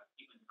you have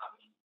even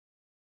having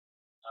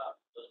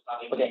those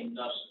plugin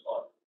does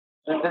support.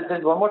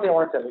 There's one more thing I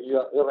want to tell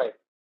you. You're right.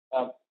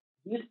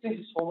 These things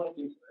is so many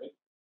things, right?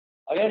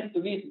 Again, to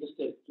me, it's a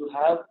mistake to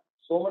have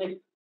so many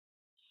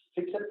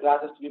fixed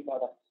classes to be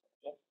part of.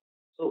 Okay?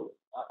 So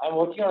I'm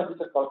working on this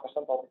called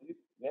custom properties.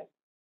 Okay?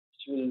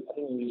 Which I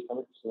think we will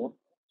commit soon.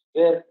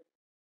 Where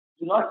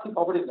you not see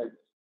properties like this.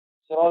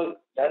 They're all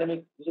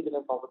dynamic,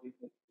 user-defined properties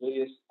with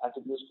various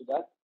attributes to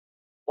that.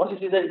 Once you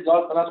see that it's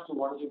all collapsed to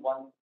only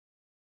one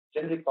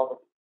generic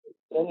property,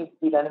 then it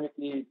will be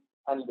dynamically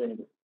handled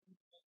anyway.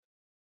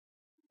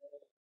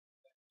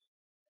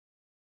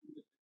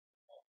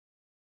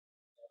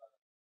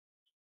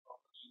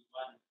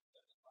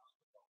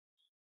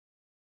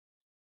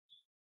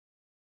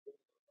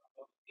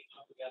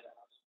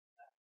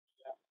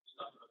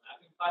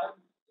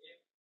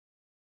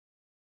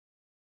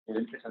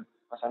 Interesting.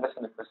 I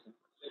understand the question.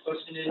 The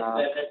question is that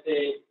let's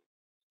say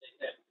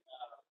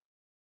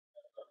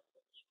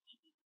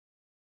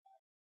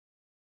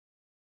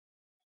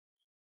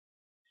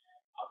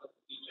out of the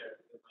feature,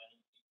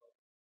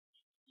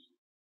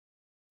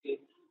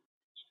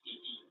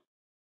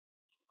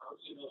 how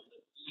do you know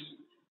the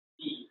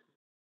E?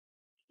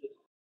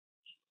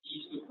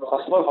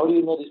 First of all, how do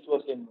you know these two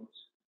are same nodes?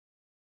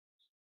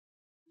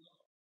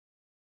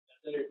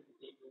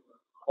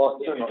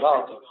 Oh, sure, no,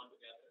 no.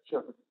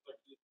 Sure. But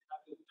you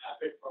have to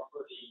map it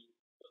properly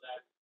so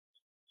that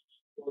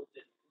both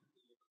the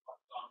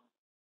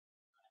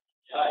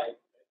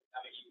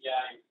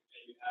API,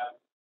 you have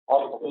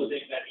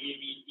supposing that A,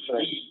 B, C,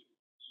 D,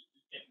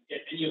 you can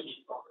get any of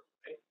these properties,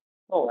 right?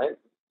 No, right?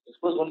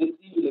 Expose only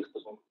three, will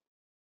expose only.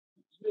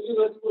 You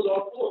will expose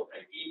all four,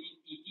 right? A,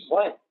 B, C, D.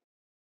 Why?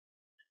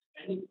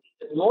 And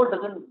the node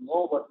doesn't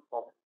know what the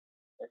problem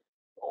is. Right?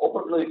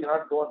 OpenFlow, you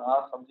cannot go and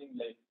ask something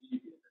like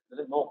DDB. It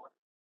doesn't know.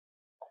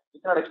 You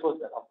cannot expose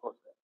that, of course.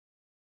 Right?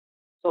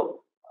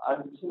 So,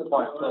 I'm missing the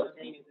point. What I'm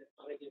saying is that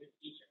for a given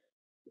feature,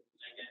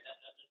 like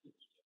that's a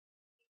feature,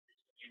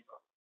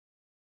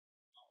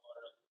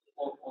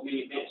 or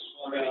maybe this,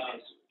 or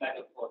like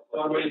a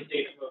already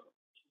state for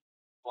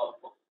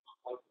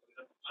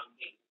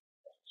something.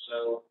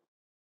 So,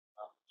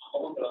 how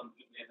long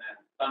you can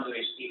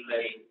boundary still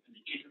lay in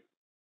the future?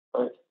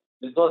 Right.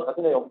 There's no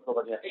nothing like OpenFlow,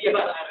 but yeah. Yeah,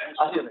 but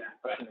I see that.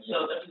 Right.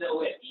 So that's the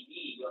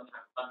OSDB, you don't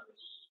have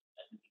boundaries.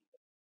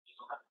 You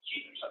don't have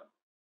cheat or something.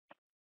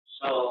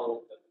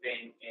 So the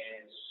thing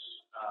is,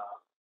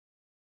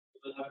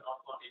 because of an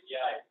outbound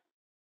API,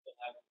 they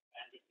have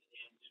bandwidth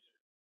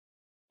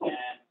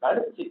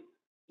and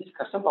these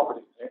custom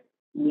properties, right?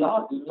 You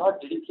not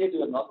dedicate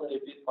your normal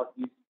APIs for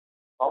these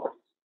properties.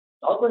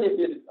 Normal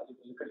APIs, as you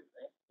look at it,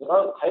 right? They're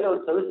all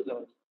high-level service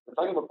levels. We're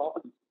talking about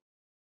properties.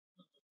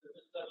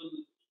 Service level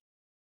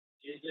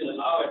is will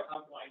allow at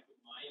some point to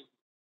mine.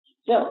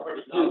 Yeah,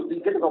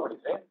 you get the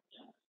properties, right?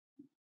 Yeah.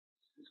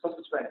 It's called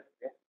switch manager,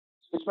 okay?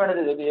 Switch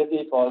manager is the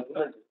API called.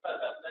 Let's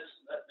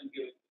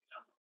give it an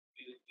example.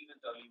 Even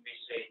though you may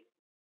say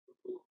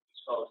to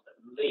expose the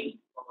link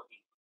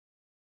property,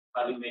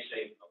 but you may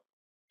say,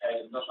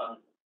 not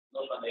on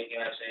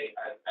API, say,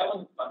 I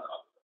want to find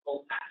out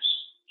OPAS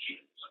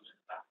cheat, something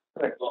like that.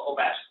 Correct. Or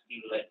OPAS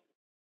delay.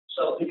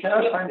 So you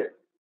cannot find it.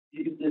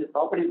 If the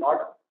property is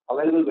not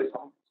available by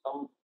some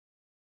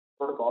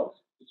protocols,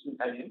 which you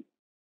type in,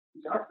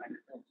 you cannot find it.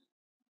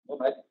 No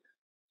magic.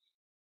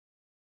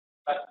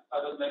 But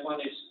my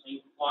point is,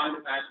 you find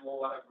the patch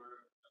or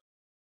whatever,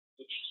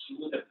 which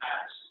you the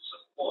patch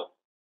support.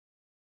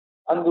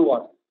 Undo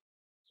what?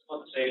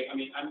 Support say, I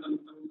mean, I'm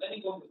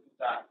letting go to do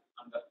that.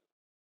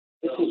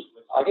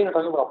 Again, you're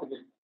talking about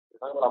application.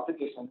 You're talking about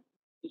application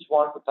which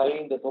want to tie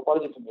in the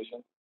topology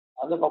information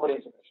and the property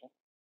information,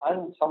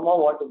 and somehow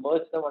want to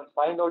merge them and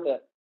find out the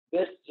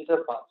best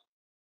jitter path.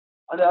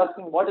 And they're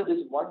asking, what is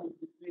this one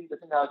between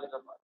doesn't have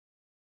jitter path?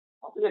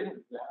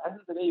 Application,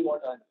 handle the way you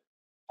want to handle.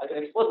 I can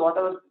expose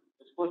whatever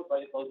exposed by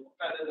the issue. You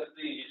have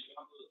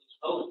to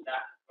expose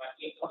that, right?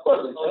 Of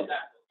course, expose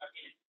that.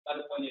 Okay.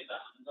 But the point is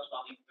that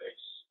understanding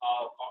first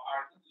are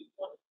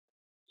important.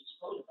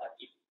 Expose that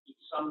if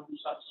someone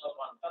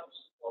doesn't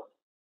support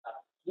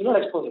that. You don't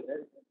expose it,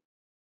 right?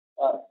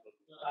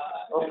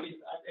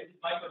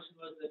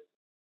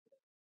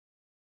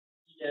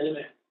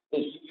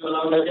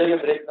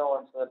 now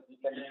answer. We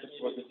can discuss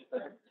about this.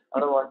 I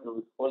don't want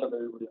to hold up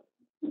everybody.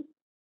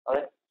 All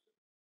right.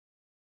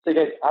 So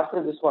guys,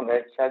 after this one,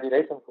 right? Shall we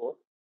write some code?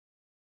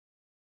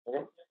 Okay.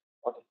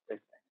 Okay. Great.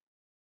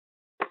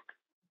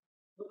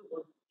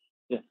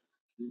 Yeah.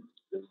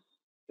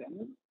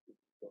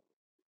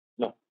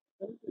 No.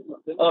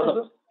 Oh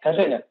no.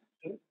 Container.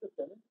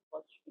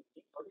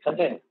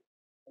 Container.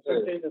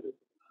 Container.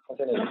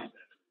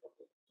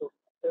 So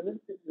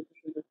tenant is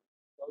basically the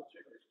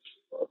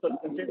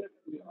container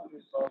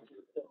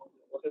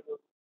whatever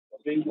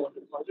being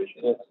wanted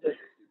foundation. Yes.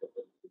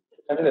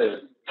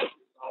 Container.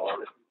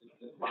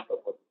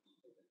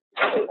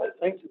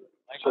 Thank you.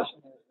 Next question.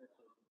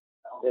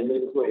 Yeah,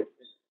 let's go ahead.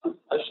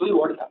 I'll show you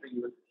what is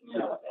happening with.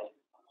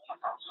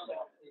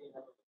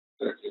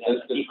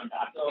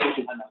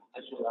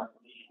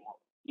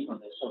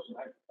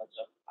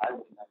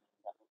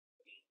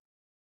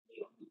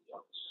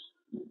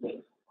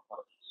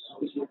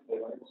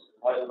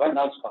 Why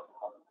now stop?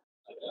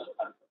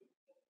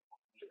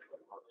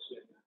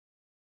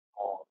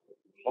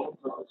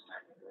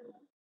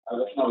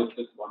 Now it's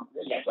just one,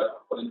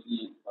 but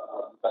currently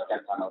that can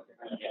turn out.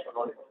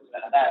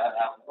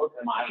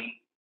 My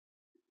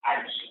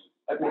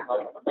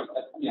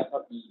Yeah,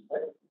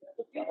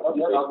 yeah,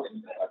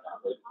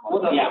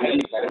 I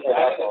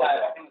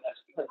think that's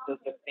because the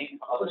thing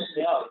of the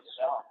cell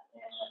itself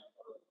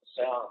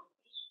so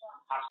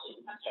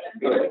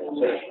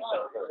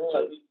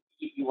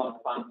if you want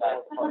to find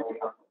that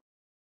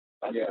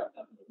yeah.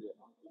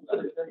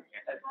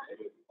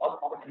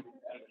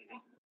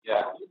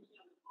 Yeah.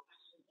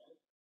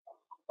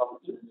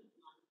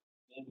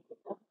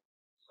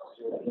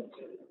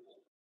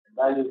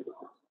 Value.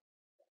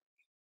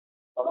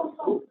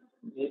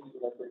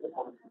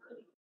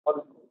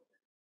 What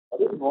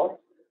is more?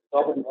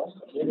 Property was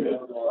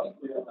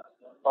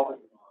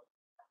property.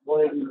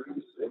 More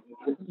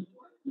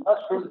not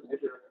sure.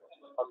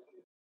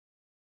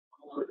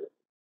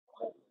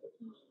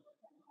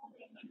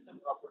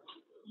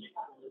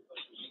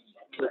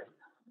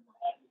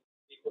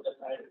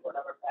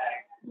 whatever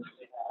tag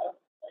they have,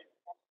 right?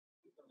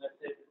 So let's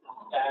say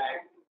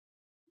tag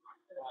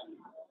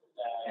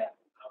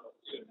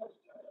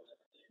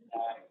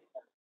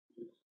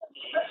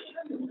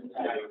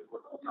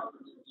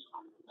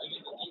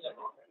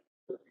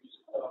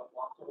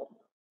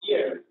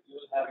here you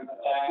will have a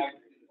tag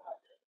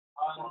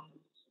on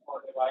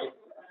for device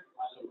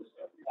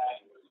tag,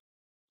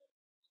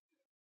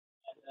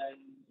 and then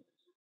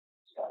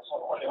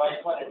for device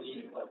one it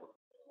is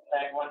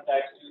tag one,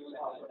 tag two,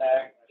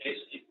 tag this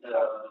is the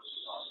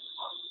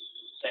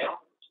sale.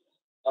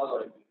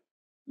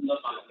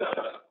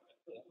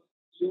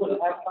 You will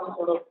have some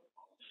sort of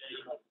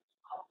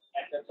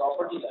at the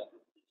property level,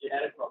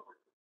 generic property.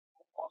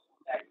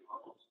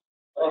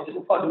 Oh, this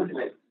is for the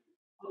debate.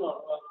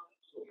 No,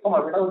 Come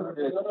on, not a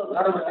debate. Not a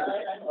debate.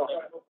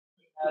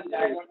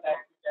 tag one, tag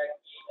two, tag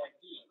three, tag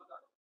B.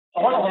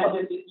 Hold on.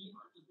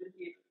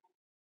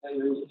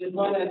 This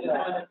one and this one.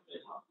 And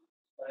this one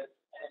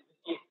and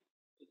this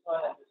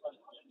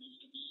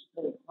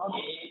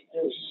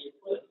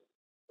one.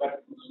 But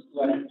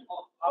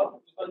how?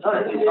 No,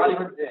 it is not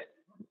even there.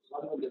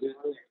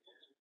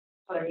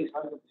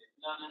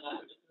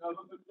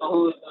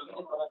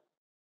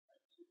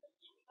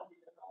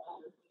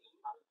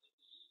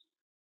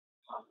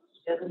 He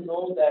doesn't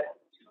know that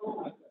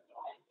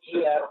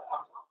AR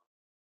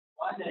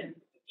one and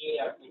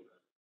AR two.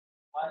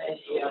 One and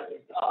AR two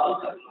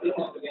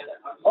together.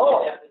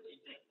 Oh.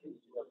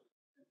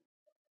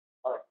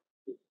 All right.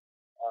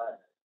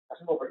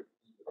 Action property.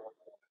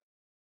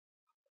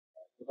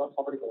 Not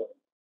property cover.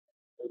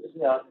 So this is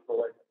the ask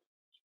provider.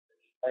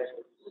 Right.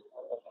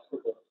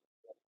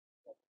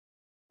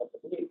 But the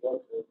thing is, the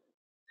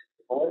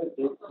provider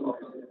takes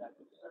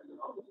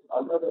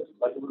other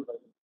multiple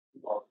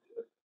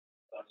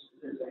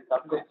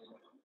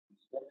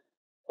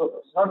so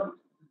it's not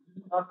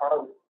part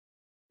of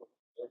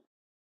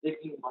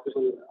taking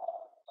multiple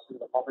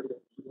property.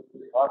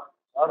 Not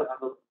a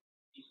handle.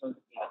 It's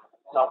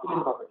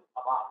applicant property.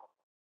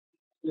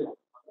 Yeah.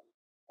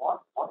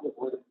 What the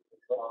word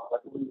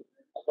that will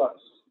start.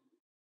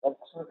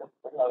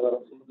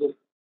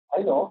 I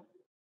know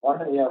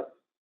one year.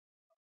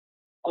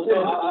 So I'm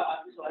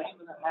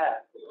going to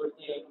have, we're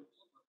saying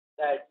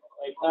that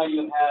right now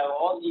you have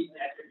all these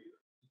attributes.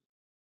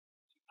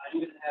 Are you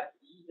going to have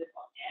these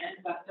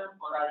and custom,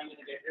 or are you going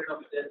to get rid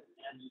of this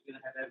and you're going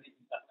to have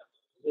everything custom?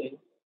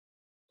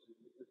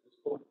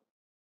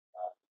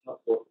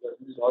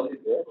 It's already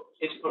there.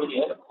 It's already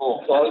there.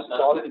 It's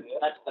already there.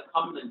 That's the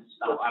common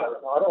stuff. I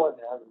don't want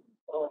to have it.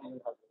 I don't want to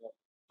even have it.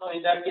 So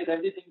in that case,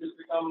 everything will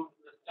become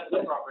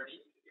custom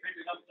property. If it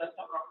becomes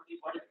custom property,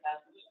 what is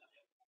that?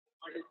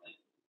 What is this?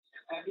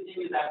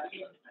 Everything is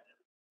application dependent.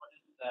 What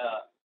is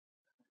the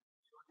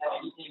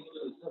anything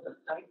to the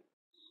site?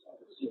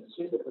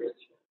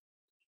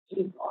 So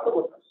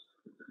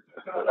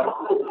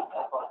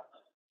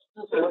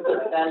what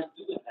does that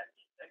do in that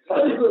case?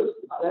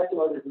 That's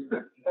what it is.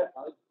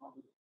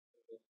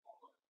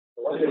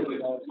 What is it?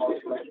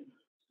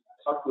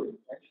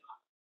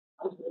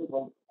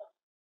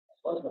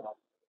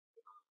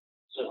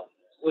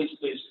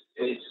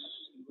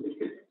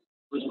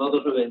 Which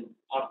model driven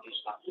artist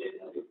stuff.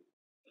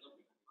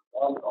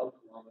 All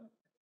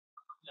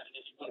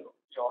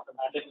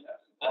Automatic.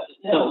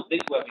 No,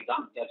 this where we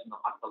done there's no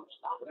hardcode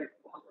stuff.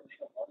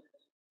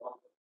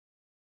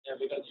 Yeah,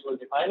 because you will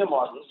define a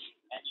model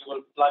and you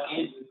will plug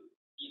in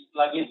these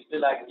plugins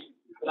will actually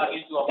plug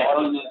into a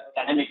model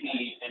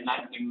Dynamically and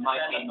not in my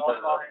and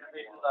outbound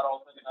interfaces are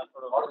also going to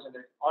sort of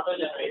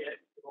auto-generated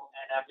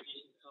and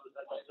applications tools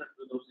are connected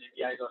to those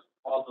APIs or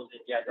all those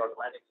APIs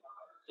automatically.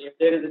 So if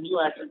there is a new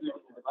attribute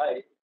in the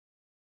device,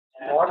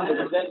 then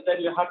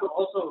you have to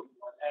also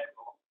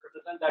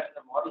represent that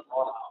in the model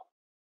somehow.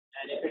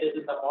 And if it is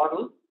in the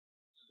model,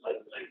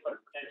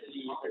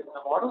 potentially if it's in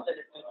the model, then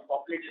it will be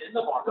populated in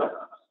the model,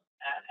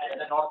 and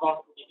the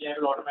outbound API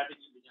will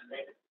automatically be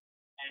generated.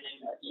 And in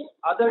the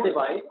other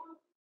device,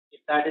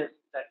 if that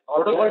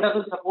protocol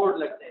doesn't support,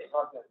 let's say,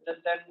 then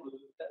that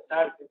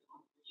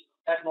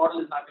model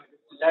is not going to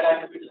be, that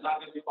attribute is not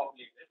going to be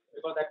populated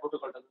because that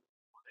protocol doesn't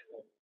support it.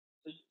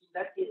 So in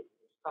that case,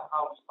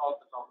 somehow we solve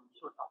the problem. We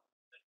should solve it.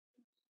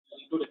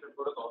 Using two different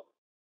protocols,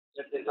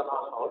 let's say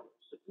somehow solve.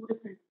 So two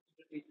different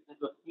interfaces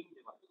into a same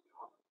device.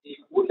 They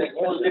would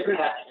expose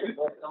different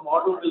attributes. The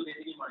model will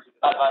basically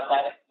multiply. But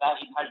that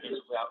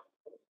intelligence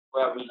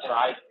where we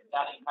drive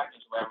that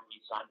intelligence where we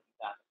design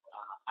that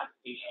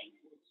application.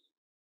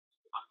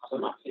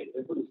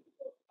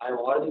 I've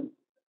already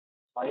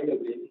find a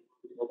way to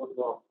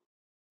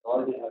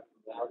already have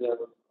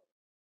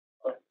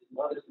but it's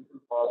not a simple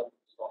problem to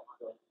solve.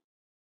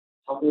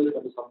 How do you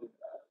do something?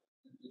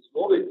 There's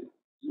no way to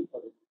do for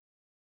it.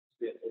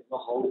 It's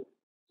not how to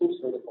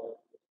solve the problem.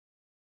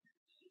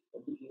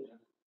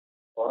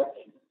 Product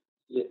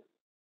yeah.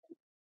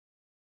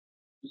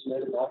 Just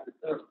let it map it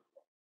there.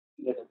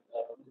 Let it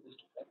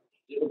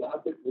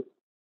map it with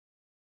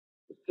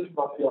the still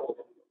copy of it.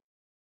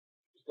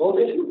 No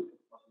issue.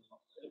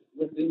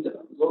 The things that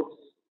works.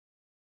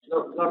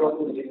 Not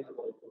only the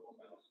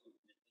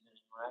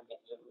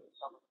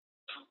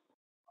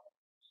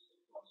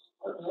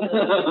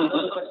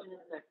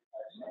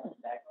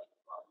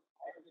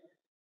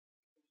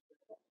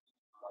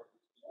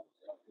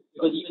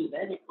because even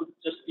then it could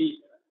just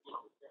be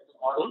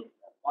model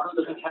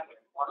doesn't happen.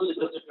 Model is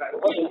just a driver.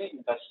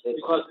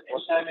 Because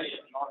anytime a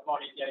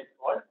northbound API is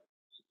call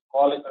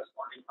is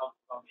corresponding from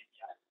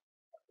API.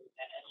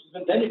 And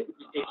even then it could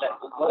be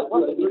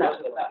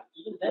stateless.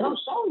 Even then I'm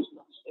sorry it's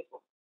not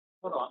stable.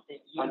 No, I'm saying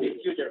even in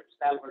the future,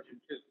 style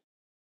version 2.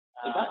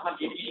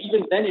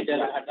 Even then it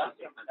doesn't have that.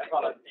 That's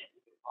all I'm saying.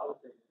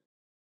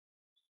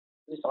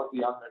 This is what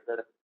we are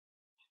better.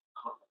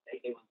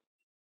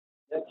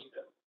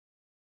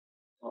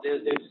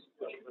 There's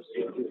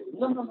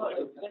No.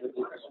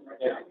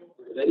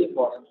 It's very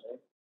important, right?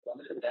 To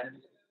understand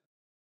dynamics.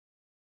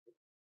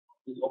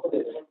 It's open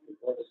data.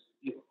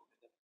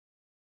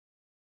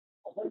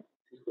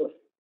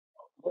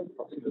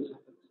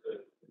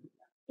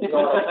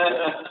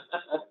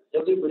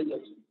 Everybody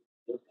gets it.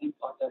 There's deep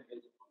content.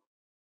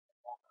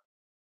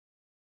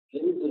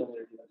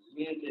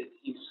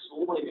 It's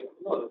so many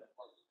people.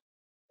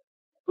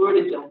 Good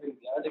is jumping,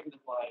 the other thing is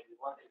why we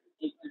want to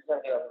take this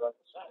idea of the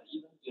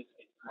even if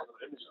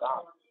it's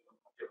down.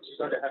 You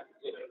got to have to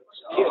get it.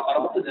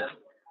 Up to them.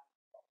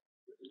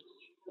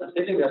 The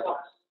sitting there.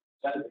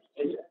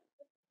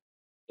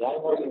 The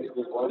working is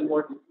good. All you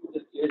want to do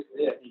is just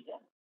there.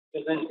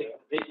 Because then you take a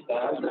big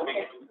down.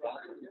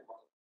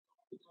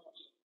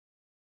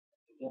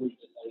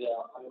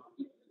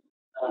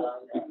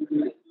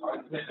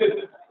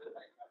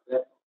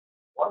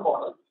 One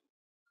model.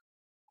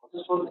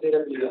 This was the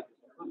data we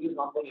use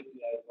not only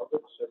API, but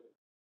also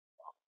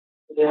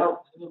they have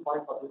single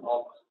point for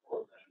all.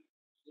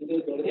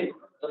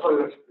 That's what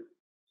we're doing.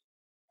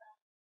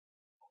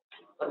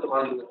 That's the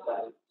model you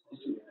decide.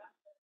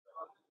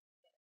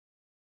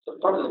 So,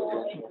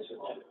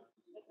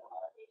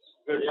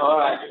 Good. All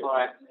right.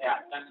 Yeah,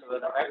 thanks for the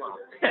background.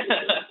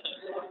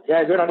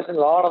 yeah, good. Understand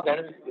a lot of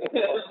dynamics.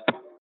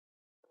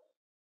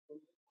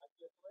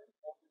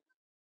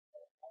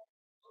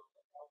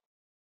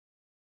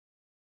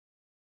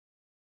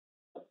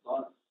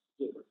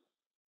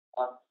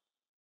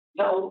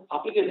 Now,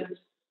 applications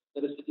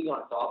that are sitting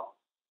on top,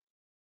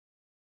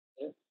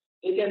 okay,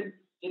 there's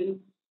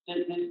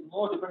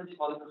no dependency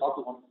for them to talk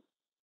to one.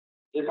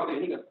 They're not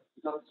any because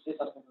it's just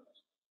suspended.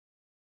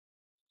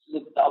 So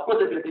the approach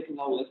that we're taking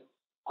now is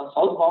on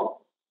southbound,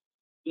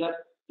 we are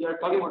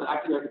talking about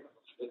active active.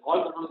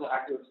 All controls are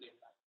active at the same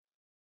time.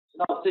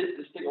 So now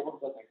let's take open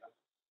for example.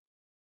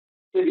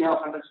 Say we have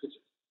 100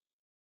 switches.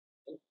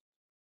 Okay.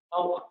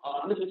 Now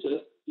on 100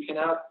 switches, you can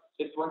have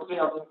if one switch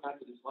of them connect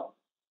to this one.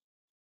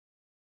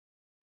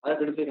 I have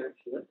 25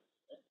 connects here.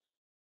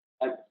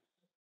 Like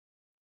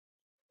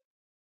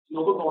in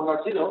open for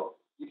 1.0,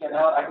 you can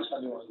have active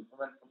standing only from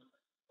the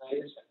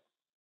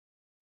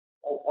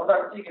or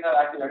 1.3 you can have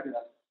active.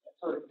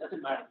 So it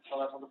doesn't matter.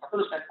 So from the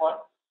control standpoint,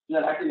 we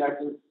are active.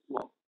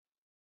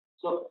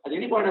 So at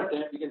any point of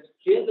time, we can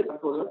scale the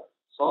controller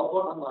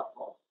southbound and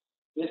northbound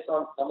based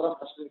on number of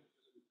customers.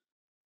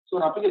 So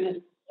an application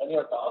is any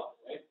of top,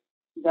 right?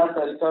 You has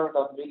a requirement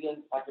of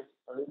million packets,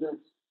 or million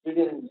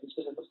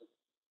instructions per second.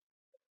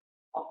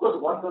 Of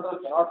course, one controller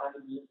cannot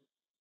handle the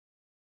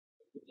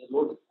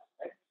load,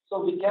 right? So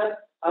we can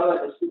have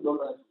a SP load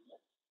balancer,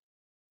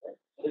 right?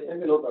 So there can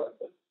be load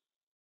balancer,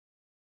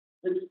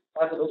 which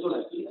has a virtual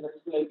IP, and a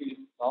physical IP is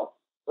now.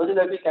 Virtual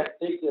IP can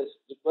take this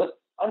request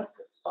and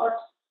start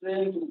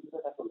spraying to the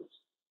controllers.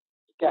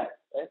 It can,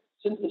 right?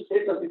 Since the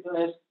states are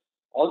synchronized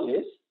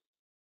always,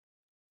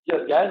 you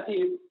are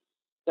guaranteed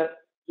that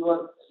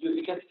you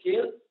can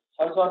scale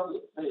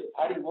horizontally by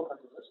adding more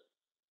controllers,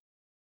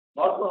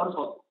 not for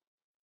horizontal.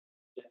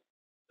 Yeah.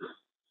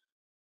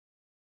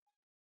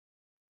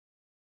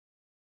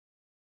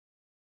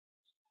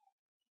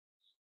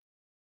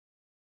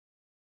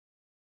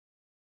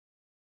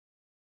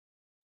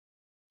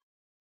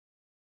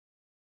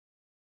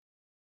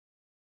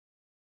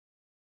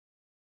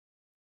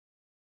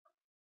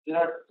 There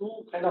are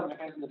two kind of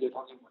mechanisms that we're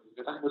talking about.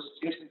 We're talking about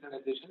state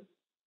synchronization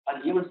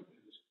and event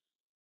synchronization.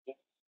 Okay?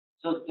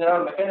 So there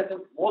are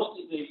mechanisms.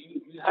 Mostly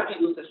you have to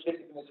use the state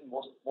synchronization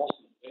mostly.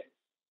 Okay?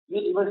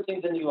 Use event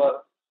sync, then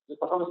the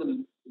performance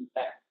will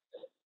tank.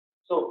 Okay?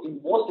 So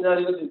in most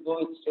scenarios, you go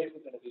with state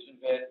synchronization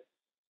where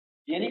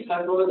any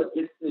controller that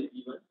gets the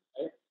event,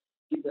 right,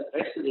 it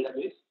writes the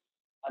database,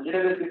 and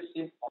database gets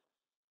synced.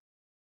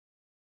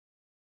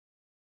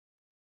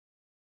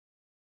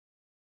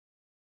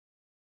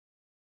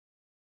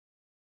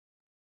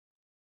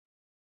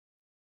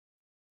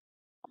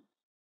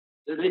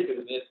 The rate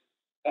database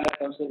that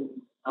comes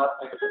in not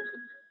like a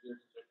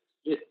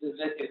this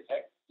rate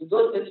effect. In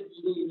those cases,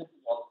 you do even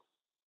involve.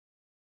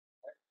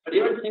 But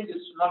even things it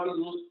should not be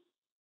used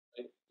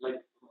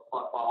like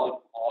for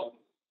all.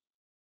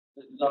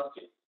 This is not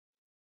okay. It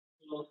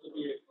will also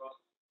be across.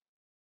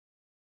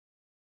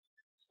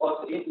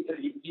 Also,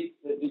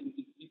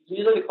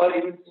 usually for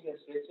event thing and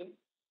staging,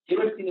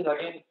 event thing is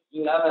again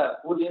you have a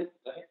boolean,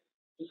 right?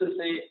 This will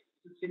say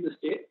this is in the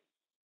state,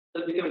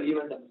 so become an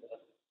event themselves.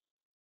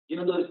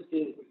 Even though it's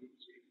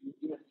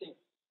event thing,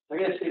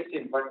 again state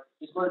thing, but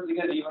it's going to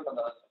trigger the event on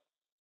the other side.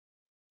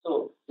 So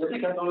every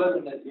controller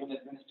when the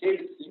state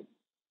is synced,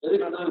 every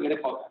controller will get a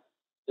callback.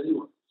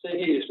 Everyone. Say,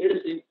 hey, your state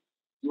is synced,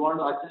 you want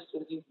to adjust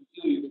anything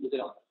quickly, you can decide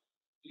on that.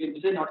 You can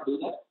decide not to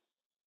do that.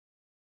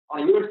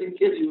 On event sync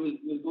case, you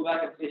will go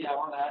back and say, hey, I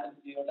want to add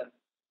this event and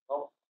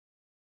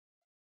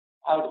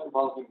have a different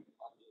policy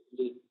on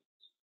the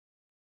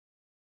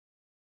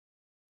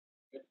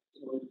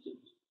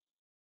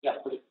yeah,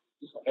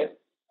 this one, right?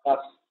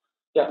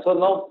 Yeah, so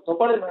now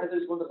Topology Manager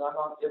is going to run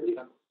on every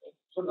control, right?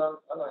 So run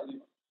on every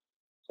one.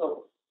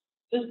 So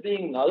this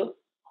being null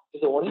is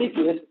the only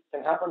case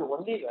can happen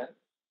only when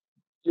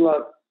you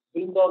have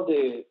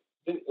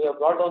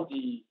brought down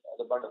the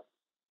bundle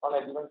on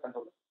a given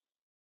controller,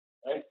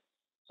 right?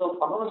 So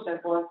from our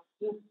standpoint,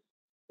 since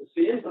the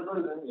same control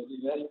is running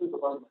everywhere, if you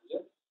Topology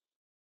Manager,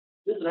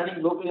 this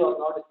running locally or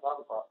not is not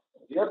the problem.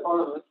 Your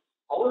problem is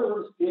how are you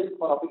going to scale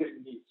for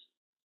application needs?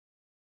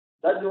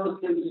 That's your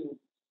scale using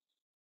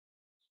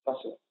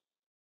structure.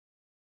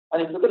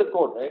 And if you look at the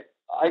code, right?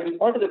 I will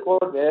point to the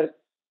code where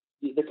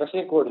the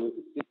clustering code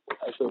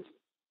I showed you.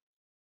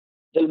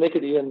 They'll make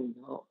it even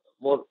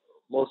more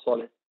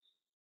solid.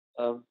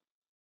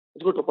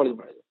 Let's go to Topology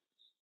Manager.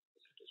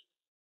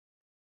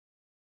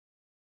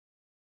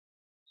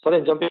 Sorry,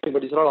 I'm jumping,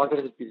 but it's not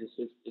organized pieces.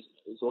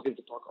 It's okay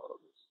to talk about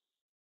this.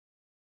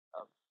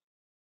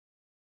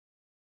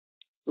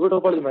 You go to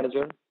Topology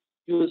Manager.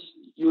 You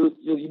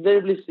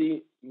invariably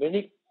see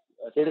many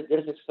data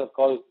sets are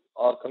called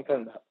or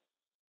concurrent map.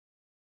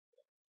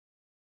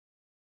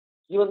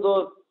 Even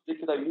though we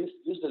could have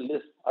used a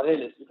list, array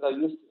list, we could have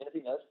used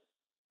anything else,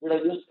 we would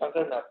have used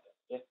concurrent map.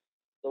 Okay?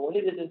 The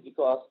only reason is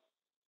because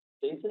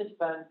the infinite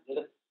span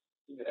data,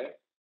 right?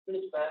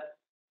 Infinite span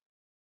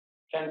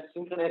can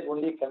synchronize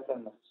only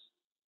concurrent maps.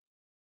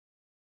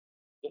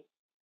 Okay?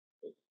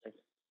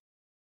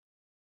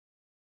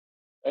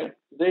 Right?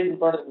 Very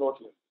important note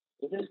here.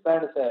 Infinite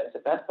span is a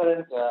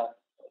transparent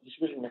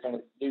distribution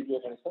mechanism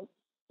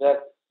where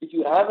if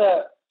you have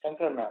a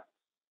concurrent map,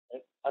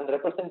 right, and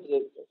represent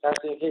the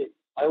saying, hey,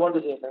 I want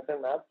to see a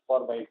concurrent map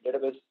for my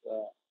database,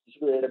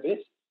 distributed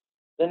database,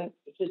 then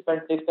infinite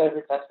span takes care of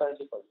it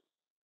transparently for you.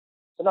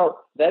 So now,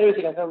 there is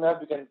a concurrent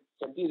map, you can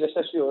be rest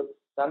assured,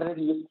 randomly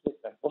to use infinite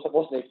span.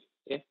 Suppose like,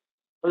 okay?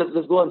 Well,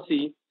 let's go and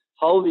see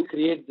how we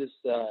create this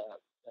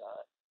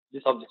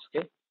these objects,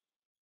 okay?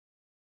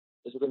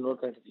 Let's look at node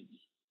connected DB.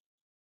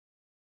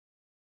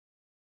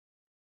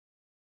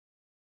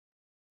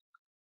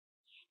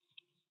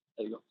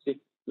 There you go. See,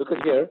 look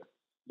at here.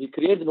 We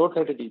create the node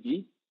connected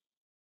DB.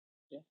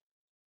 Okay?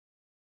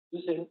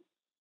 Using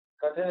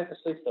container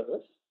custody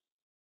service.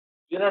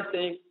 We're not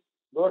saying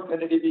node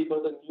connected DB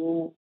equals a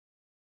new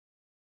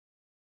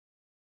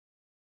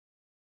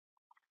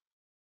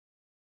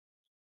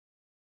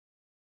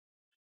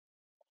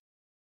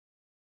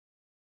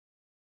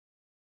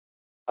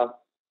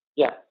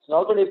yeah. So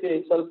now the API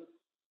itself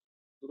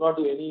do not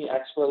do any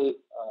actual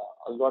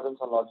algorithms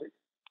or logic.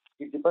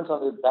 It depends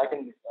on the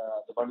backend,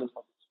 the bundle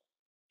functions.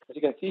 As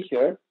you can see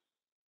here,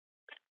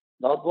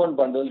 the outbound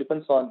bundle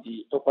depends on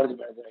the topology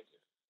manager right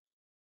here.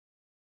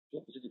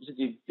 Which is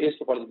the base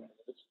topology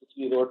manager, which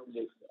we wrote as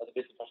a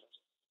base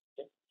infrastructure.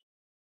 Okay.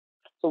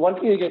 So one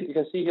thing you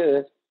can see here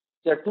is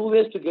there are two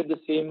ways to get the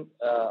same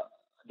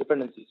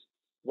dependencies.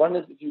 One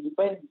is if you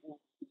define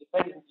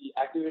the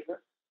activator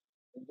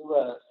and do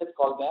a set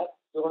callback,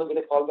 you're going to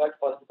get a callback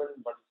for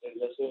dependent bundle.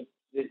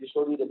 We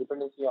showed you the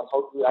dependency on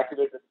how to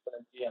activate the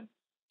dependency and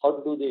how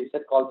to do the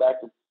set callback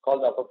to call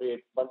the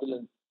appropriate bundle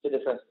and the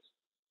differences.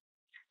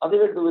 Other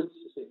way to do it is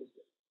this way.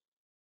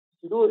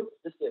 If you do it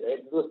this way, right?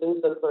 You do a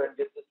service developer and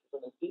get this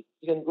dependency,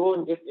 you can go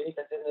and get any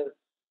container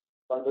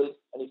bundle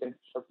and you can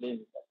start playing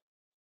with that.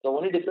 The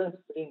only difference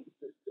between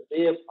the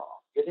way of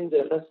getting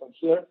the reference from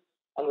here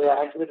and the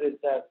activator is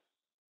that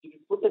if you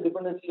put the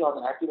dependency on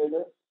the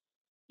activator,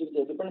 if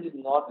the dependency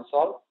is not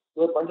resolved,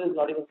 your bundle is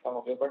not even come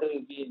up. Your bundle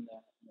will be in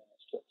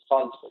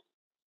stall state.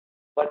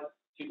 But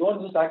if you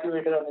don't use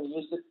activator and then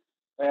use it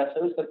by a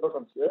service developer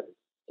from here,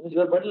 then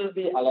your bundle will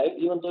be alive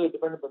even though your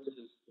dependent bundle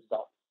is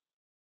down.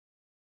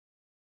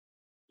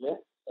 Yeah.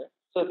 Right?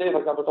 So say for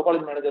example,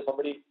 topology manager,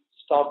 somebody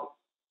stopped.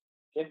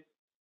 Okay.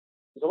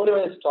 If somebody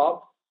when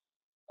stopped,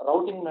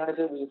 routing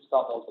manager will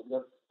stop also.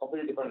 You're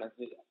completely dependent.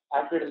 The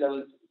activator level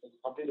is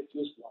completely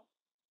fused one.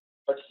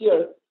 But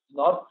here,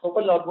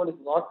 topology outbound is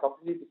not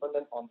completely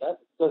dependent on that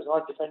because it's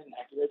not defined in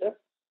activator.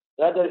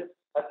 Rather,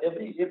 at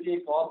every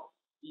API call,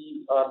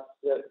 we are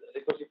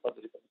requesting for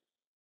the dependency.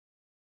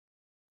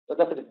 So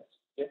that's the difference.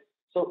 Okay.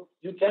 So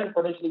you can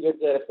potentially get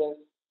the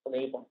reference from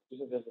any point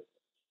using this.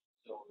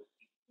 So it's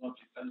not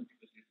dependent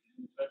because you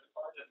didn't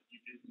specify that you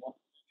didn't want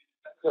to be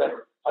dependent.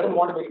 Correct. I don't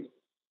want to make it.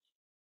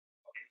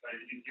 Okay, so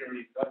in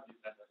theory, you got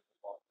dependent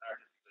upon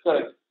narrative because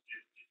correct.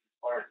 It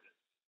requires it.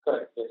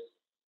 Correct. Yes.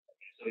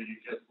 Okay, so you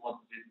just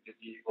want to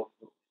be able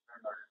to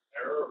return an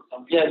error or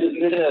something. Yeah, just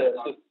return an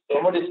error.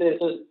 Somebody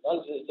says it's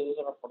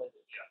not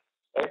potential. Yeah.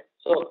 Right.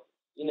 So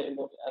in an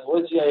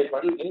OGI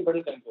bundle,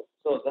 anybody can go.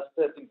 So that's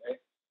the thing, right?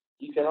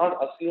 You cannot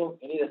assume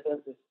any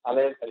reference is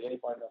alive at any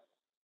point of time.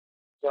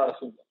 You cannot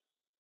assume that.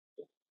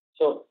 Okay.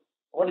 So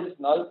what is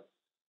null?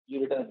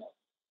 You return null.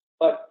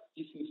 But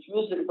if you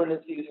fuse the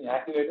dependency using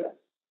activator,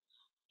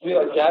 you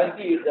are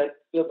guaranteed that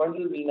your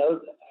bundle will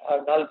never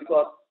have null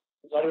because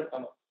it's not even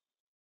come up.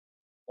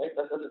 Right?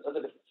 That's the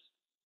difference.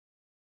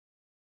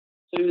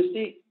 So you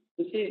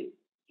see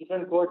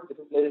different code,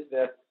 different places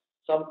where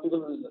some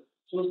people will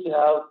choose to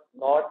have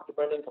not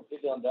depending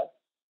completely on that.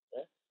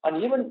 Right?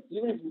 And even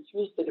if you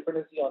choose the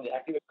dependency on the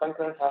active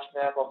concurrent hash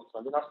map of this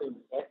one, we're not saying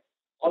it, right?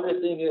 All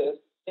we're saying is,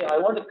 hey, I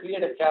want to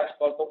create a cache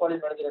called topology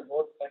manager and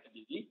node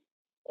DB,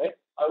 right?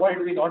 I want it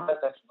to be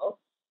non-transactional.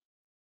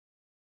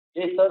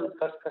 Hey, sir,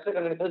 customer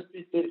containers,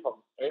 please create it for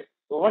me, right?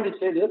 So what it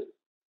says is,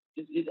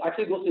 it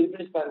actually goes to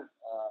infinite span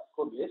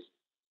code base.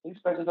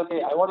 Infinite says,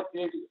 okay, I want to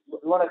create, you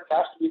want a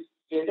cache to be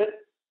created.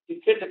 You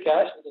create the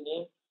cache with the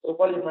name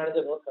topology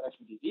manager node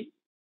connection DB,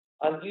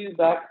 and give you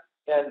back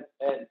a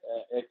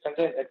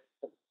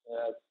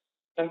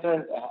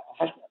concurrent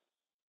hash map.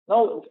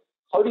 Now,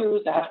 how do you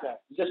use the hash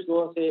map? You just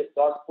go and say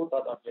dot put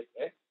or dot get,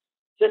 right?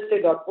 Just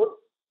say dot put.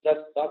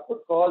 That dot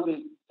put call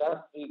will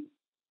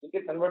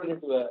get converted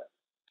into a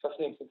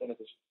custom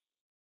synchronization.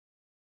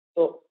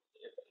 So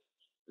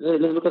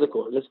let's look at the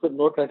code. Let's put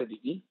node connector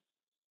DB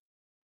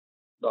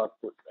dot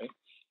put, right?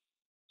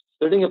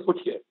 Setting a put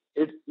here.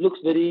 It looks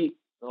very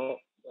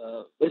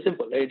very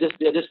simple, right?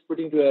 We are just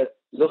putting to a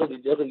local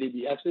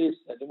DB. Actually, it's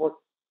a remote.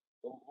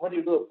 When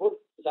you do a put,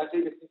 it's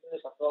actually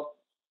synchronized across.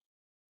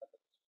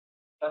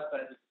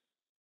 Transparent.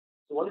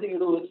 So one thing you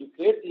do is you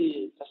create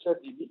the cluster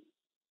DB,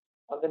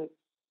 and then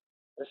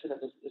rest is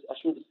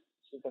assured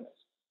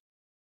synchronized.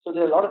 So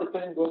there are a lot of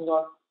discussion going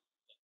on.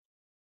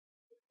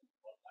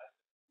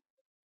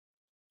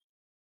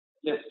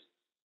 Yes.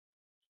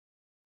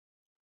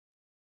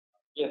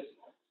 Yes.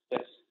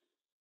 Yes.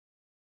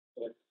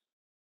 Correct.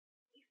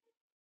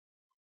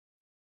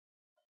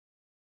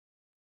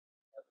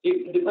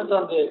 It depends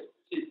on the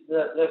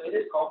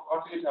various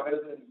configuration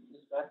available in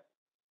this plan.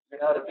 You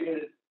can have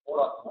replicated mode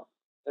also.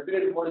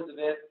 Replicated mode is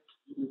where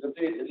you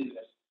replicate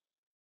everywhere.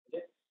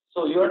 Okay.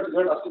 So you have to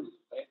assume this,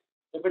 right?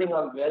 Depending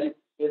on where you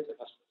place the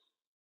customers.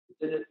 If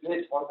there is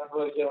place one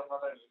controller here, one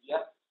controller in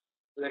India,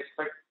 you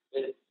expect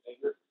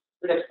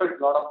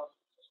a lot of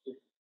stuff.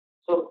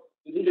 So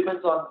it really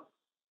depends on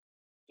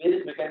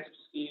various mechanics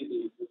to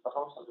see the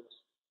performance of the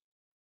system.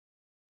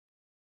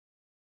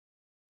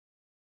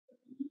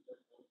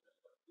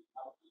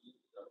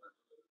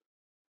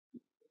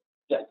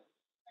 Yeah.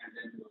 And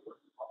then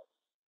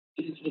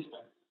this is finished.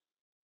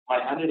 My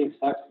handwriting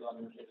sucks, so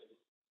I'm not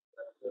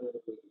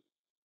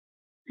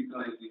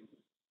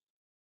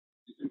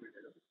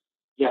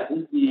yeah, this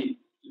is the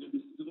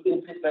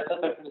infinite method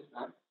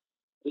plan.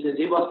 This is a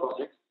JBoss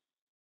project.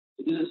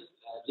 So this is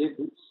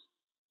JBoots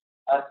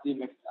as the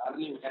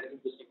handling mechanism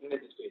to synchronize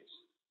the states.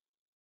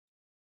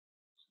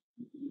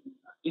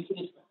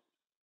 Infinite plan.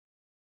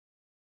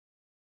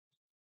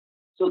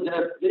 So there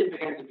are various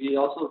mechanisms. We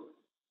also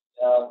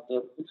the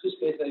Pixel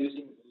space are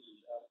using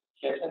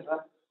the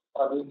Cassandra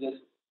are doing this.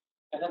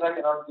 Cassandra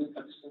cannot do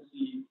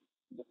consistency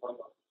in the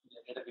protocol in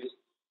the database.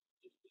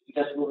 It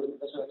has no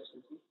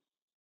consistency.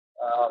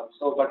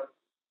 But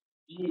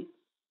we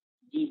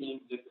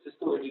mean the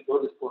Cisco when we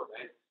wrote this code,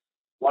 right?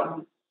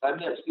 One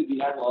primary objective we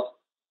had was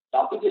the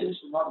application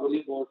should not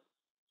worry about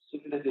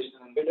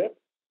synchronization and better.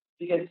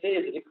 We can say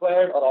it's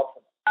required or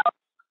optional.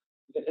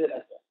 You can say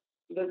that as well.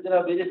 Because there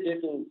are various ways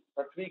to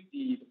tweak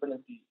the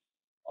dependency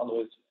on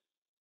the OS.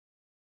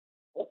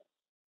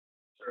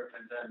 Sure,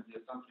 and then the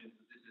assumption is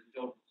that this is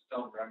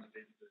still running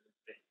basically the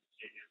same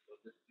behavior.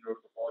 So this zero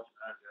topology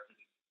manager,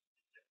 everything.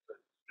 So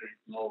there's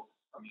no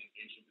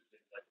communication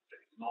between like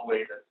there's no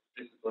way that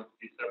this is going to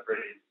be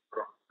separated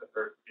from the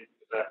first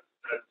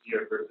that's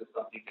here versus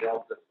something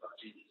else that's going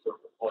to be sort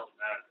of topology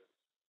manager.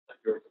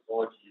 Like your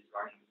topology is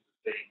running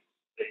the same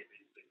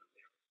basically the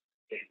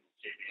same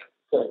JVM.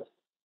 Correct.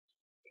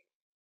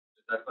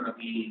 Is that going to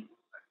be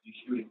an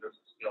issue in terms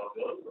of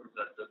scalability, or is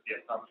that just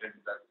the assumption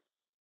that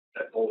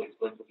that's always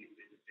going to be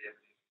basically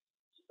everything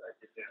like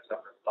it's in a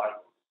separate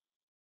file?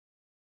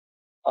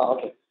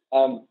 Okay.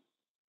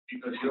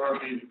 Because you're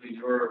basically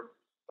your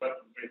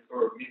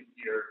for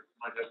mid-tier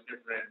might have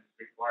different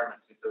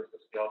requirements in terms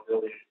of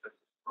scalability and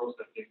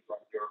processing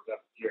from your web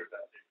tier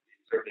that is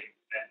serving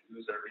end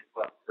user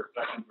requests per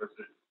second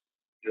versus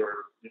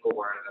your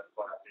middleware that's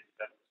going to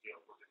scale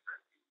for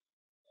different.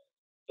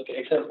 Okay,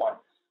 excellent point.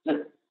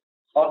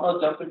 I'll now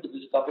jump into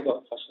this topic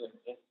of clustering.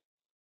 Okay?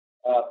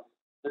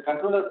 The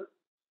controller,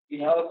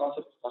 we have a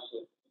concept of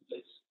clustering in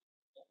place.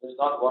 It's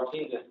not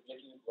working, we're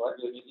making it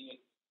work, we're making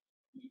it.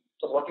 It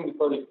was working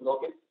before we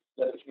broke it,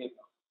 we're making it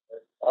now.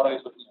 Right?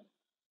 Always working.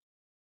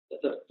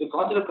 The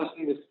concept of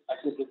clustering is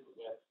actually simple.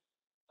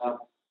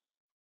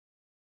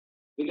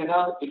 We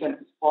can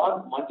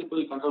spawn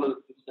multiple controller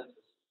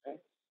instances, right?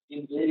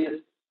 In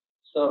various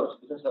servers,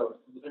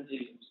 different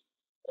teams,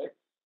 right?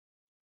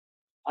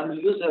 And we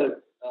use a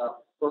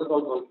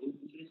protocol called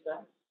infinity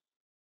span.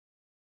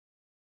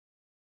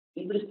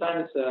 Infinity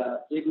span is a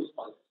JGroup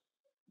span.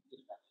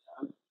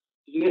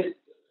 If you guys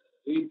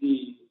read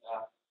the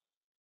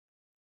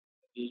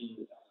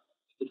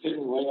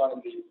discussion going on in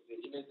the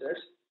email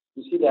threads,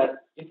 you see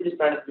that infinity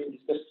span is being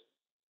discussed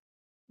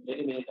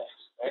many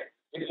times, right?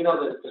 If you know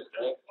the discussion,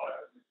 right?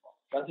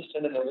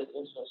 Consistent and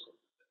everything,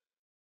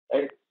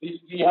 right?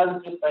 We have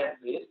infinity span in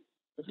place.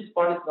 Infinity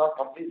span is not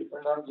completely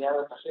dependent on we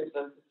have a clustering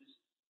service which is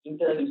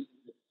internally.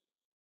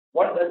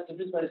 What does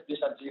infinity span is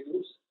based on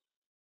JGroups?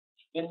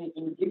 When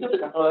you think of the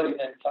controller in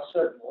a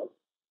clustered mode,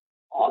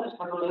 all these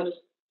controllers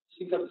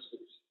sync up the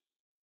groups.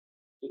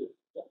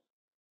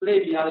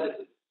 Today we have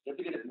a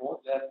replicated mode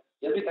where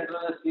every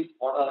controller sees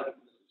what are the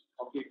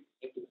complete.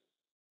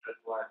 That's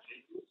why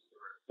JGroups.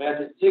 Where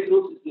the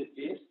JGroups is the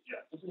base,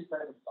 infinity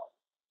span is top.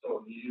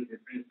 So you use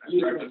infinity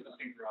span just to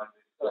synchronize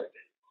it. Correct.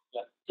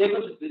 Yeah.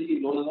 JGroups is very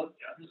low level.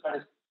 Infinity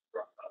span is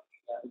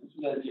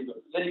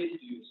very easy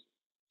to use.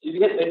 If you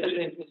get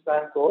interested in infinity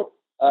span code,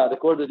 the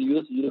code that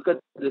you use, you look at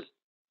this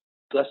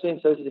clustering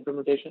services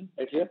implementation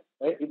right here,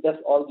 right? It does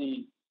all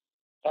the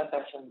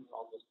transactions and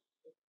all this.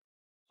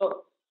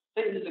 So,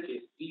 say this is the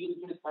case. We use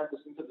infinity span to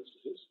sync up the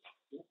distributions.